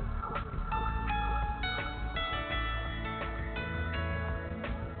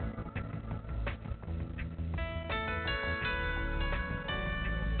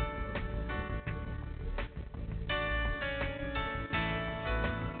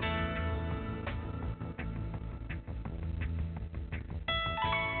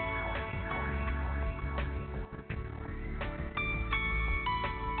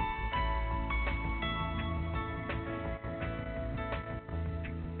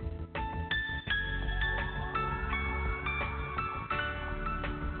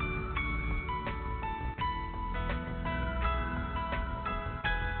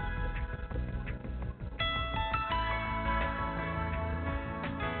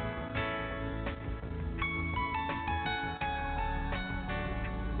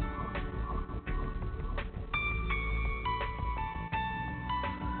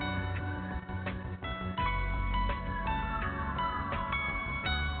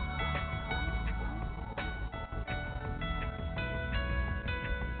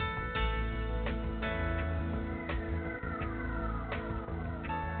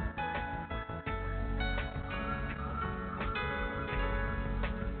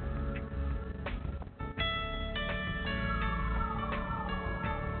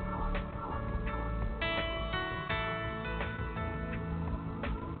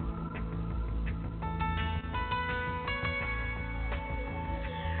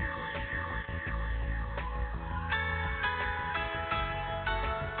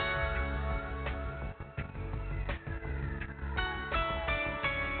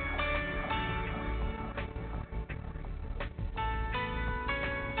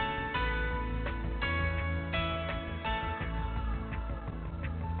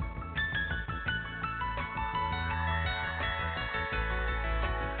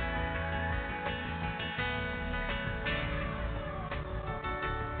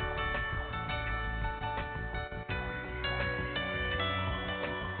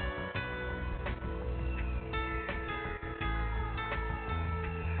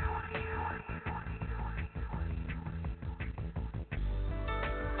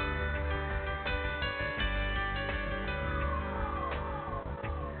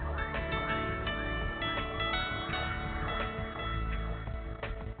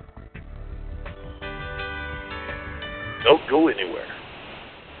 Don't go anywhere.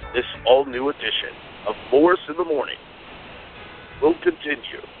 This all-new edition of Morris in the Morning will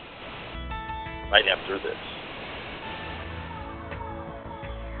continue right after this.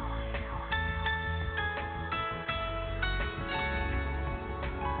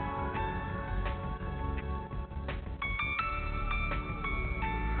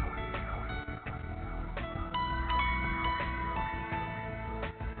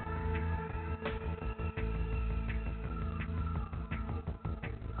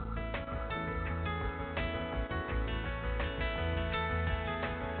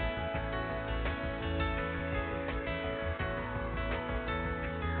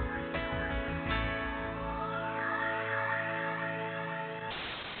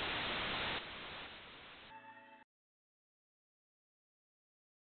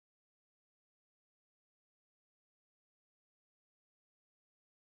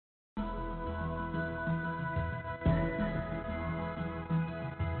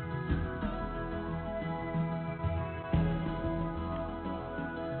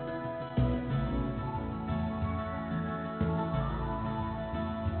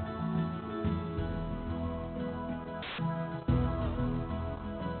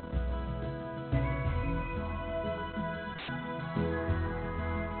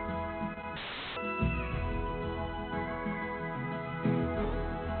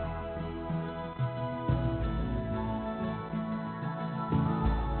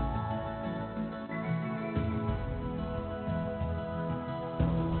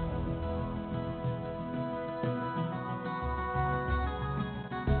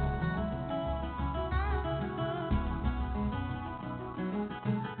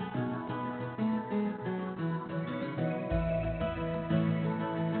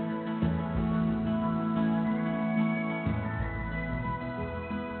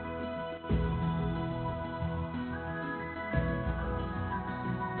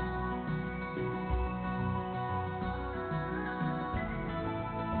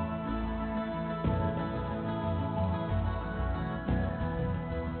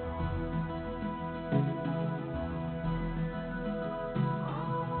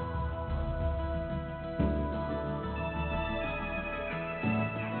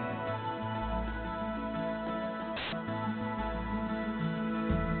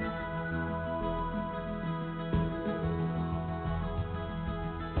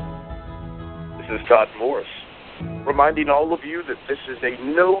 is Todd Morris, reminding all of you that this is a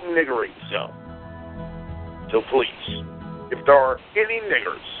no niggering zone. So please, if there are any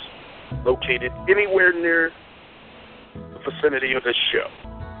niggers located anywhere near the vicinity of this show,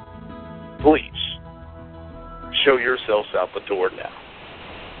 please show yourselves out the door now.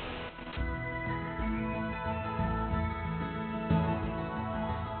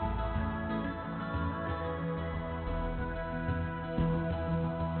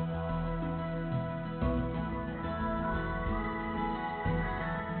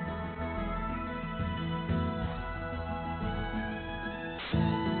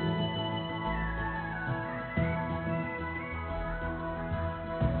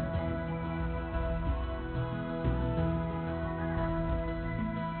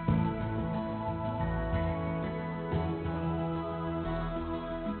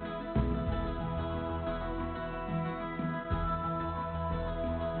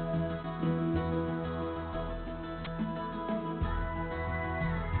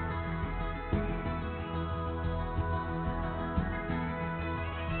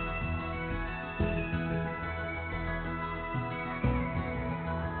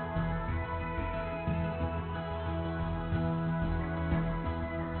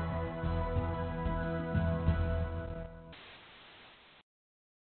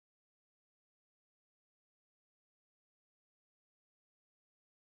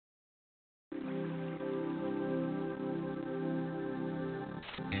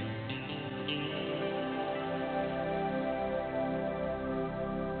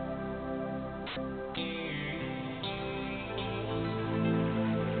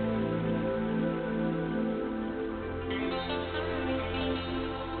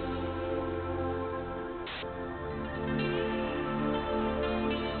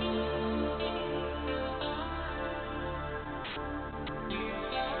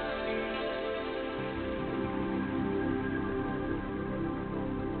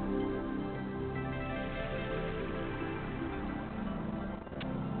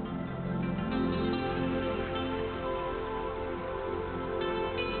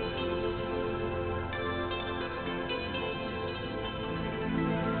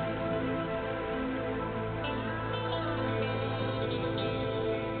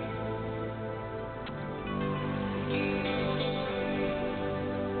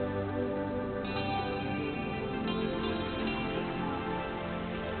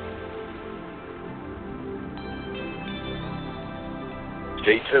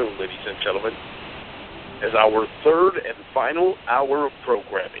 Stay tuned, ladies and gentlemen, as our third and final hour of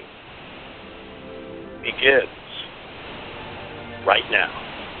programming begins right now.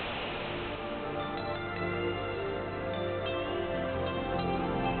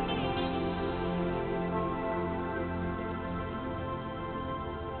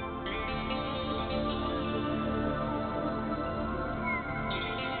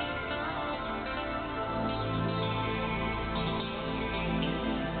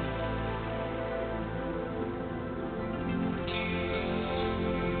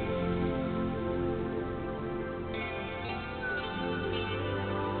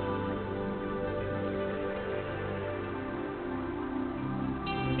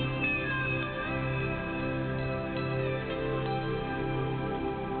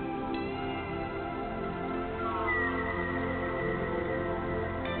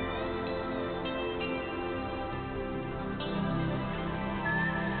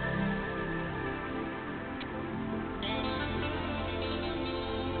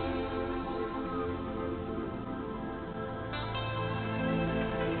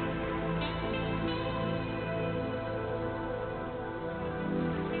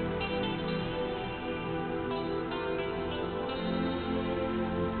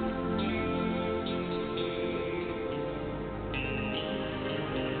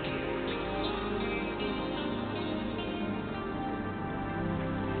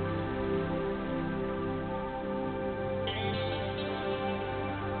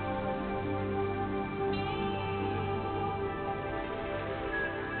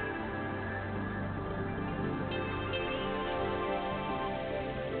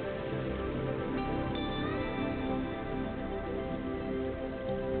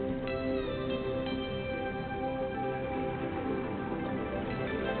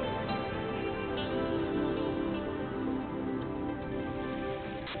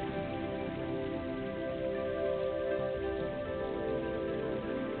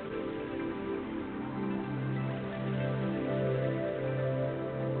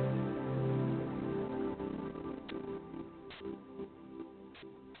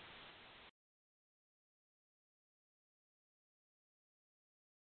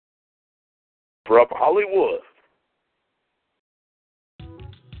 from Hollywood.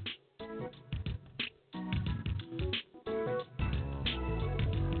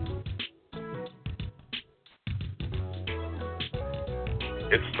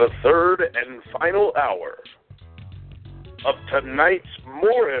 It's the third and final hour of tonight's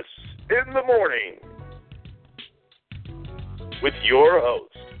Morris in the Morning with your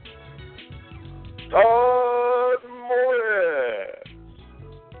host, Todd Morris.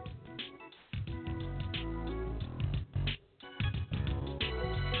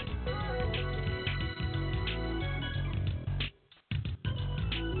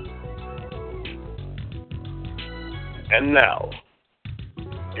 And now,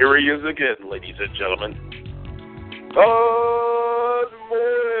 here he is again, ladies and gentlemen, Todd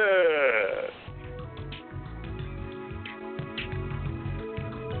Morris.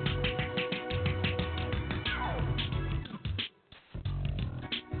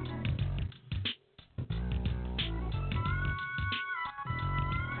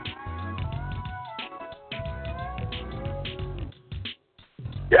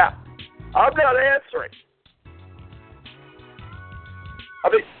 Yeah, I'm not answering. I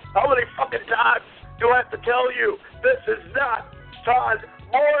mean, how many fucking times do I have to tell you this is not Todd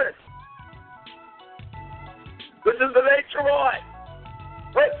Morris? This is the Nature Boy,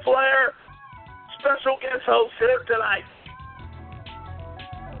 Ric Flair, special guest host here tonight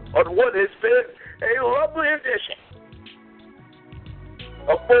on what has been a lovely edition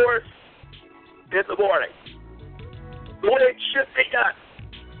of Morris in the Morning. The way it should be done.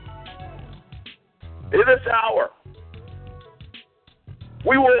 In this hour,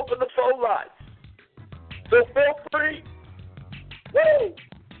 we will open the phone lines. So feel free,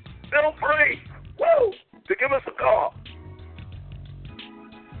 to give us a call.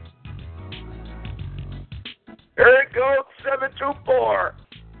 Area code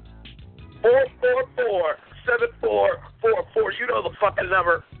 724-444-7444. You know the fucking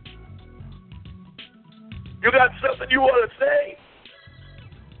number. You got something you want to say?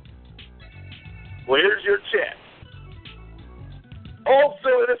 Well, here's your chance.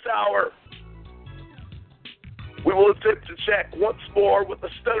 Also in this hour, we will attempt to check once more with the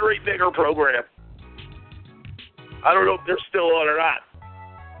Stuttering Nigger program. I don't know if they're still on or not.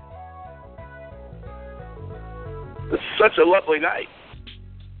 It's such a lovely night.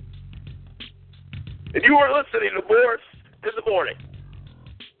 And you are listening to Morris in the Morning,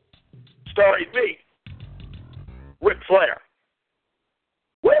 starring me, Ric Flair.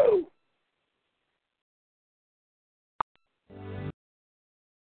 Woo!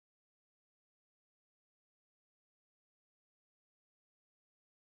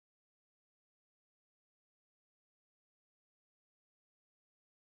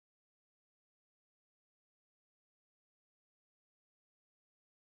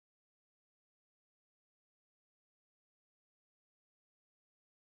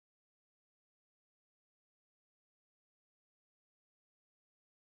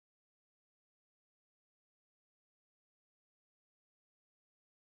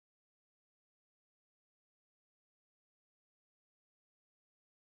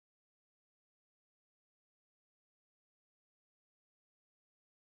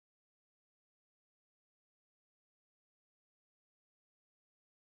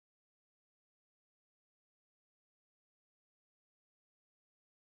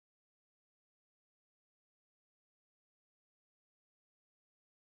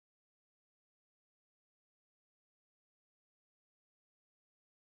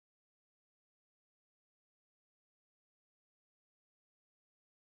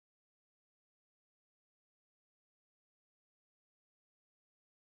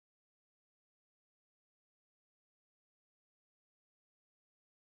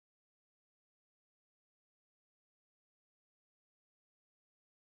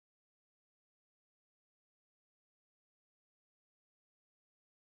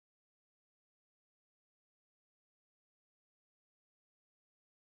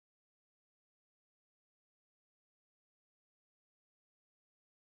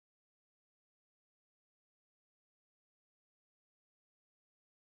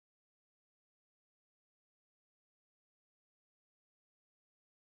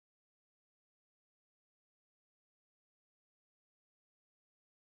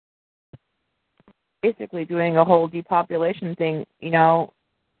 Basically doing a whole depopulation thing,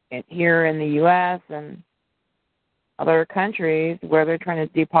 here in the U.S. and other countries where they're trying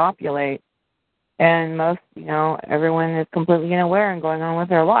to depopulate. And most, everyone is completely unaware and going on with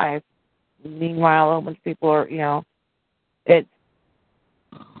their life. Meanwhile, a bunch of people are, it's,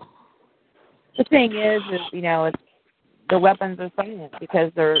 the thing is, it's, the weapons are silent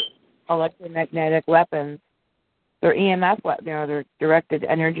because they're electromagnetic weapons. They're EMF weapons, they're directed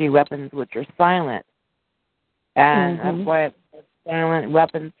energy weapons, which are silent. And that's why it's silent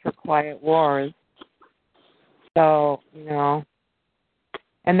weapons for quiet wars. So,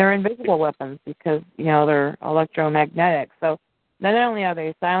 and they're invisible weapons because, they're electromagnetic. So not only are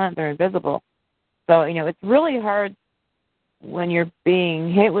they silent, they're invisible. So, it's really hard when you're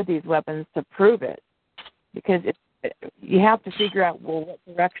being hit with these weapons to prove it because you have to figure out, well, what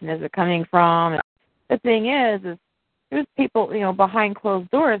direction is it coming from? And the thing is there's people, behind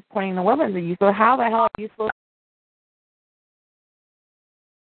closed doors pointing the weapons at you. So how the hell are you supposed to?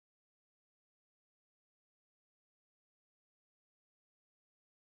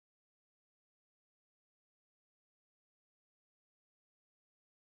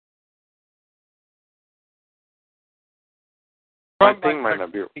 My thing might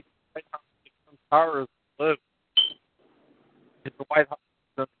not be. Towers live in the White House.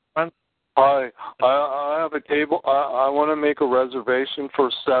 I have a table. I want to make a reservation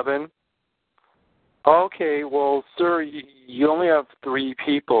for 7. Okay, well, sir, you only have 3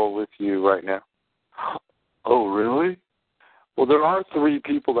 people with you right now. Oh, really? Well, there are 3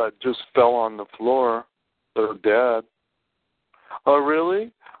 people that just fell on the floor. They're dead. Oh,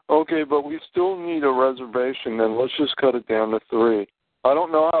 really? Okay, but we still need a reservation, then let's just cut it down to 3. I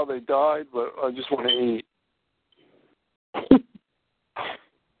don't know how they died, but I just want to eat.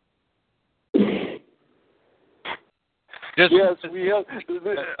 Yes, we have.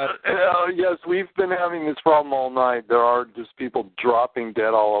 Yes, we've been having this problem all night. There are just people dropping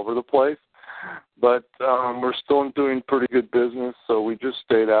dead all over the place, but we're still doing pretty good business, so we just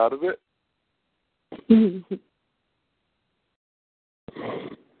stayed out of it.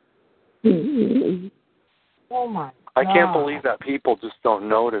 Oh my God. I can't believe that people just don't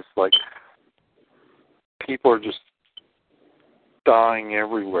notice. Like, people are just dying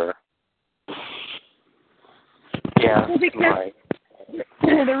everywhere. Yeah, right.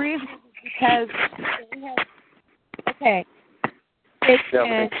 The reason is because they have, they have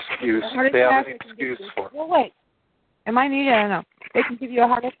an excuse. They have an excuse for it. Well, wait. Am I muted? I don't know. They can give you a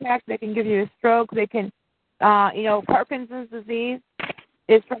heart attack. They can give you a stroke. They can, Parkinson's disease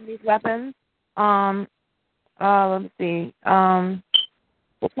is from these weapons. Let's see.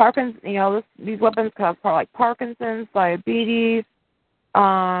 These weapons cause like Parkinson's, diabetes,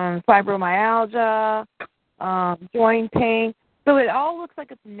 fibromyalgia, joint pain. So it all looks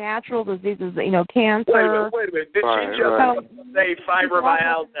like it's natural diseases, cancer. Wait a minute. Did she just say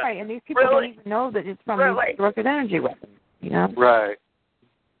fibromyalgia? Right, and these people don't even know that it's from these directed energy weapons, Right.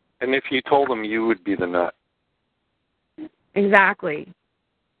 And if you told them, you would be the nut. Exactly.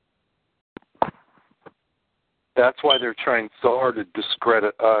 That's why they're trying so hard to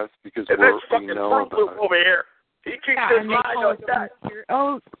discredit us, because we know about it. Over here. He keeps his mind on that.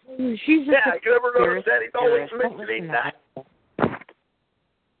 Oh, she's just you ever notice that? He's always mentioning that.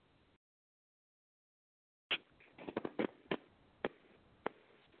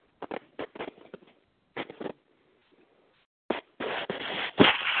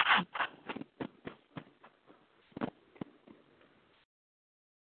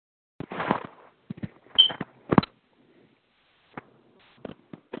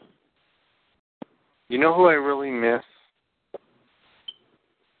 You know who I really miss?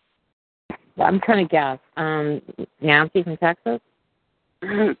 I'm trying to guess. Nancy from Texas?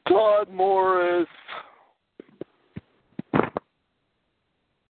 Todd Morris.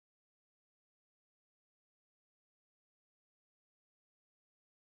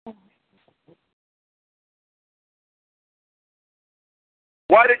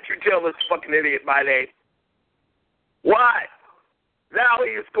 Why didn't you tell this fucking idiot my name? Why? Now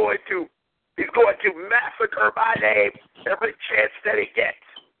he's going to massacre my name every chance that he gets.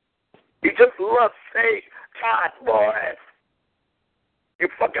 He just loves saying Todd Morris. You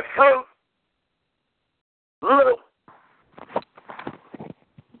fucking fruit. Little.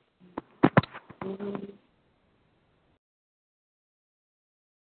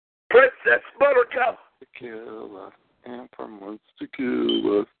 Princess Buttercup. To kill us. Emperor wants to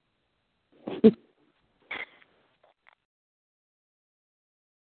kill us.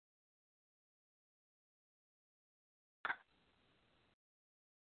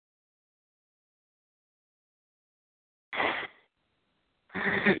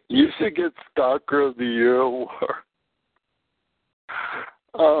 You should get Stalker of the Year award.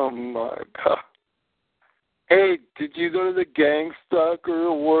 Oh my God. Hey, did you go to the Gang Stalker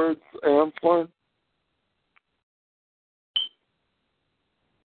Awards, Amplin?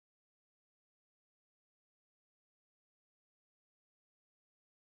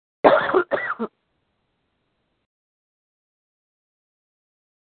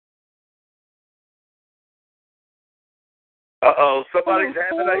 Uh-oh, somebody's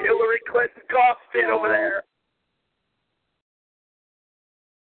having a Hillary Clinton cough fit over there.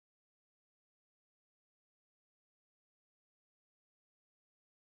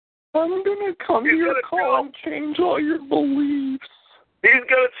 I'm going to come to your call and change all your beliefs. He's going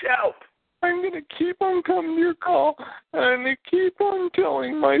to shout. I'm going to keep on coming to your call, and I'm going to keep on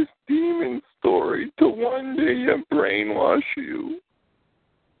telling my demon story till one day I brainwash you.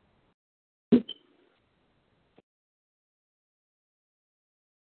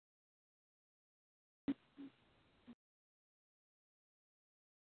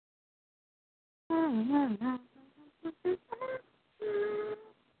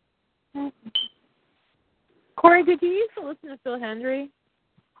 Corey, did you used to listen to Phil Hendry?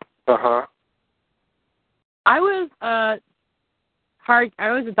 Uh-huh. I was a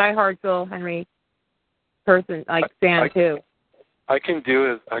diehard Phil Henry person, fan too. I can do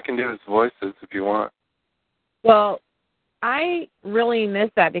his voices if you want. Well, I really miss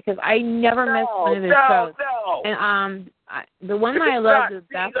that because I never missed one of his shows. No. And the one that I loved the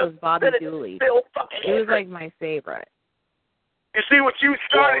best was Bobby Dooley. It was like my favorite. You see what you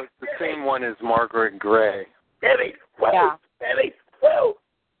started? Well, it's the same one as Margaret Gray. Eddie, whoa, yeah. Eddie, whoa.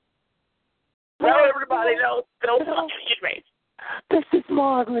 Well, everybody knows Phil fucking Henry. This is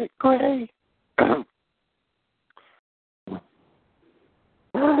Margaret Gray.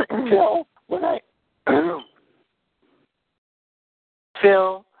 Phil, when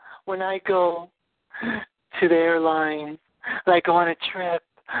I go to the airline, like on a trip,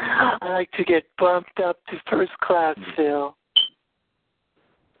 I like to get bumped up to first class, Phil.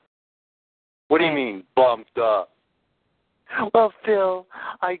 What do you mean, bumped up? Well, Phil,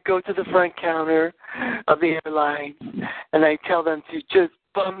 I go to the front counter of the airline, and I tell them to just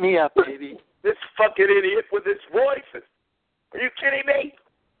bump me up, baby. This fucking idiot with his voice. Are you kidding me?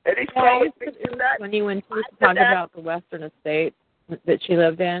 And he's probably thinking that. When you went to talk about the Western estate that she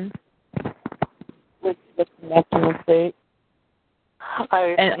lived in. With the Western estate.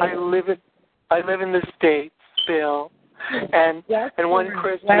 I live in the States, Phil, and one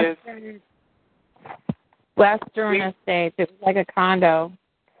Christmas. Western Estates. It was like a condo.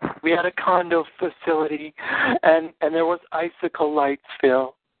 We had a condo facility, and there was icicle lights,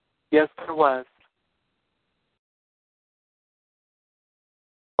 Phil. Yes, there was.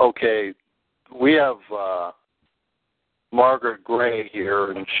 Okay, we have Margaret Gray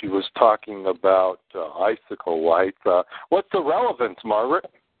here, and she was talking about icicle lights. What's the relevance, Margaret?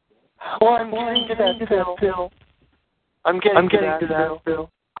 Well, I'm getting to that, Phil. I'm getting to that,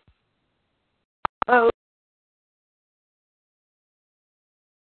 Phil. Oh.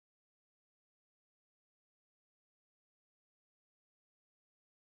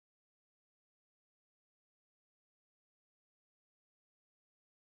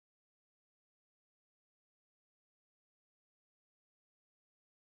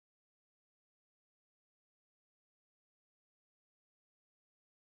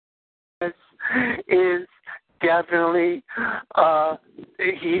 Is definitely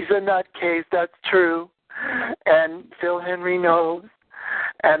he's a nutcase, that's true, and Phil Henry knows,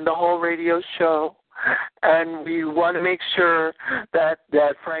 and the whole radio show, and we want to make sure that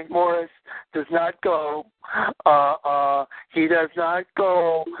Frank Morris does not go he does not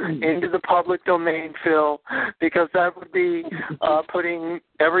go into the public domain, Phil, because that would be putting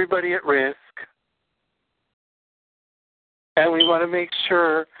everybody at risk. And we want to make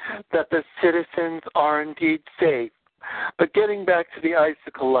sure that the citizens are indeed safe. But getting back to the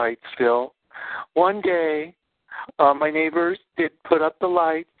icicle lights, Phil, one day my neighbors did put up the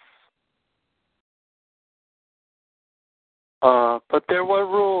lights, but there were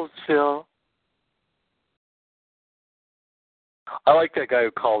rules, Phil. I like that guy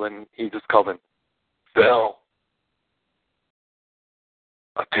who called in. He just called in, Phil,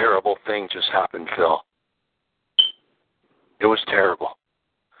 a terrible thing just happened, Phil. It was terrible.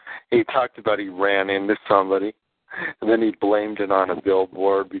 He talked about he ran into somebody, and then he blamed it on a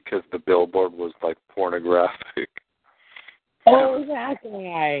billboard because the billboard was, like, pornographic. Oh, that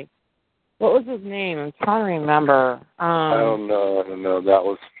guy. What was his name? I'm trying to remember. I don't know. That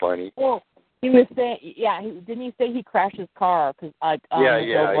was funny. Well, he was saying, didn't he say he crashed his car? Cause,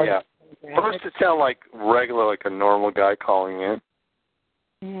 yeah. First it sounded like regular, like a normal guy calling in.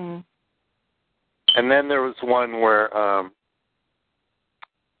 Mm. And then there was one where,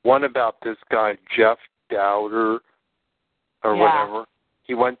 one about this guy, Jeff Dowder, or whatever.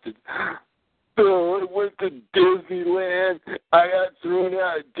 He went to Disneyland. I got thrown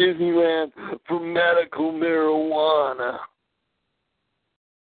out of Disneyland for medical marijuana.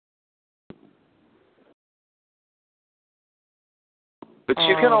 But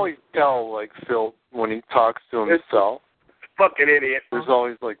you can always tell, like, Phil, when he talks to himself. fucking idiot. There's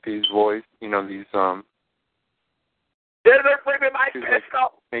always like these these They're bringing my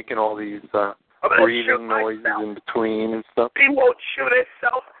pistol. making all these breathing noises in between and stuff. He won't shoot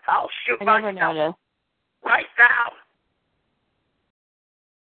himself. I'll shoot myself. I never noticed. Right now.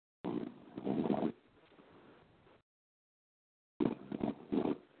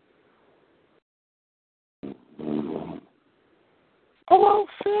 Hello,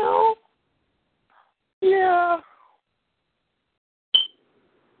 Phil? Yeah.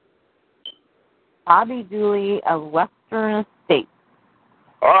 Bobby Dooley of Western States.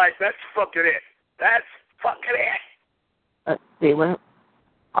 All right, that's fucking it. That's fucking it. Let's see, when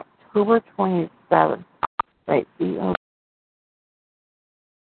October 27th. Right,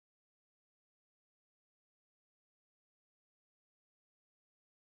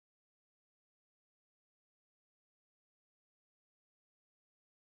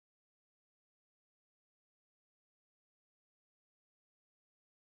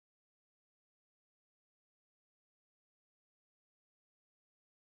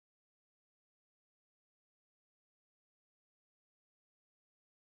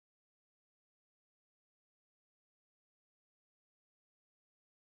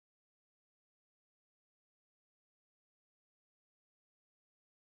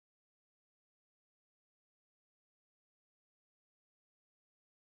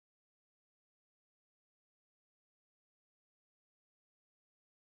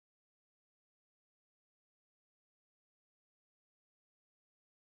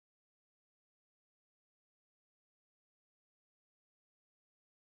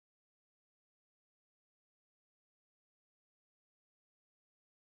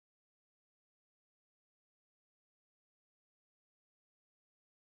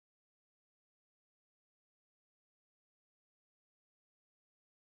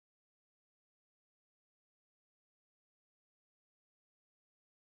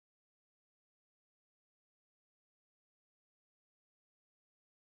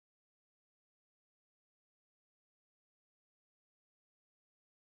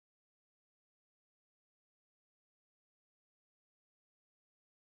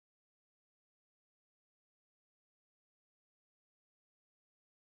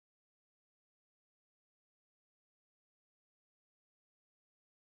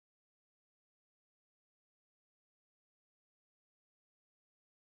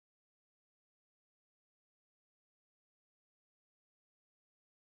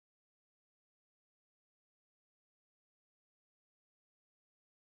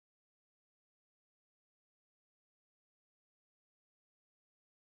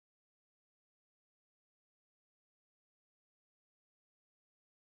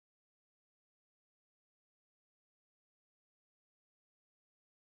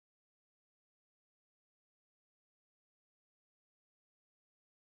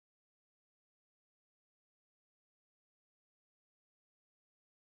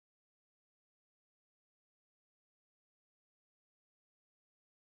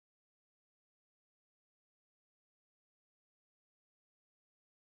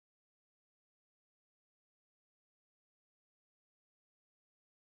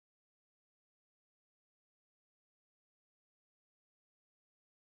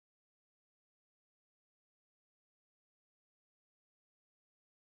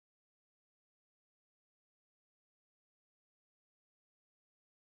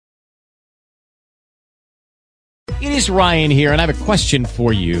 It is Ryan here, and I have a question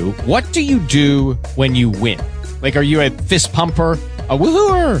for you. What do you do when you win? Like, are you a fist pumper, a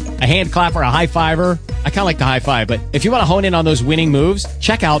woohooer, a hand clapper, a high fiver? I kind of like the high five, but if you want to hone in on those winning moves,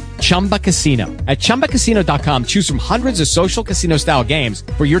 check out Chumba Casino. At ChumbaCasino.com, choose from hundreds of social casino-style games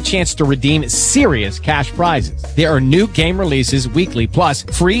for your chance to redeem serious cash prizes. There are new game releases weekly, plus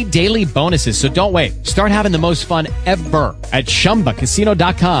free daily bonuses. So don't wait. Start having the most fun ever at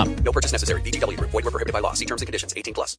ChumbaCasino.com. No purchase necessary. VGW Group. Void where prohibited by law. See terms and conditions. 18+.